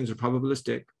conclusions are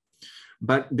probabilistic,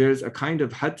 but there's a kind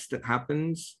of hads that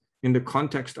happens in the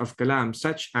context of Kalam,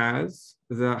 such as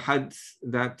the hads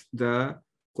that the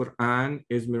Quran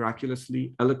is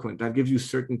miraculously eloquent, that gives you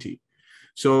certainty.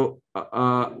 So,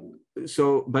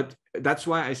 but that's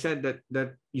why I said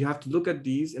that you have to look at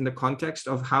these in the context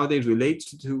of how they relate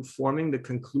to forming the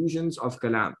conclusions of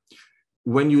Kalam.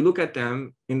 When you look at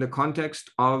them in the context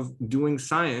of doing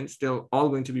science, they're all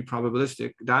going to be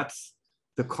probabilistic. That's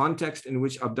the context in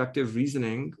which abductive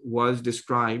reasoning was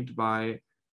described by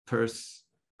Peirce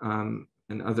and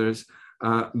others.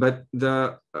 But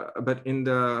in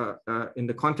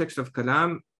the context of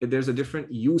Kalam, there's a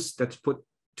different use that's put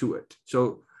to it.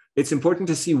 So it's important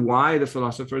to see why the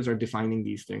philosophers are defining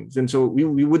these things. And so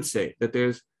we would say that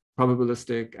there's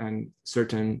probabilistic and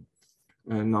certain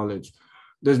knowledge.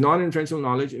 Does non-inferential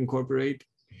knowledge incorporate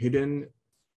hidden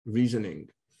reasoning?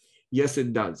 Yes,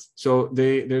 it does. So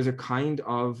there's a kind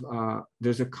of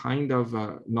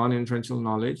non-inferential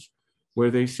knowledge where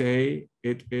they say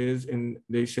it is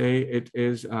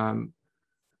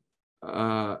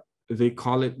they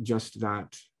call it just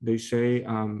that. They say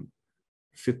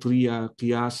fitriya,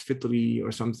 qiyas, fitri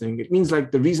or something. It means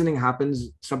like the reasoning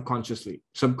happens subconsciously,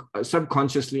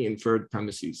 subconsciously inferred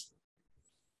premises.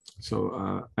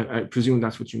 So I presume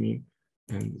that's what you mean.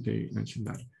 And they mentioned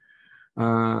that.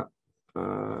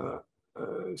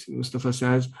 Mustafa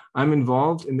says, I'm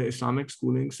involved in the Islamic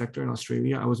schooling sector in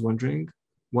Australia. I was wondering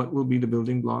what will be the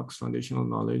building blocks, foundational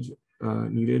knowledge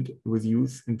needed with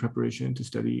youth in preparation to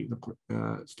study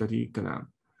Kalam.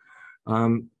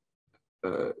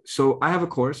 So I have a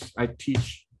course I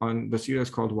teach on Basira. It's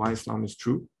called Why Islam is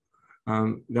True.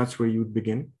 That's where you'd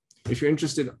begin. If you're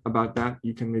interested about that,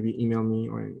 you can maybe email me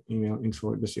or email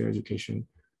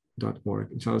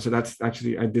info@basiraeducation.org. So that's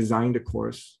actually, I designed a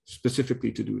course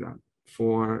specifically to do that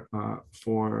for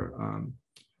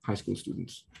high school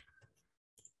students.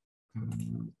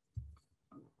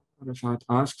 Arafat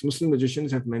asks, Muslim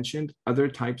magicians have mentioned other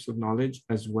types of knowledge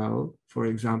as well. For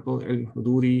example,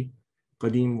 ilm-huduri,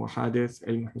 qadim wa hadith,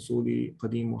 ilm-husuli,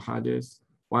 qadim wa hadith.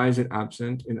 Why is it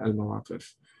absent in al-Mawaqif?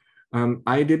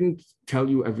 I didn't tell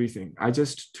you everything. I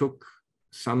just took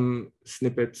some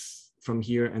snippets from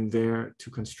here and there to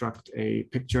construct a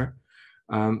picture.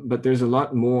 But there's a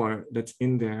lot more that's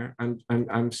in there.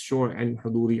 I'm sure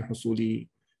ilm-huduri, husuli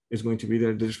is going to be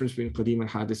there. The difference between qadim and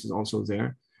hadith is also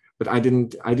there. But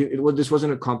this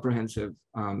wasn't a comprehensive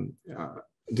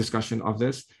discussion of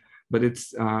this, but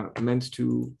it's meant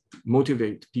to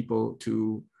motivate people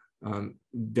to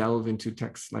delve into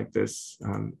texts like this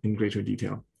in greater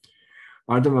detail.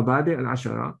 Are the mabadi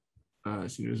al-ashara,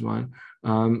 series 1,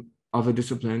 of a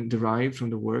discipline derived from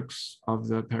the works of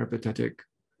the peripatetic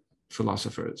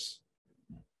philosophers?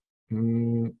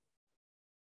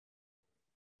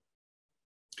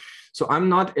 So I'm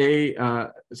not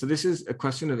so this is a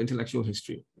question of intellectual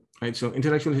history, right? So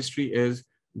intellectual history is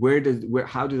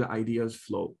how do the ideas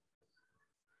flow?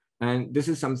 And this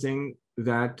is something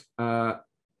that an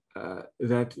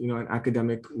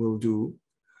academic will do,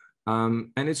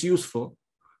 and it's useful,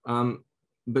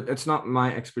 but it's not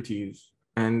my expertise.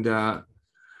 And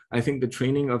I think the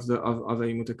training of a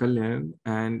mutakallim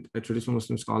and a traditional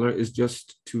Muslim scholar is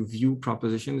just to view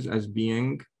propositions as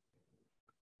being,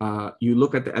 you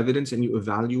look at the evidence and you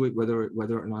evaluate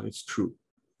whether or not it's true.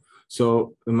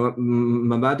 So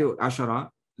mabadi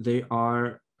al-ashara,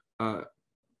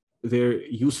 their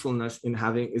usefulness in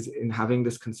having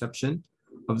this conception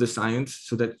of the science,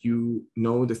 so that you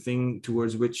know the thing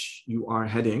towards which you are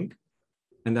heading,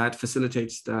 and that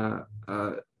facilitates the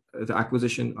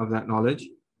acquisition of that knowledge.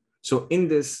 So in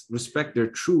this respect,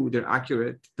 they're true, they're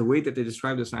accurate. The way that they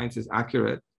describe the science is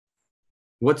accurate.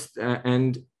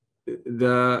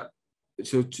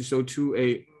 So to a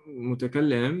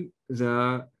mutakallim,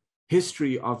 the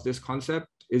history of this concept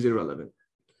is irrelevant.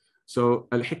 So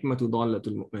al-hikmatu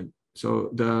dallatul mu'min. So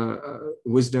the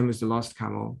wisdom is the lost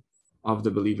camel of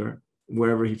the believer.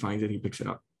 Wherever he finds it, he picks it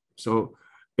up. So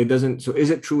it doesn't. So is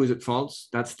it true? Is it false?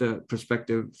 That's the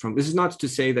perspective from. This is not to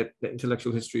say that the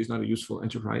intellectual history is not a useful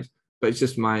enterprise, but it's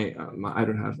just I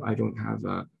don't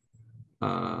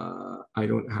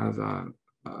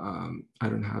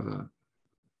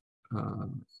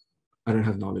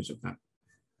have knowledge of that.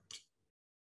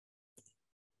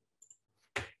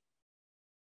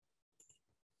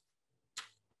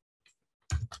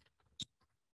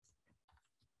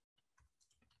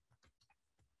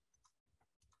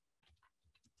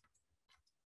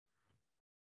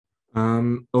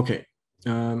 Okay.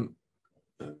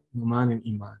 Iman and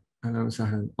Iman.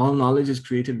 All knowledge is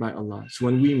created by Allah. So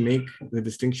when we make the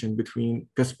distinction between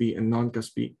kasbi and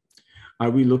non-kasbi, are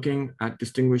we looking at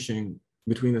distinguishing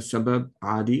between a sabab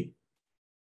adi?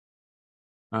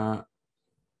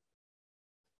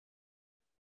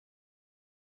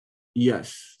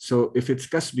 Yes. So if it's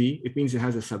kasbi, it means it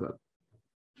has a sabab.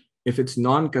 If it's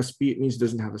non-kasbi, it means it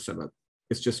doesn't have a sabab.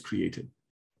 It's just created.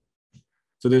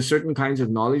 So there's certain kinds of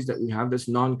knowledge that we have that's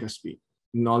non-kasbi.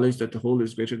 Knowledge that the whole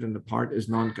is greater than the part is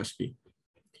non-kasbi.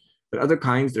 But other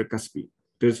kinds, they're kasbi.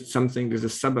 There's a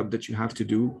sabab that you have to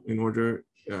do in order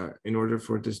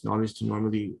for this knowledge to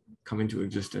normally come into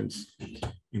existence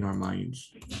in our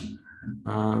minds.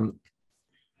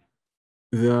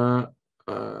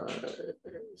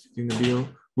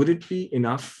 Would it be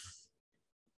enough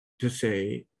to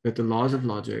say that the laws of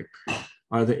logic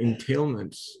are the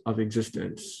entailments of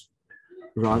existence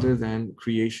rather than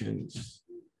creations?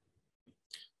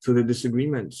 So the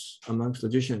disagreements amongst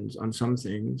logicians on some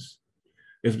things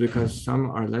is because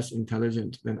some are less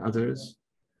intelligent than others,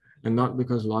 and not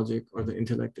because logic or the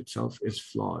intellect itself is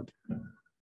flawed.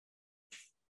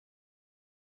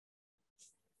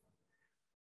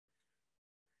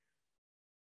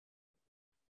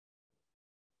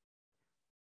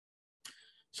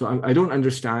 So I don't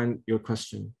understand your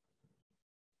question.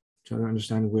 So I don't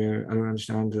understand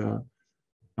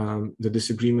the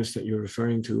disagreements that you're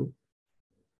referring to.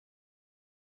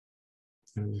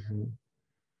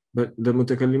 But the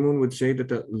mutakallimun would say that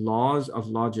the laws of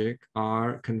logic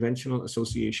are conventional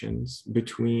associations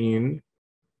between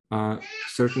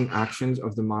certain actions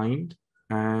of the mind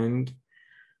and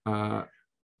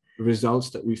results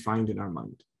that we find in our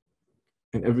mind.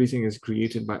 And everything is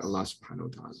created by Allah subhanahu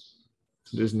wa ta'ala.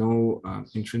 So there's no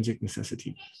intrinsic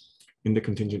necessity in the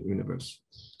contingent universe,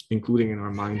 including in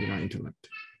our mind and our intellect.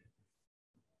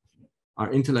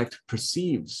 Our intellect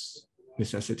perceives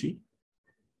necessity,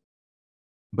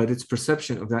 but its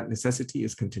perception of that necessity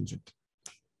is contingent.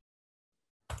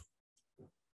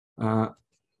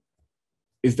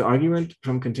 Is the argument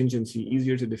from contingency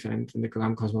easier to defend than the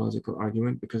Kalam cosmological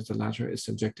argument because the latter is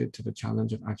subjected to the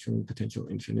challenge of actual and potential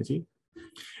infinity?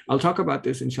 I'll talk about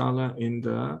this, inshallah, in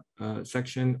the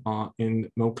section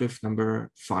in Mawqif number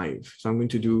 5. So I'm going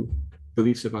to do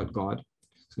beliefs about God.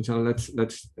 So inshallah, let's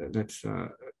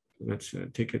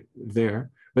take it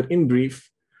there. But in brief,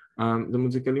 the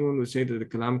mutakallimun would say that the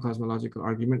Kalam cosmological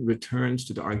argument returns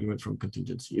to the argument from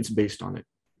contingency. It's based on it.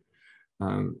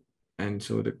 And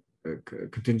so the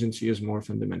contingency is more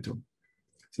fundamental.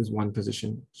 This is one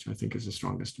position, which I think is the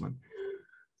strongest one.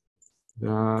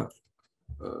 The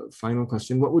final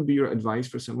question: what would be your advice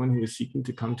for someone who is seeking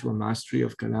to come to a mastery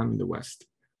of Kalam in the West?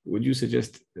 Would you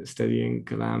suggest studying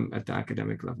Kalam at the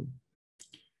academic level?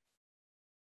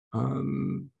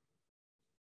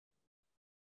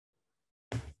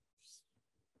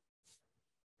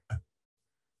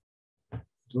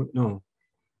 Don't know.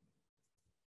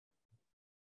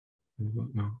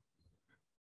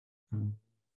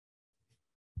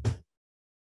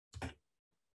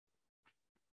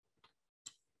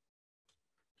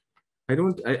 I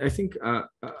don't know. I think I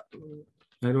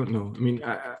don't know. I mean,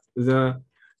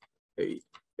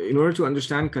 in order to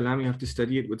understand Kalam, you have to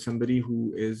study it with somebody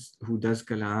who does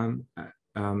Kalam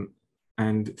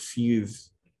and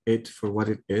sees it for what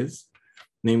it is,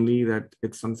 namely that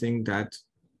it's something that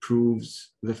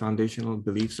proves the foundational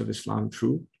beliefs of Islam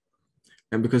true.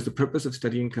 And because the purpose of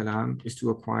studying Kalam is to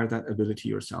acquire that ability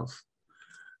yourself.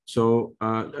 So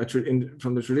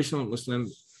from the traditional Muslim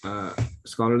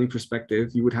scholarly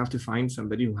perspective, you would have to find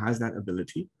somebody who has that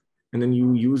ability. And then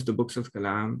you use the books of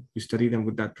Kalam, you study them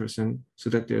with that person so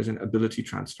that there's an ability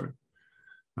transfer.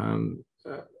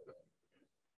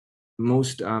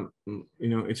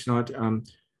 It's not,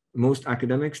 most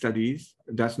academic studies,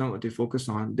 that's not what they focus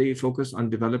on. They focus on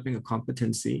developing a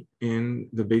competency in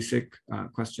the basic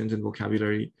questions and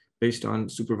vocabulary based on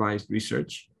supervised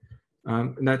research.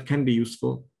 That can be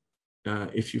useful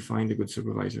if you find a good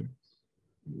supervisor,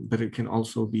 but it can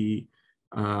also be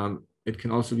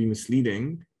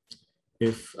misleading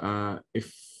if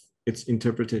it's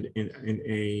interpreted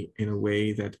in a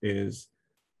way that is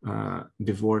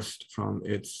divorced from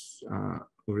its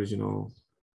original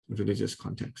religious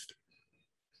context.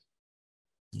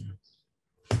 Yeah.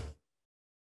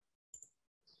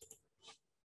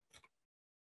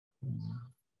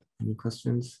 Any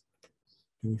questions?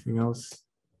 Anything else?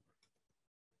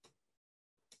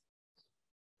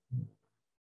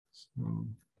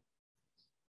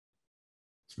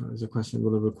 So there's a question,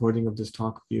 will a recording of this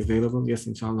talk be available? Yes,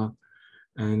 inshallah.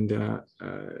 And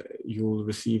you'll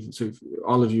receive, so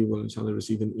all of you will inshallah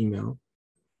receive an email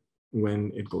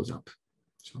when it goes up.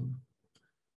 So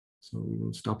we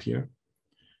will stop here.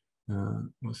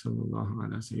 Thank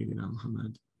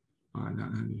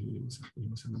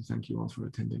you all for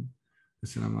attending.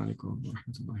 Assalamu alaikum wa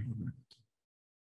rahmatullahi wa barakatuh.